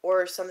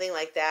or something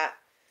like that,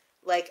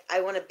 like I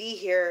want to be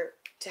here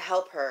to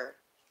help her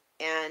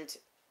and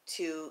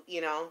to,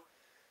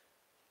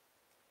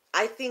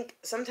 I think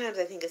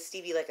of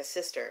Stevie like a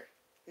sister,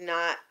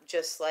 not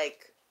just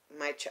like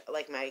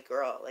like my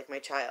girl, like my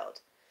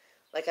child.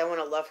 Like I want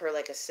to love her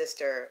like a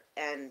sister,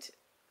 and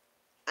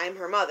I'm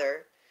her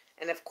mother,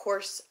 and of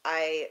course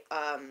I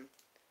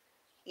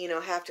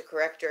have to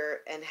correct her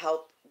and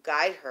help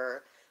guide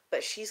her,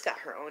 but she's got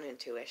her own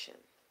intuition.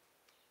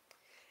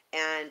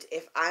 And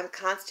if I'm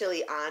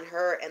constantly on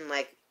her and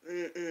like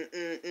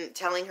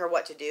telling her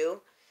what to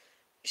do,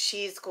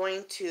 she's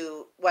going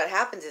to, what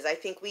happens is, I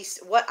think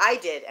what I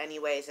did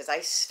anyways is I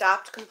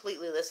stopped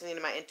completely listening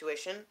to my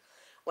intuition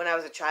when I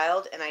was a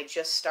child, and I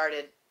just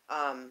started,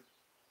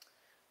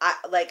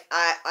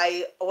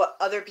 what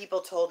other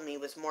people told me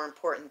was more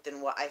important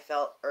than what I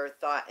felt or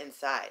thought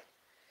inside.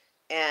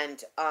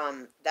 And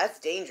that's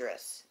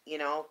dangerous,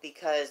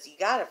 because you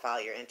gotta follow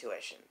your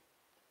intuition.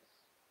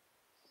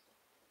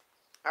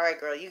 All right,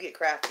 girl, you get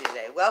crafty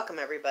today. Welcome,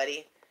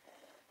 everybody.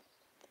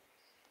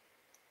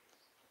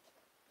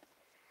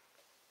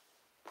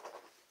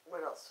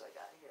 What else do I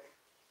got here?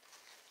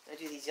 I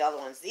do these yellow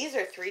ones. These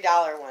are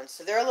 $3 ones,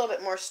 so they're a little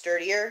bit more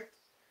sturdier.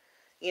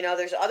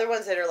 There's other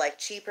ones that are like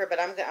cheaper, but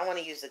I want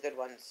to use the good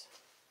ones.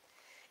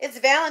 It's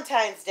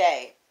Valentine's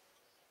Day.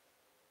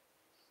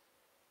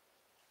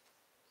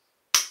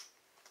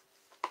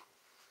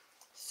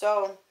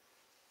 So,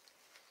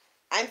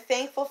 I'm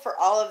thankful for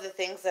all of the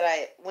things that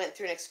I went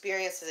through and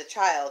experienced as a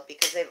child,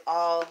 because they've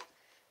all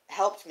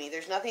helped me.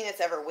 There's nothing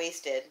that's ever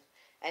wasted,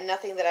 and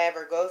nothing that I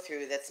ever go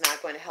through that's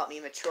not going to help me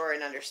mature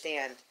and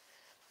understand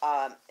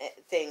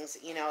things,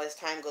 as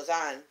time goes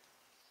on.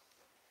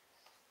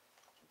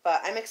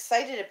 But I'm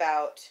excited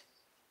about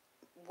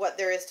what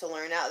there is to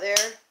learn out there,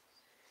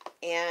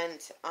 and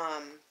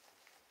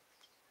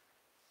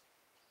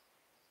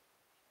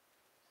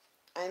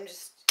I'm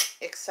just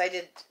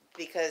excited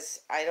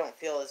because I don't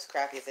feel as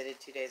crappy as I did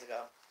 2 days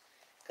ago,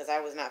 because I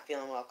was not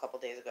feeling well a couple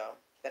days ago,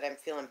 but I'm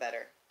feeling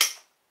better.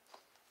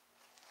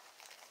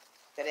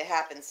 That it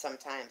happens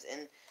sometimes,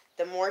 and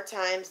the more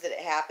times that it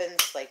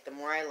happens, like, the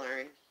more I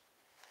learn.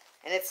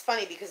 And it's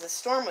funny because a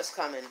storm was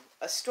coming,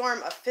 a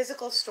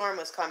physical storm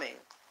was coming,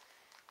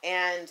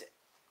 and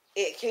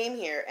it came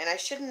here, and I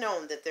should have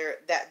known that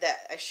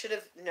I should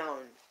have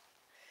known.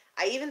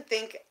 I even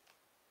think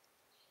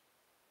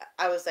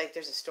I was like,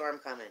 there's a storm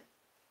coming.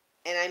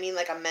 And I mean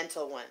like a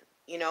mental one,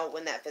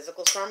 when that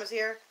physical storm was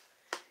here.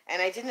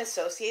 And I didn't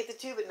associate the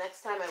two, but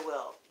next time I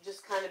will.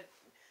 Just kind of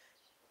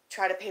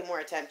try to pay more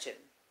attention.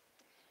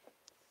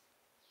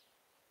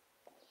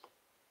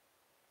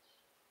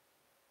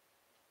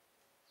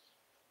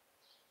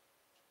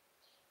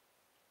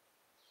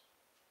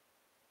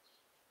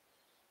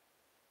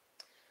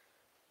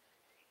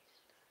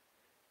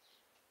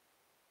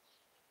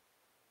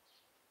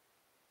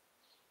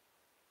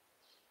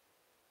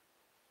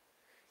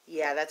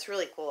 Yeah, that's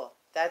really cool.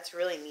 That's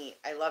really neat.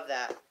 I love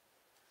that.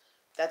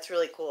 That's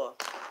really cool.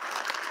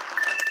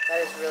 That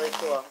is really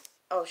cool.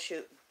 Oh,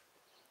 shoot.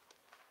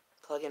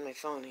 Plug in my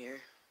phone here.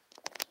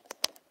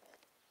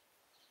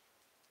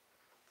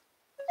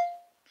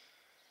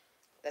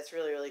 That's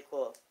really, really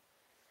cool.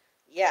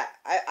 Yeah,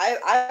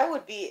 I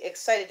would be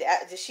excited to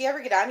does she ever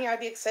get on here? I'd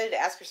be excited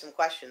to ask her some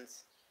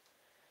questions.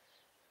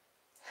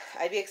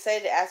 I'd be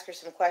excited to ask her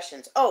some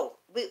questions. Oh,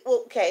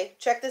 well, okay,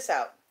 check this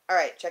out. All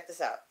right, check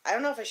this out. I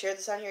don't know if I shared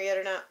this on here yet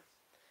or not.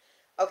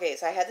 Okay,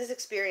 so I had this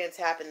experience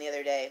happen the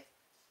other day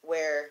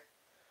where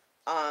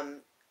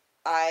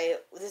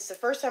this is the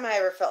first time I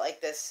ever felt like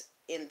this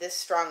in this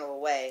strong of a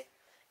way,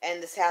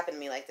 and this happened to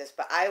me like this,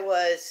 but I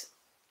was,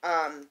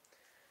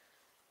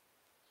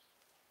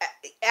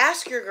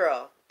 ask your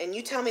girl, and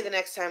you tell me the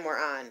next time we're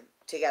on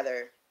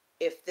together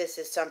if this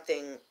is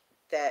something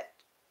that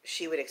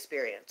she would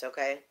experience,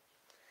 okay?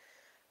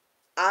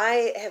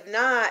 I have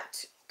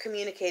not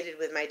communicated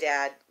with my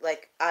dad.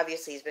 Like,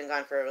 obviously he's been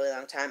gone for a really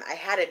long time. I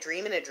had a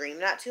dream in a dream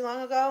not too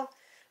long ago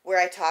where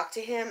I talked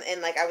to him,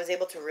 and like I was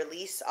able to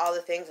release all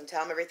the things and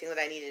tell him everything that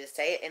I needed to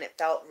say, and it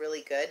felt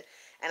really good,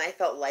 and I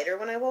felt lighter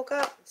when I woke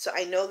up. So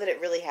I know that it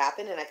really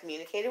happened, and I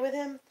communicated with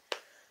him.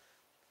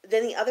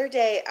 Then the other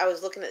day I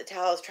was looking at the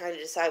towels trying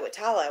to decide what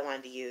towel I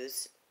wanted to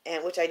use,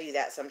 and which I do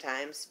that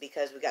sometimes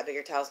because we got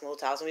bigger towels and little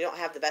towels, and we don't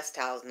have the best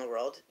towels in the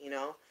world,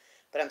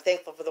 but I'm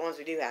thankful for the ones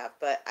we do have.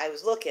 But I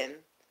was looking,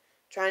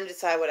 trying to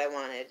decide what I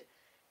wanted,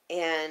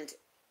 and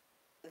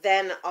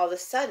then all of a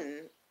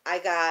sudden I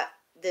got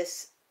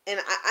this, and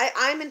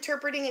I'm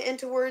interpreting it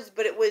into words,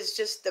 but it was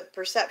just the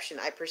perception.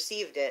 I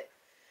perceived it,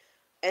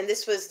 and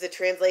this was the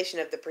translation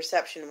of the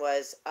perception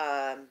was,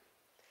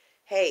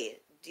 hey,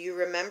 do you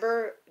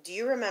remember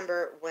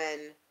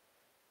when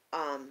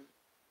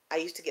I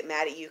used to get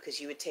mad at you because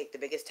you would take the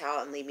biggest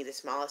towel and leave me the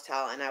smallest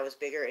towel, and I was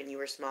bigger and you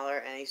were smaller,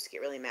 and I used to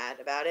get really mad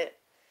about it?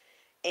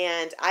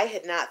 And I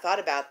had not thought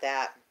about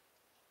that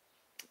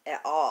at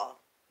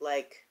all.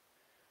 Like,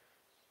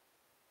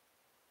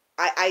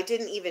 I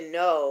didn't even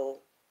know.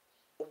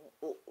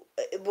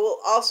 Well,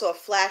 also a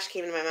flash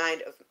came into my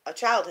mind of a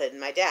childhood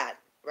and my dad,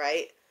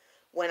 right?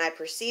 When I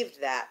perceived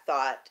that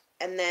thought.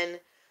 And then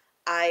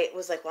I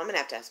was like, well, I'm going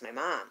to have to ask my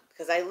mom,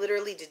 because I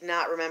literally did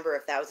not remember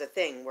if that was a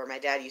thing where my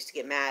dad used to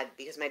get mad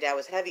because my dad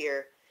was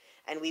heavier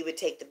and we would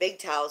take the big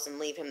towels and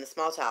leave him the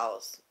small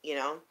towels.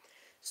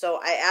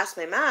 So I asked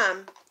my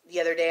mom the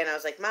other day, and I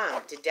was like,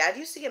 Mom, did Dad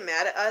used to get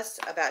mad at us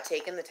about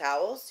taking the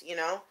towels,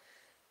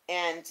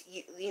 and,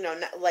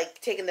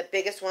 like taking the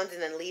biggest ones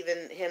and then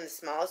leaving him the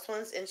smallest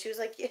ones? And she was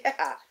like,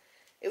 yeah,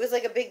 it was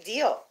like a big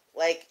deal.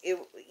 Like, it,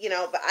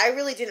 but I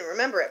really didn't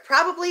remember it.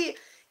 Probably,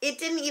 it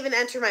didn't even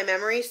enter my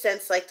memory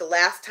since, like, the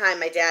last time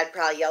my dad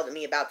probably yelled at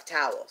me about the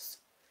towels.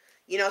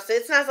 So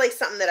it's not like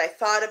something that I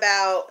thought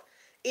about.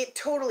 It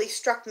totally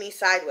struck me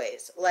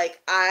sideways.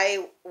 Like,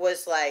 I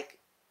was like,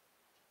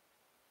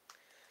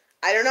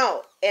 I don't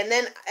know. And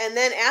then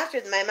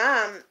after my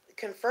mom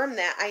confirmed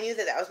that, I knew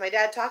that that was my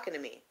dad talking to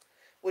me,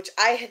 which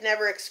I had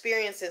never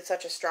experienced in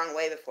such a strong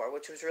way before,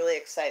 which was really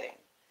exciting.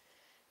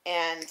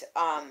 And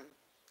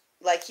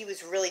like, he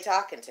was really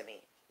talking to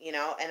me, and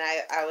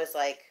I was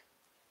like,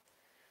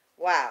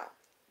 wow,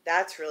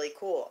 that's really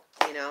cool,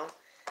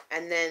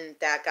 And then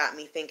that got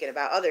me thinking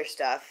about other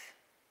stuff.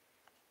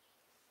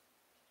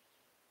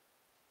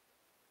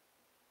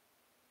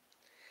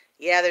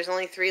 Yeah, there's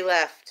only 3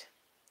 left.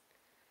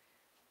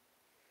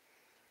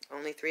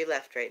 Only 3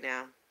 left right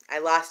now. I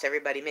lost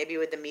everybody. Maybe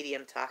with the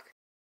medium talk.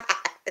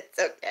 It's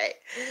okay.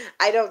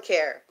 I don't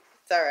care.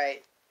 It's all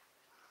right.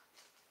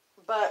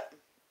 But,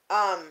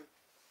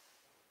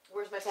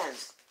 where's my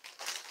pens?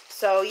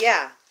 So,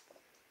 yeah.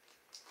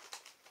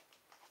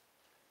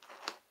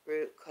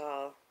 Root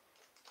call.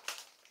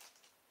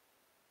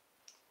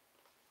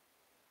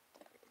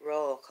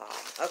 Roll call.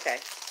 Okay.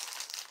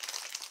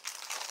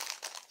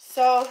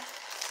 So,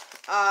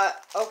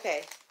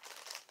 okay.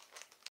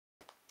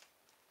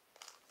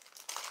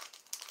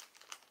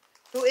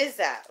 Who is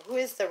that? Who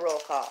is the roll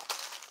call?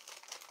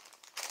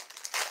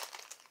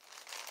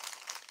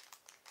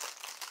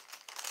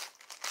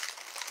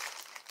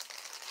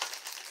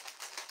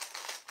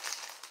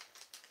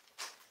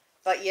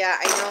 But yeah,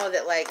 I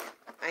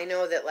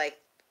know that like,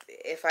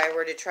 if I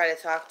were to try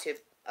to talk to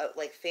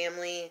like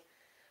family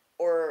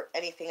or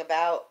anything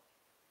about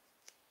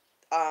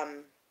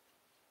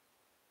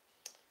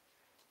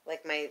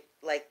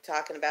like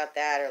talking about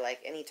that, or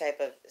like any type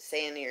of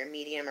saying you're a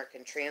medium or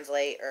can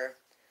translate, or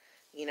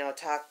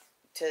talk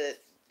to,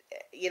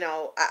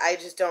 I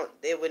just don't,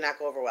 it would not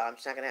go over well. I'm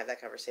just not gonna have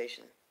that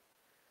conversation.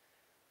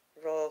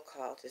 Roll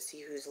call to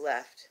see who's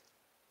left.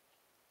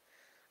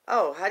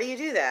 Oh, how do you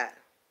do that?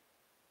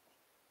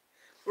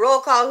 Roll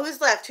call,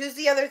 who's left? Who's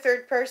the other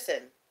third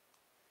person?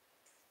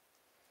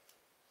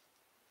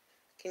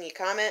 Can you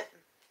comment?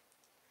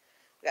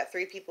 We got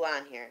 3 people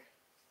on here.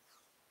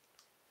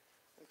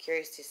 I'm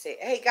curious to see.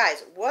 Hey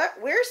guys,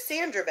 where's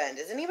Sandra been?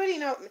 Does anybody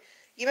know?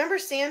 You remember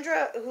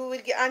Sandra, who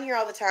would get on here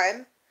all the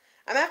time?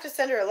 I'm gonna have to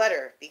send her a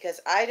letter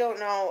because I don't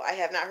know. I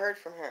have not heard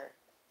from her.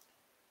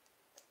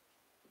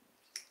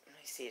 Let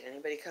me see. Did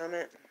anybody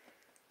comment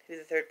who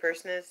the third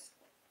person is?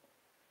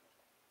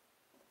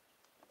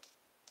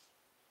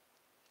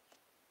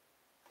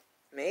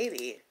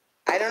 Maybe.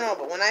 I don't know,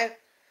 but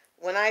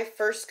when I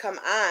first come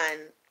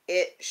on,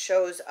 it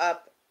shows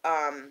up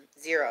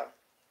 0.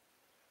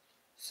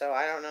 So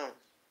I don't know.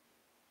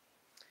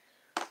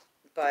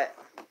 But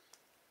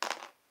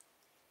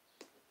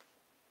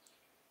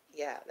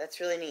yeah, that's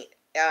really neat.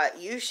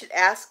 You should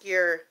ask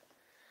your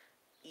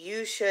oh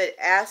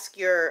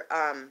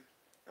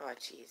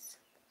jeez.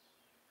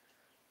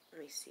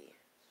 Let me see.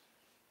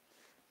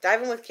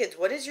 Diving with Kids,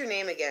 what is your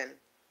name again?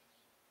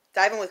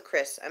 Diving with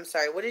Chris. I'm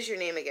sorry. What is your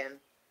name again?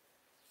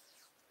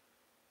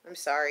 I'm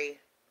sorry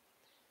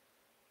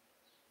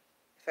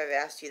if I've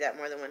asked you that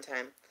more than one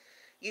time.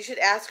 You should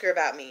ask her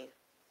about me,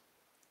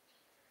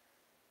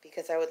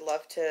 because I would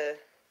love to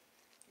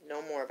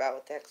know more about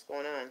what the heck's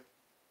going on.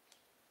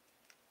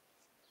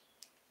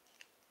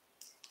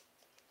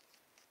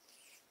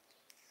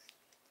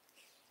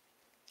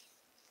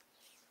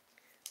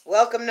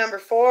 Welcome, number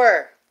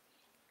 4.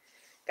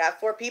 Got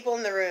 4 people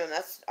in the room.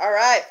 That's all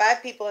right.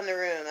 5 people in the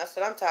room. That's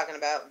what I'm talking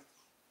about.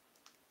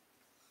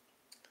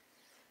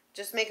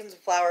 Just making some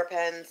flower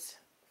pens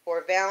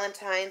for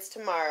Valentine's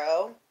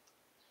tomorrow.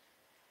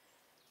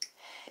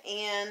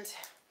 And,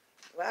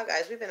 wow,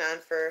 guys, we've been on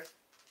for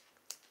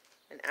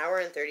an hour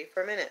and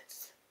 34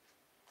 minutes.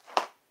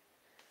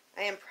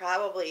 I am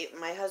probably,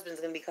 my husband's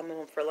going to be coming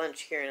home for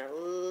lunch here in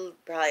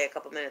probably a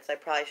couple minutes. I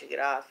probably should get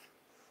off.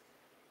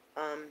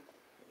 Let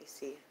me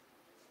see.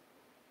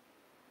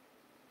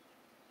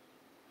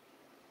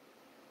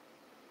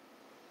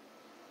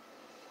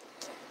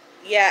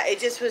 Yeah, it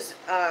just was,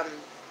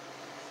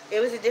 it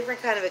was a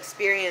different kind of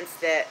experience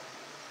that,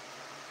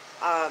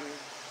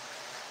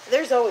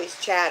 there's always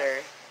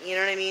chatter, you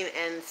know what I mean,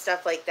 and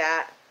stuff like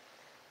that,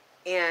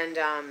 and,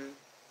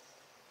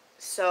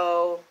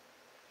 so,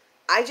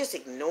 I just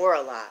ignore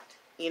a lot,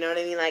 you know what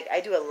I mean, like, I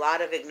do a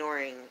lot of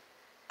ignoring,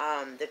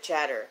 the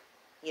chatter,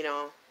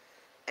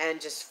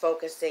 and just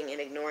focusing and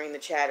ignoring the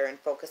chatter and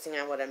focusing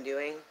on what I'm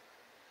doing,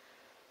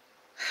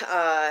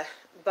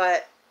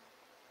 but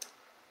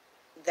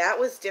that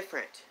was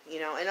different,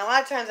 and a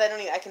lot of times I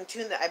can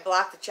I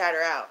block the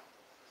chatter out.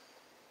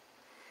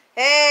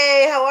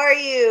 Hey, how are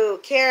you,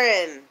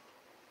 Karen?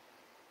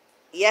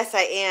 Yes,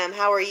 I am.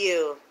 How are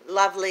you?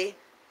 Lovely.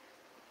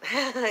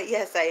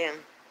 Yes, I am.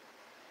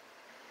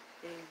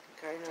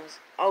 Cardinals.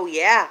 Oh,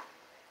 yeah.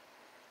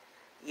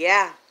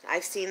 Yeah,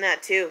 I've seen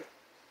that too.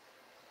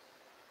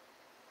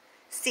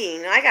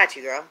 I got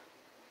you, girl.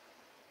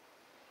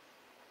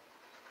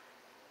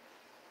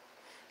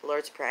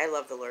 Lord's Prayer. I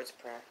love the Lord's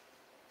Prayer.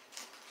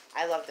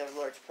 I love the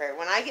Lord's Prayer.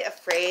 When I get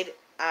afraid,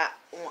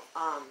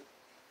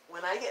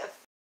 when I get,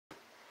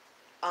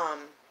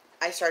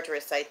 I start to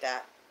recite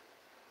that.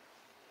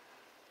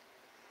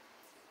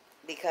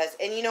 Because,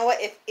 and you know what,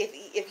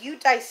 if you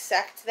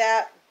dissect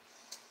that,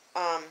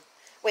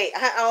 wait,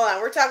 hold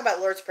on, we're talking about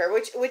Lord's Prayer,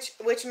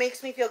 which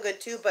makes me feel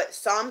good too, but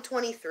Psalm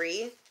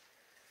 23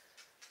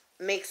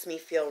 makes me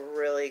feel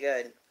really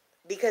good.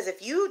 Because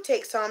if you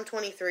take Psalm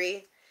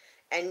 23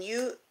 and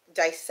you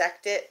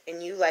dissect it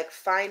and you like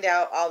find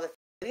out all the,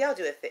 maybe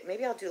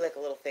I'll do like a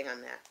little thing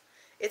on that.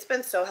 It's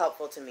been so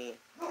helpful to me.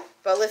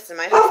 But listen,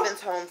 my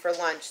husband's home for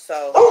lunch,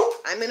 so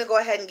I'm going to go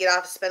ahead and get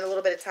off, spend a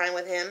little bit of time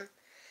with him,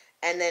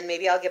 and then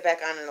maybe I'll get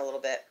back on in a little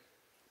bit.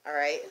 All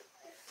right?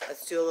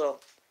 Let's do a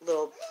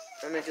little,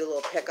 I'm going to do a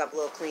little pickup, a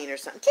little clean or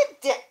something. Get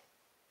down.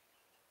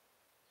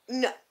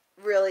 No,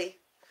 really?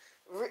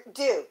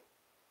 Do.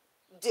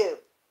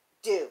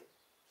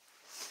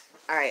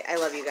 All right, I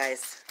love you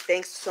guys.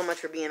 Thanks so much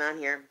for being on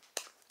here.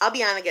 I'll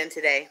be on again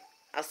today.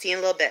 I'll see you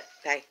in a little bit.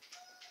 Bye.